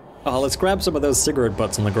Fortune. Oh, let's grab some of those cigarette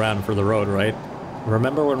butts on the ground for the road, right?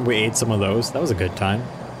 Remember when we ate some of those? That was a good time.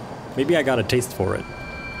 Maybe I got a taste for it.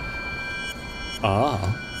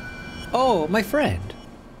 Ah. Oh, my friend.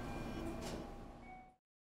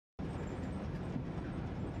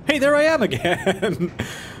 Hey, there I am again.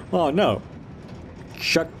 Oh, no.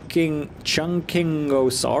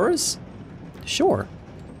 Chunkingosaurus? Sure.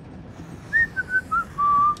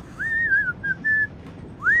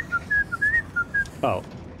 Oh.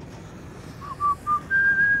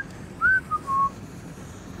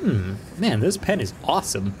 Man, this pen is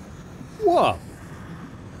awesome. Whoa.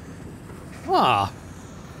 Ah.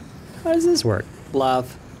 How does this work?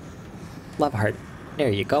 Love. Love heart. There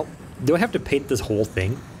you go. Do I have to paint this whole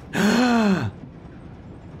thing?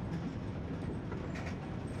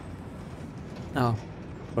 Oh.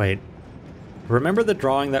 Wait. Remember the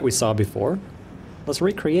drawing that we saw before? Let's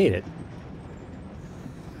recreate it.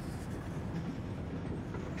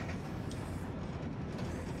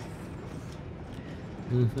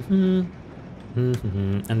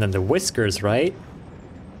 And then the whiskers, right?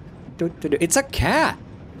 It's a cat!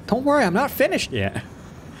 Don't worry, I'm not finished yet.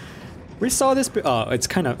 We saw this. Oh, it's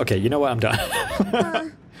kind of. Okay, you know what? I'm done.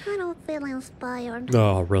 I don't feel inspired.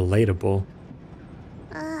 Oh, relatable.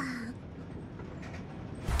 Ah!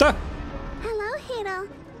 Hello, Hiro.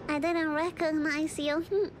 I didn't recognize you.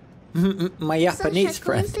 My Japanese Such a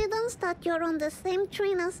friend. coincidence that you're on the same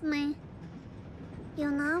train as me. You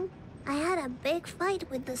know, I had a big fight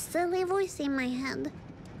with the silly voice in my head.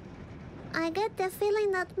 I get the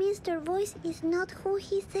feeling that Mr. Voice is not who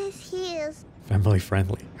he says he is. Family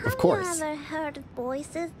friendly, of course. Have you ever heard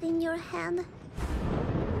voices in your head?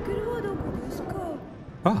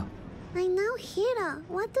 Oh. I know, Hiro.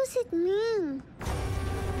 What does it mean?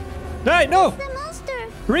 Hey, no! The monster!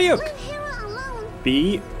 Ryuk! Leave Hiro alone!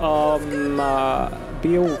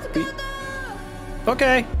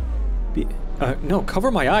 Okay. No,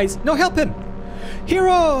 cover my eyes. No, help him!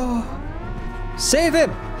 Hiro! Save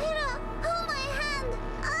him! Hiro, hold my hand!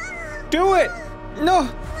 Do it! No!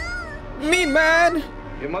 Mean man!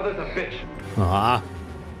 Your mother's a bitch. Ah.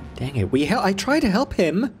 Dang it, I tried to help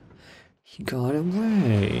him. He got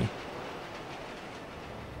away.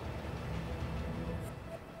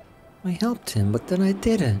 I helped him, but then I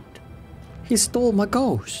didn't. He stole my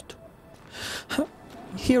ghost.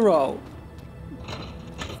 Hiro. I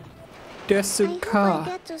hope Desuka. I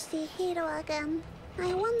get to see Hiro again.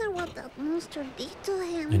 I wonder what that monster did to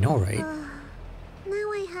him. I know, right?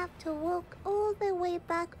 Now I have to walk all the way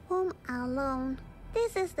back home alone.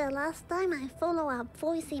 This is the last time I follow a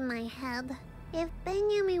voice in my head. If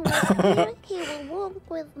Benjamin was here, he will walk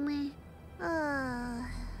with me.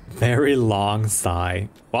 Very long sigh.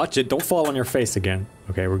 Watch it, don't fall on your face again.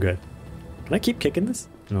 Okay, we're good. Can I keep kicking this?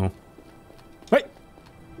 No. Wait!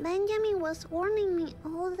 Benjamin was warning me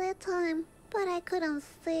all the time, but I couldn't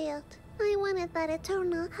see it. I wanted that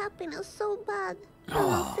eternal happiness so bad.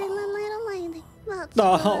 Oh, silly little lady. That's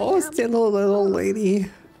Oh, still a little lady.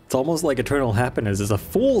 It's almost like eternal happiness is a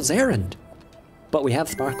fool's errand. But we have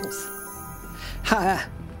sparkles. Ha!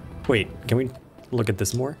 Wait, can we look at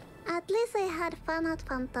this more? At least I had fun at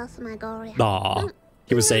Phantasmagoria. Aw,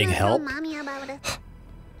 he was saying help. Tell Mommy about it.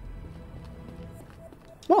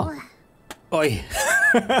 Oh. Oi.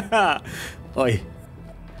 Oi.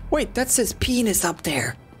 Wait, that says penis up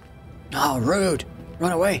there. Oh, rude.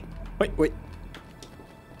 Run away. Wait.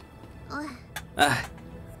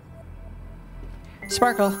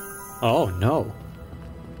 Sparkle. Oh, no.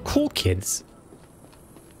 Cool kids.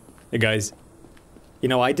 Hey, guys. You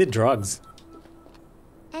know, I did drugs.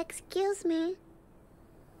 Excuse me.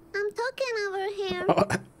 I'm talking over here.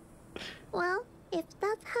 Well, if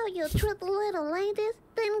that's how you treat little ladies,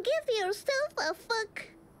 then give yourself a fuck.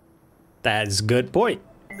 That's a good point.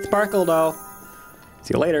 Sparkle, though.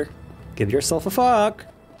 See you later. Give yourself a fuck.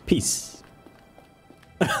 Peace.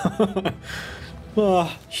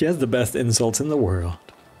 Oh, she has the best insults in the world.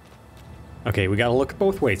 Okay, we gotta look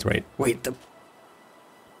both ways, right? Wait,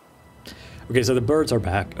 Okay, so the birds are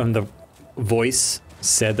back, and the voice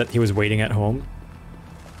said that he was waiting at home.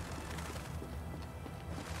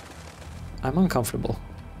 I'm uncomfortable.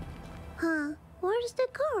 Huh? Where's the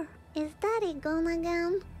car? Is Daddy gone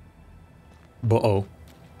again? Uh-oh.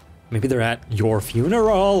 Maybe they're at your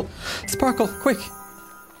funeral. Sparkle, quick!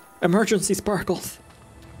 Emergency sparkles.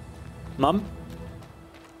 Mom?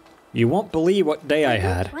 You won't believe what day I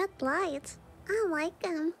had. Red lights. I like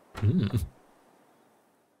them.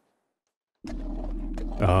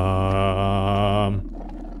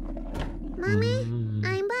 Mommy,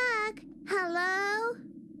 I'm back. Hello?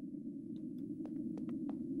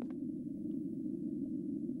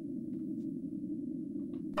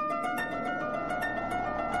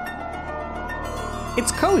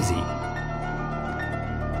 It's cozy. What's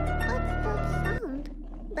that sound?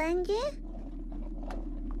 Benji?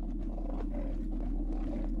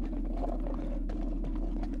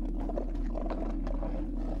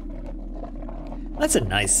 That's a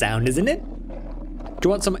nice sound, isn't it? Do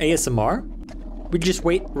you want some ASMR? We just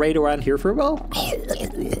wait right around here for a while?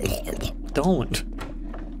 Don't.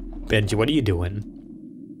 Benji, what are you doing?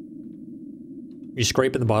 You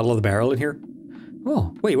scraping the bottom of the barrel in here?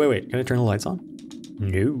 Oh, wait. Can I turn the lights on?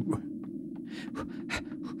 No.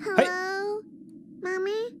 Hello? Hey.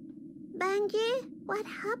 Mommy? Benji? What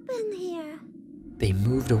happened here? They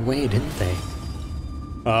moved away, didn't they?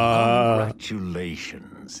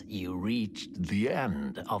 Congratulations, you reached the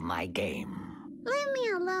end of my game. Leave me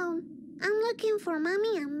alone. I'm looking for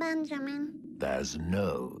Mommy and Benjamin. There's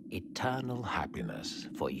no eternal happiness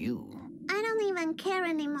for you. I don't even care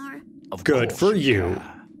anymore. Of Good course for you.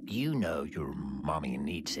 care. You know your mommy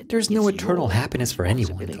needs it. There's no It's eternal your happiness for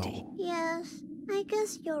anyone, responsibility. though. Yes, I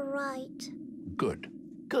guess you're right. Good.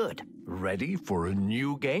 Ready for a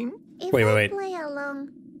new game? If Wait. I play along,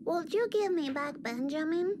 would you give me back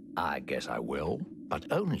Benjamin? I guess I will, but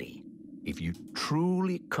only if you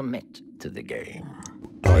truly commit to the game.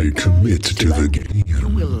 I commit to the game, You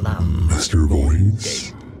will love Mr.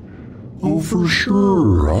 Voice. game. Oh, for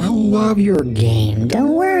sure. I'll love your game.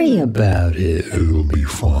 Don't worry about it. It'll be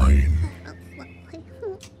fine.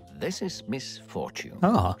 This is Misfortune.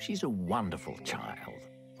 Ah. She's a wonderful child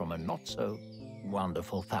from a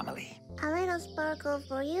not-so-wonderful family. A little sparkle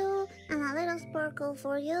for you, and a little sparkle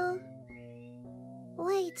for you.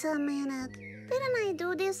 Wait a minute. Didn't I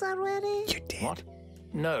do this already? You did. What?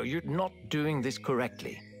 No, you're not doing this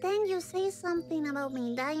correctly. Then you say something about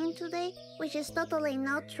me dying today, which is totally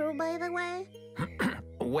not true, by the way.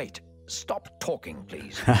 Wait, stop talking,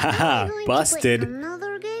 please. Are we Haha, going to play busted.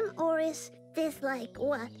 another game, or is this like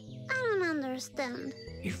what? I don't understand.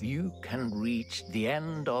 If you can reach the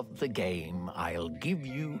end of the game, I'll give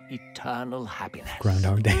you eternal happiness.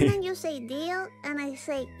 Groundhog And Day. then you say deal, and I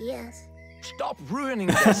say yes. Stop ruining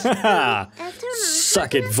this. Eternal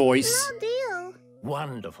Suck it, happiness? voice. No deal.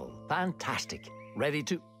 Wonderful. Fantastic. Ready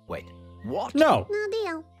to... Wait. What? No. No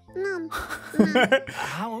deal. None.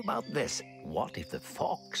 How about this? What if the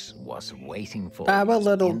fox was waiting for I'm a us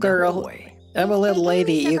little in the girl. hallway? I'm a little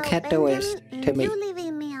lady. You About can't do it Benjamin, to and me. You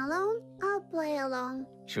leaving me alone? I'll play along.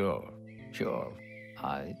 Sure.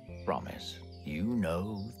 I promise. You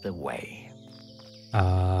know the way.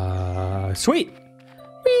 Sweet.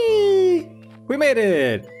 Whee! We made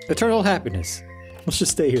it. Eternal happiness. Let's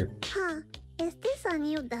just stay here. Huh? Is this a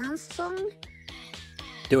new dance song?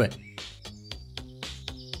 Do it.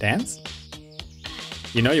 Dance?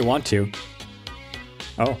 You know you want to.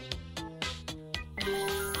 Oh.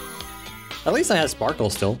 At least I have sparkle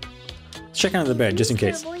still. Let's check under the bed, just in Mr.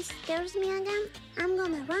 case. Voice scares me again. I'm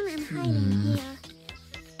gonna run and hide in here.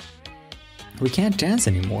 We can't dance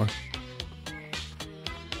anymore.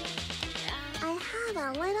 I have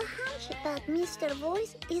a little hunch that Mr.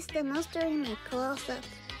 Voice is the monster in my closet.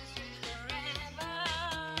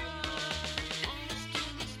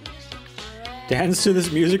 Dance to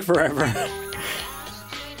this music forever.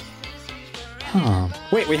 Huh.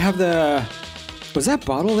 Wait, we have the... Was that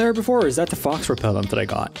bottle there before, or is that the fox repellent that I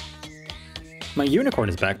got? My unicorn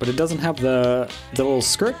is back, but it doesn't have the little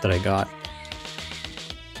skirt that I got.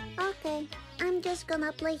 Okay, I'm just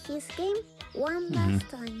gonna play his game one last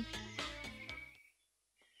time.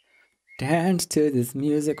 Dance to this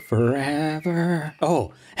music forever.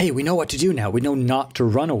 Oh, hey, we know what to do now. We know not to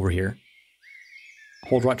run over here.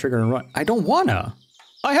 Hold right trigger and run. I don't wanna.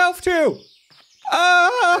 I have to.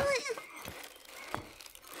 Ah!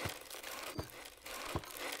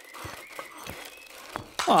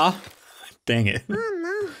 Aw, dang it. Oh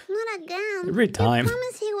no, not again. Every time. I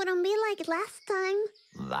promise he wouldn't be like last time.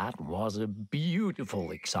 That was a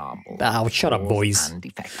beautiful example. Oh, shut up, boys. And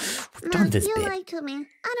effect. We've done this you bit. lied to me.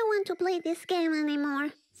 I don't want to play this game anymore.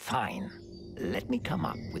 Fine. Let me come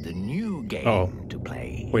up with a new game to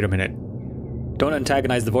play. Wait a minute. Don't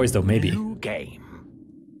antagonize the voice, though, maybe. New game.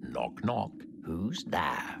 Knock, knock. Who's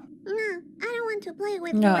there? No, I don't want to play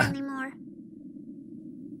with you anymore.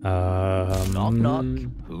 Knock, knock.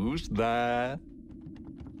 Who's there?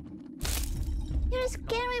 You're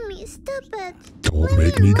scaring me. Stop it. Don't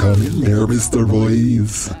make me come in there, Mr.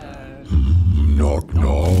 Voice. Knock,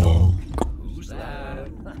 knock. Who's there?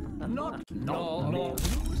 Knock, knock.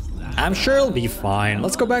 I'm sure it'll be fine.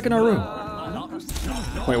 Let's go back in our room.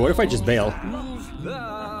 Wait, what if I just bail?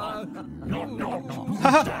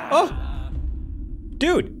 Haha! Oh!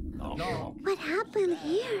 Dude! What happened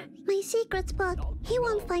here? My secret spot. He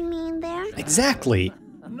won't find me in there. Exactly!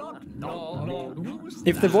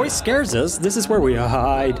 If the voice scares us, this is where we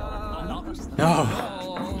hide. No.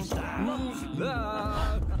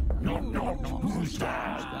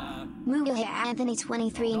 Moogle here, Anthony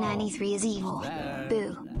 2393 is evil.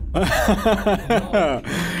 Boo.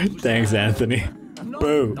 Thanks, Anthony.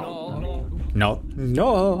 Boo. Knock,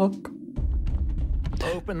 knock.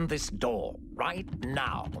 Open this door right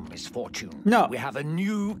now, Misfortune. No. We have a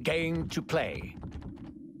new game to play.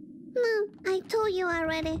 No, I told you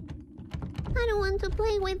already. I don't want to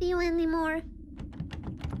play with you anymore.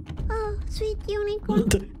 Oh, sweet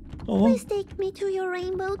unicorn. Oh. Please take me to your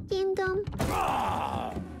rainbow kingdom.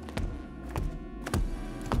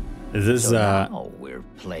 Is this, So now we're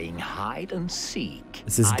playing hide and seek.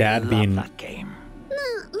 Is his dad I love being- that game.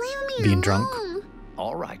 No, leave me Being alone. drunk?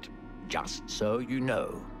 All right, just so you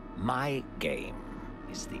know, my game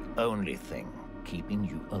is the only thing keeping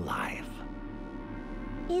you alive.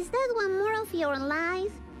 Is that one more of your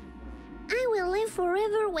lies? I will live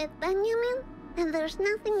forever with Benjamin, and there's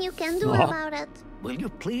nothing you can do Aw. about it. Will you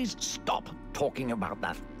please stop talking about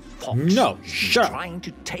that fox? No, He's shut up. trying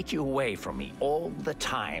to take you away from me all the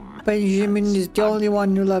time. Benjamin is the only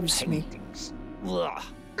one who loves me. Paintings. Ugh.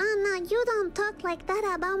 Oh no, you don't talk like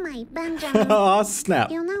that about my Benjamin. Oh,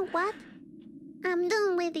 snap. You know what? I'm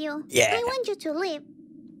done with you. Yeah. I want you to leave.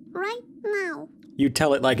 Right now. You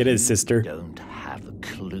tell it like it is, sister. Don't have a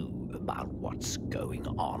clue about what's going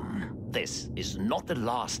on. This is not the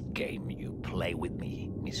last game you play with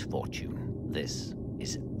me, Misfortune. This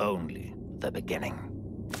is only the beginning.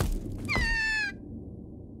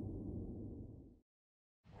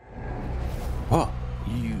 Oh.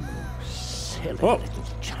 You silly Whoa. little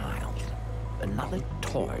child. Another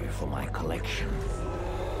toy for my collection.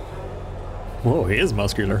 Whoa, he is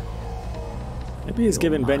muscular. Maybe he's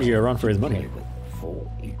giving Benji a run for his money. Play with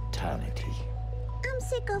for eternity. I'm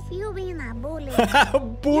sick of you being a bully.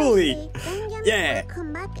 Bully! You see, Benjamin Yeah. will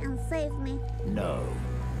come back and save me. No,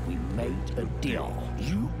 we made a deal.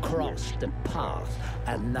 You crossed the path,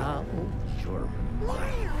 and now you're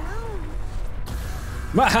mine.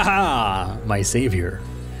 Mahaha! My savior.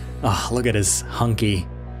 Ah, look at his hunky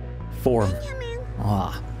form. Benjamin.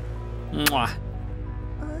 Ah. Mwah.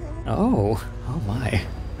 Oh. Oh my.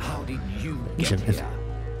 How did you get Benjamin. here?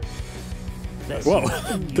 There's Whoa,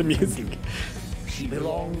 nothing the you can music. do. She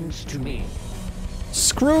belongs to me.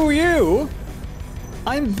 Screw you!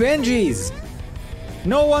 I'm Benji's!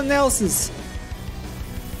 No one else's!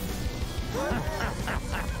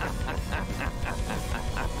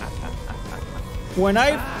 When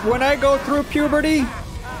I go through puberty,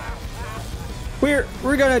 we're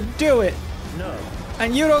gonna do it! No.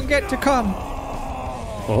 And you don't get to come!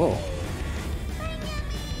 Oh.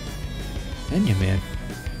 Benjamin.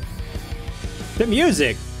 The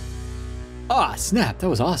music! Ah, snap, that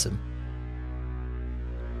was awesome.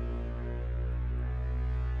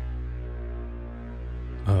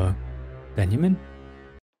 Benjamin?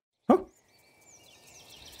 Oh.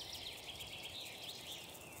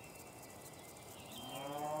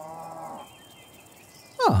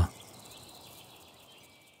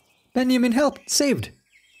 Benjamin, help! Saved!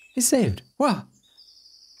 He's saved. Wow.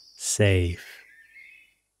 Safe.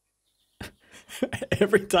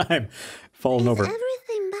 Every time. Falling over. Is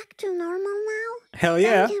everything back to normal now? Hell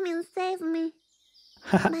yeah. Benjamin saved me.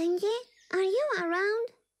 Benji, are you around?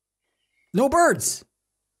 No birds!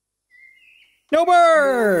 No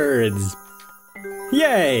birds!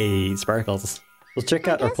 Yay! Sparkles. Let's check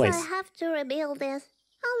out our place. I have to rebuild this.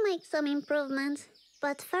 I'll make some improvements.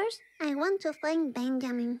 But first, I want to find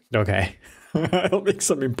Benjamin. Okay. I'll make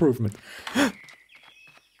some improvement.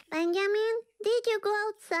 Benjamin, did you go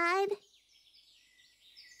outside?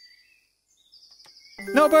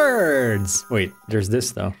 No birds! Wait, there's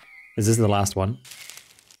this though. Is this the last one?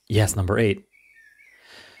 Yes, number 8.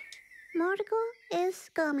 Morgo is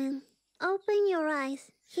coming. Open your eyes.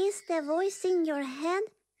 He's the voice in your head,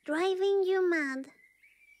 driving you mad.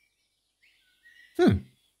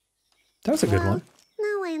 That was a good one.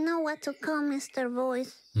 Now I know what to call Mr.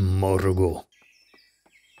 Voice. Morgo.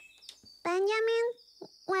 Benjamin,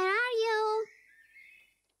 where are you?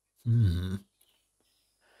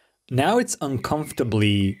 Now it's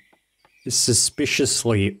uncomfortably,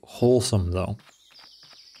 suspiciously wholesome though.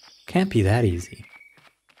 Can't be that easy.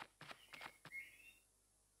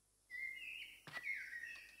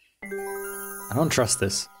 I don't trust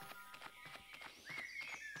this.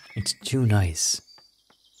 It's too nice.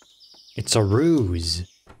 It's a ruse.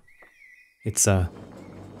 It's a...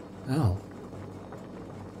 Oh.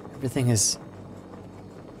 Everything is...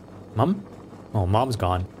 Mom? Oh, Mom's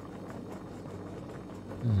gone.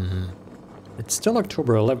 It's still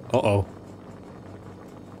October 11th. Uh-oh.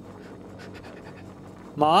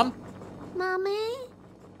 Mom? Mommy?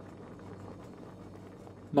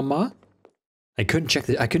 Mama? I couldn't check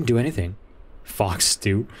I couldn't do anything. Fox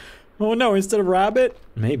stew. Oh no, instead of rabbit?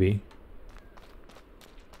 Maybe.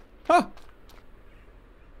 Ah!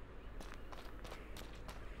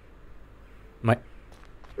 Mommy?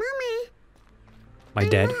 My I'm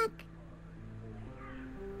dad? back.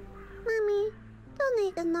 Mommy,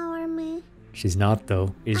 don't ignore me. She's not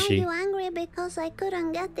though, is Are she? you angry because I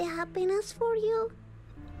couldn't get the happiness for you?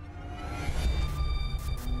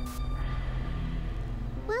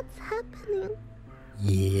 What's happening?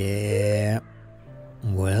 Yeah.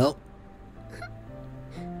 Well,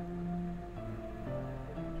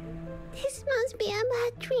 This must be a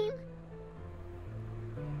bad dream.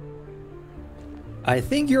 I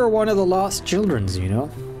think you're one of the lost children's, you know?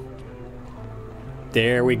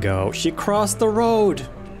 There we go. She crossed the road.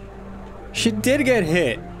 She did get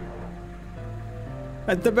hit.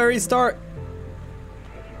 At the very start.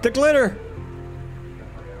 The glitter.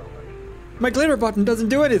 My glitter button doesn't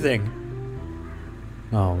do anything.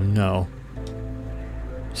 Oh no.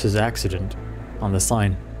 It says accident on the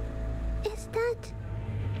sign. Is that...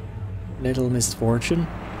 Little Misfortune?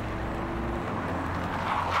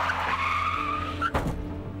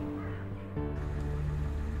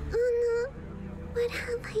 Oh no, what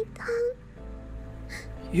have I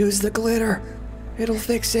done? Use the glitter. It'll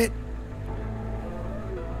fix it.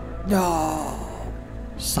 No.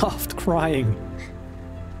 Soft crying.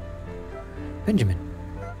 Benjamin.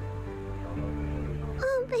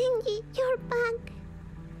 Oh, Benji, you're back.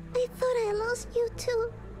 I thought I lost you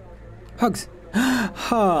too. Hugs.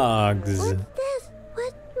 Hugs. What's this?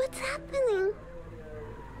 What's happening?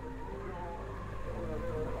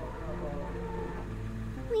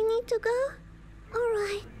 We need to go?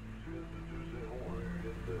 Alright.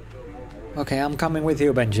 Okay, I'm coming with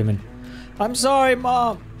you, Benjamin. I'm sorry,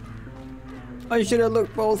 Mom. I should have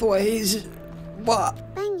looked both ways.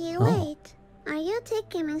 What? Benji, Oh. wait. Are you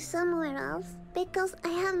taking me somewhere else? Because I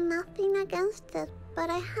have nothing against it, but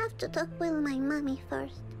I have to talk with my mommy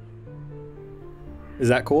first. Is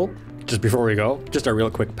that cool? Just before we go, just a real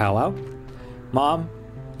quick powwow. Mom,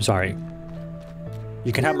 I'm sorry.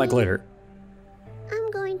 You can have my Mommy. glitter. I'm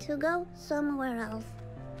going to go somewhere else.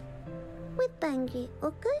 With Benji,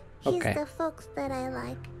 okay? He's Okay. the fox that I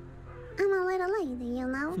like. I'm a little lady, you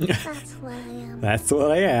know? That's what I am. That's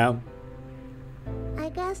what I am. I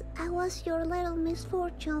guess I was your little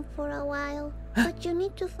misfortune for a while, but you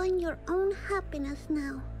need to find your own happiness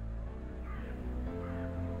now.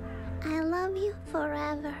 I love you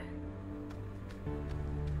forever.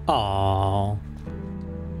 Aww.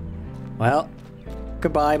 Well,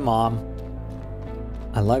 goodbye, Mom.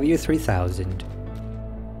 I love you 3000.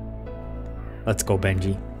 Let's go,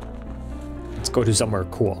 Benji. Let's go to somewhere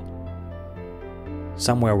cool.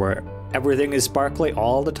 Somewhere where everything is sparkly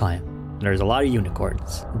all the time. And there's a lot of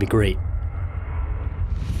unicorns. It'd be great.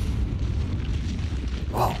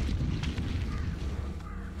 Whoa.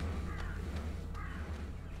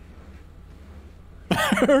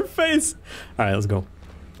 Her face. All right, let's go.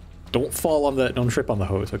 Don't fall on the, don't trip on the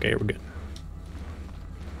hose. Okay, we're good.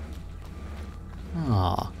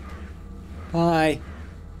 Aw. Bye.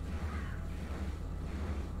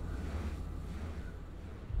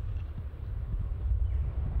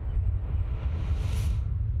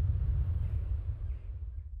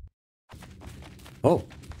 Oh.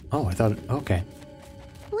 Oh, I thought, okay.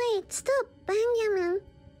 Wait, stop, Benjamin.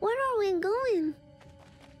 Where are we going?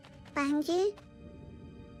 Benji?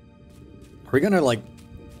 Are we gonna, like,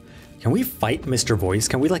 can we fight Mr. Voice?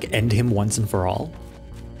 Can we, like, end him once and for all?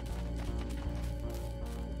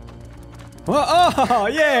 Oh,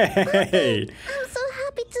 yay! I'm so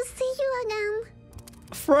happy to see you again.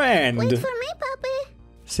 Friend! Wait for me, puppy.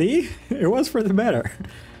 See? It was for the better.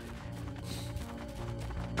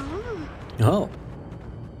 Oh.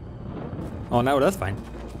 Oh, no, that's fine.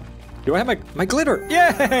 Do I have my glitter?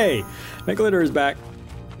 Yay! My glitter is back.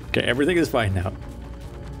 Okay, everything is fine now.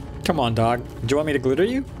 Come on, dog. Do you want me to glitter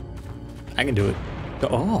you? I can do it.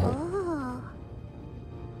 Oh.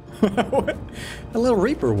 What? A little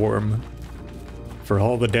Reaper worm. For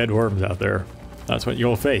all the dead worms out there, that's what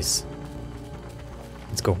you'll face.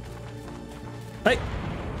 Let's go. Hey!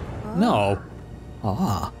 No.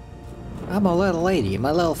 Ah, I'm a little lady.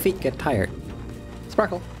 My little feet get tired.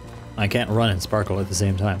 Sparkle. I can't run and sparkle at the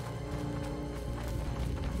same time.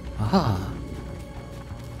 Ah.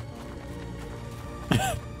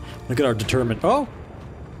 Look at our determined. Oh!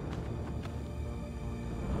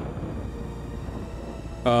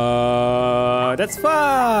 That's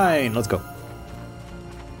fine! Let's go.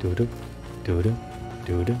 Doo-doo, doo-doo,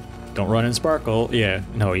 doo-doo. Don't run and sparkle. Yeah,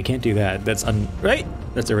 no, you can't do that. That's right?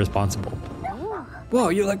 That's irresponsible. Whoa,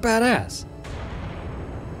 you look badass.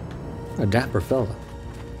 A dapper fella.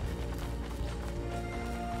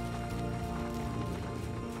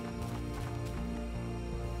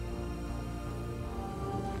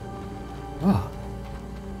 Oh.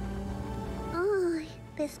 Oh,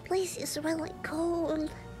 this place is really cold.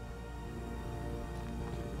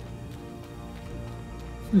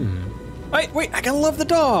 Wait, I can love the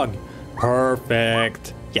dog.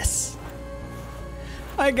 Perfect. Yes.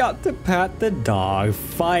 I got to pat the dog,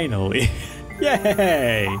 finally.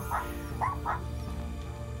 Yay.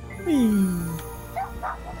 Whee.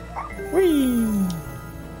 Whee.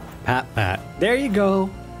 Pat, pat. There you go.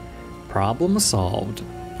 Problem solved.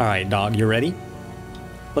 All right, dog, you ready?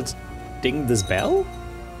 Let's ding this bell.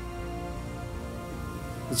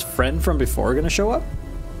 Is friend from before gonna show up?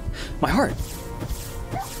 My heart.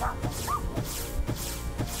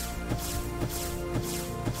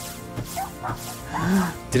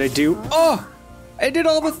 Did I do? Oh! I did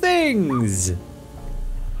all the things!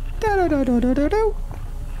 Da-da-da-da-da-da-da.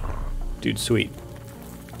 Dude, sweet.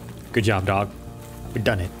 Good job, dog. We've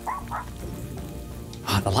done it.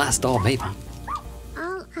 Ah, the last doll, baby.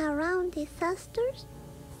 All around disasters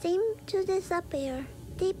seem to disappear.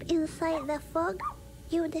 Deep inside the fog,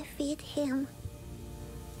 you defeat him.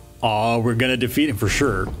 Oh, we're gonna defeat him for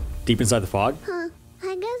sure. Deep inside the fog? Huh.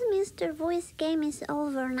 I guess Mr. Voice game is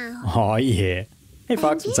over now. Oh, yeah. Hey,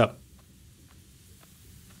 Fox, what's up?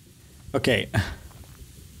 Okay.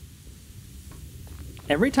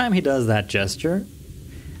 Every time he does that gesture,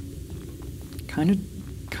 kind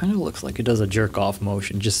of looks like he does a jerk off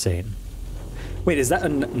motion, just saying. Wait, is that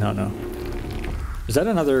no. Is that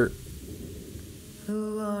another?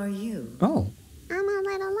 Who are you? Oh. I'm a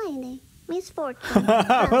little lady. Misfortune.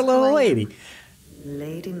 A little lady.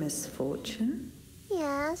 Lady Misfortune?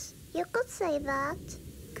 Yes, you could say that.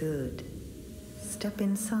 Good. Step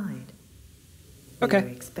inside. Okay. We're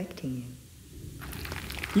expecting you.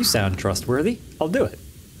 You sound trustworthy. I'll do it.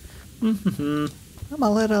 I'm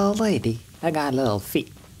a little lady. I got little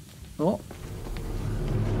feet. Oh.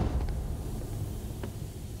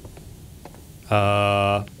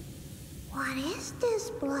 What is this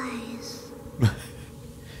place?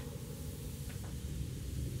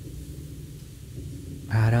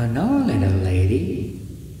 I don't know, little lady.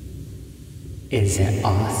 Is it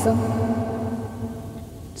awesome?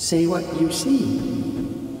 Say what you see.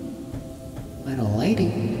 Little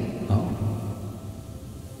lady. Oh.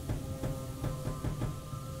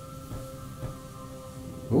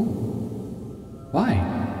 Ooh. Why?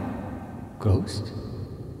 Ghost?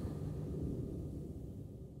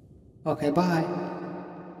 Okay, bye.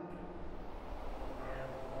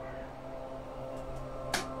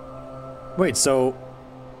 Wait, so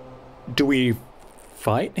do we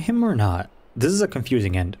fight him or not? This is a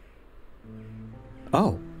confusing end.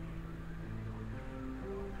 Oh.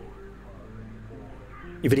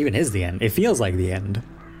 If it even is the end. It feels like the end.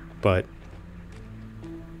 But...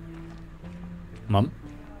 Mom?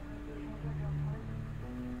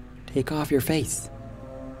 Take off your face.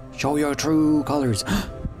 Show your true colors.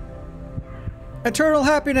 Eternal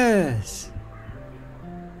happiness!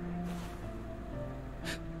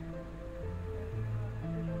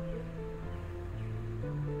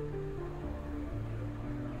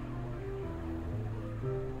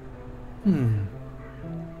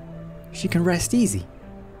 She can rest easy.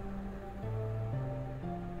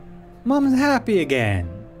 Mom's happy again.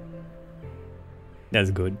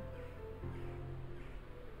 That's good.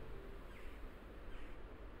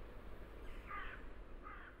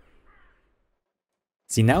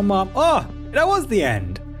 See now, Mom. Oh, that was the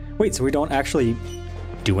end. Wait, so we don't actually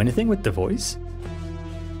do anything with the voice?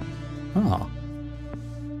 Oh.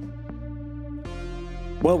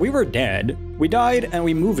 Well, we were dead. We died and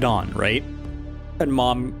we moved on, right? And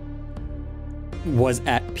Mom was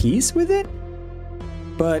at peace with it?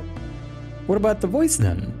 But what about the voice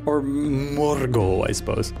then? Or Morgo, I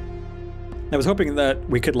suppose. I was hoping that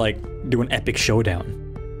we could, like, do an epic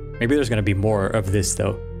showdown. Maybe there's gonna be more of this,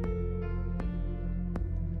 though.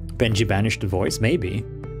 Benji banished the voice, maybe.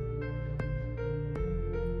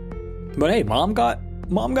 But hey, mom got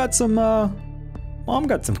some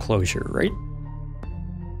closure, right?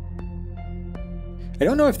 I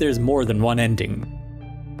don't know if there's more than one ending.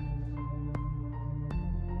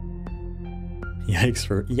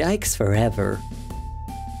 Yikes forever.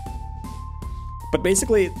 But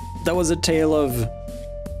basically, that was a tale of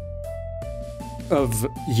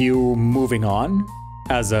you moving on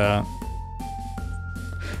as a...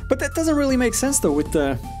 But that doesn't really make sense though with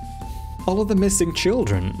all of the missing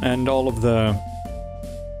children and all of the...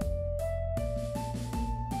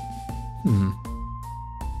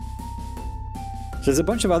 So there's a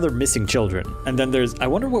bunch of other missing children, and then there's... I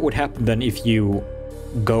wonder what would happen then if you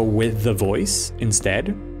go with the voice instead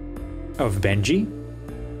of Benji.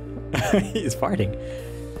 He's farting.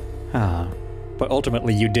 But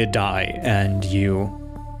ultimately you did die and you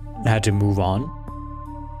had to move on.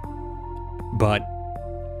 But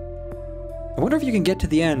I wonder if you can get to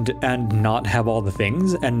the end and not have all the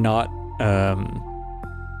things and not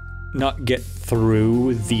get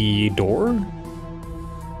through the door.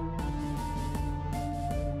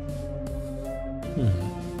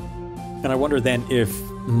 And I wonder then if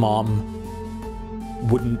Mom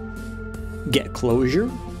wouldn't get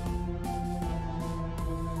closure.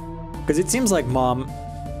 Because it seems like Mom,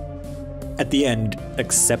 at the end,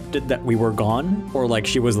 accepted that we were gone. Or like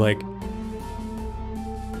she was like...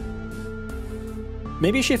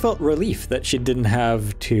 Maybe she felt relief that she didn't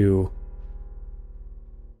have to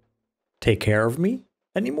take care of me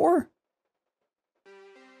anymore.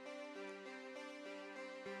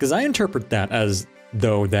 Because I interpret that as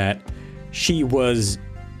though that she felt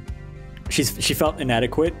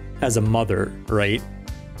inadequate as a mother, right?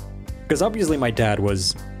 Because obviously my dad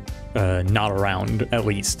was not around, at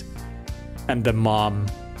least. And the mom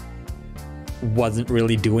wasn't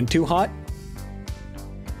really doing too hot.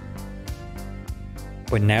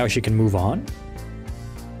 But now she can move on?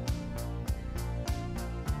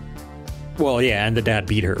 Well, yeah, and the dad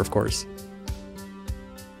beat her, of course.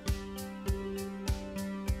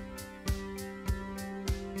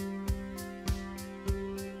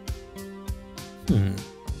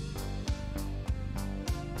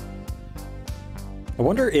 I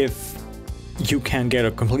wonder if you can get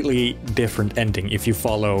a completely different ending if you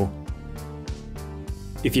follow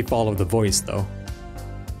the voice, though.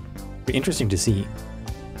 Be interesting to see.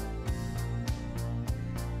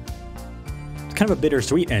 It's kind of a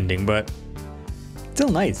bittersweet ending, but still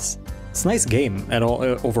nice. It's a nice game at all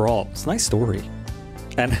overall. It's a nice story,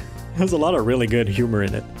 and there's a lot of really good humor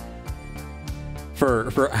in it.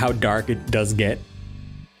 For how dark it does get,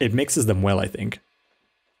 it mixes them well, I think.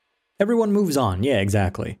 Everyone moves on. Yeah,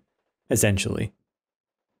 exactly. Essentially.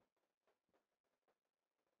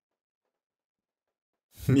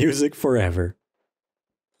 Music forever.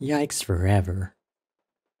 Yikes forever.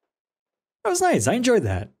 That was nice. I enjoyed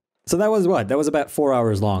that. So that was what? That was about 4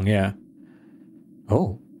 hours long, yeah.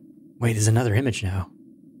 Oh. Wait, there's another image now.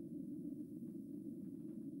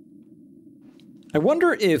 I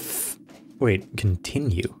wonder if... Wait,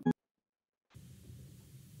 continue.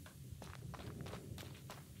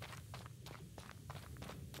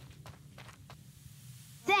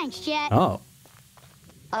 Thanks, Jet. Oh.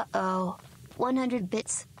 Uh-oh. 100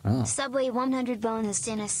 bits. Oh. Subway 100 bonus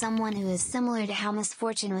in as someone who is similar to how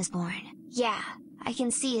Misfortune was born. Yeah, I can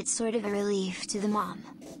see it's sort of a relief to the mom.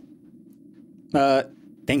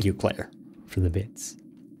 Thank you, Claire, for the bits.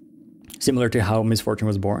 Similar to how Misfortune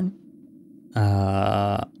was born?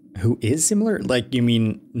 Who is similar? Like, you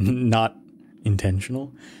mean not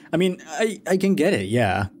intentional? I mean, I can get it,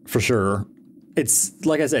 yeah, for sure. It's,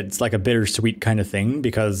 like I said, it's like a bittersweet kind of thing,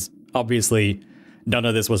 because obviously none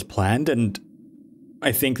of this was planned, and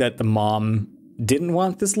I think that the mom didn't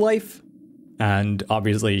want this life, and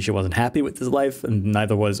obviously she wasn't happy with this life, and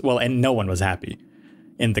neither was, well, and no one was happy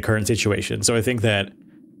in the current situation. So I think that,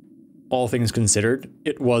 all things considered,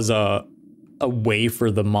 it was a way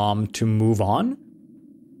for the mom to move on,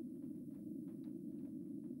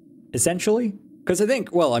 essentially. Because I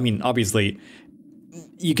think, well, I mean, obviously,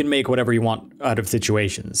 you can make whatever you want out of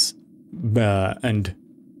situations, and,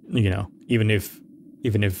 you know, even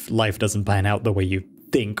if life doesn't pan out the way you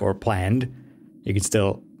think or planned, you can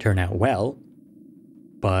still turn out well.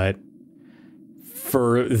 But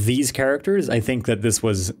for these characters, I think that this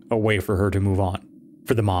was a way for her to move on.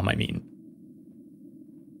 For the mom, I mean.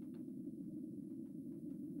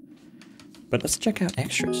 But let's check out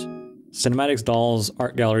extras. Cinematics, dolls,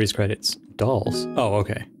 art galleries, credits. Dolls? Oh,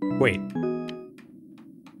 okay. Wait.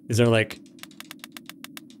 Is there like...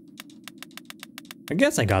 I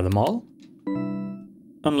guess I got them all.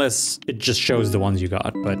 Unless it just shows the ones you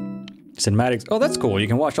got, but... Cinematics... Oh, that's cool. You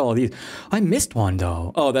can watch all of these. I missed one,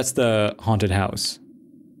 though. Oh, that's the haunted house.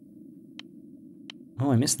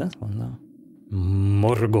 Oh, I missed that one, though.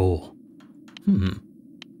 Morgul.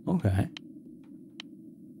 Okay.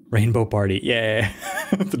 Rainbow Party. Yeah.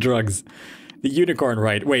 The drugs. The unicorn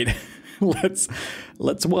ride. Wait. let's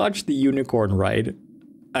watch the unicorn ride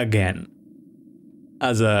again.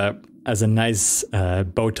 As a nice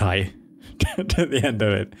bow tie to the end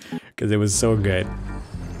of it. Because it was so good.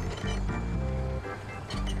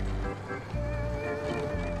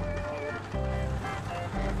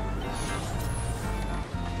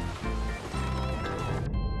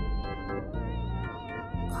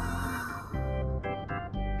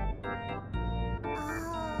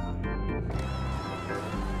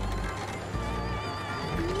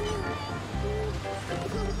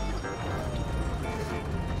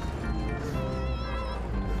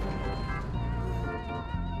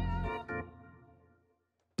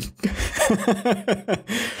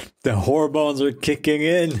 The hormones are kicking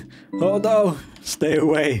in. Oh no, stay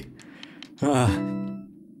away. So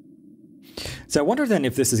I wonder then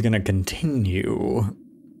if this is going to continue.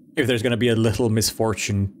 If there's going to be a Little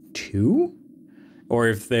Misfortune 2? Or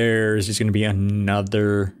if there's just going to be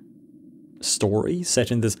another story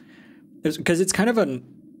set in this. Because it's kind of an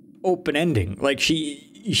open ending. Like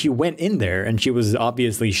she went in there and she was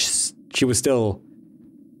obviously, she was still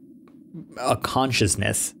a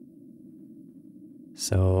consciousness.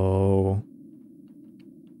 So,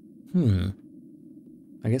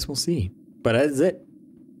 I guess we'll see. But that's it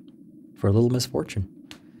for A Little Misfortune.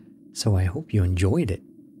 So I hope you enjoyed it.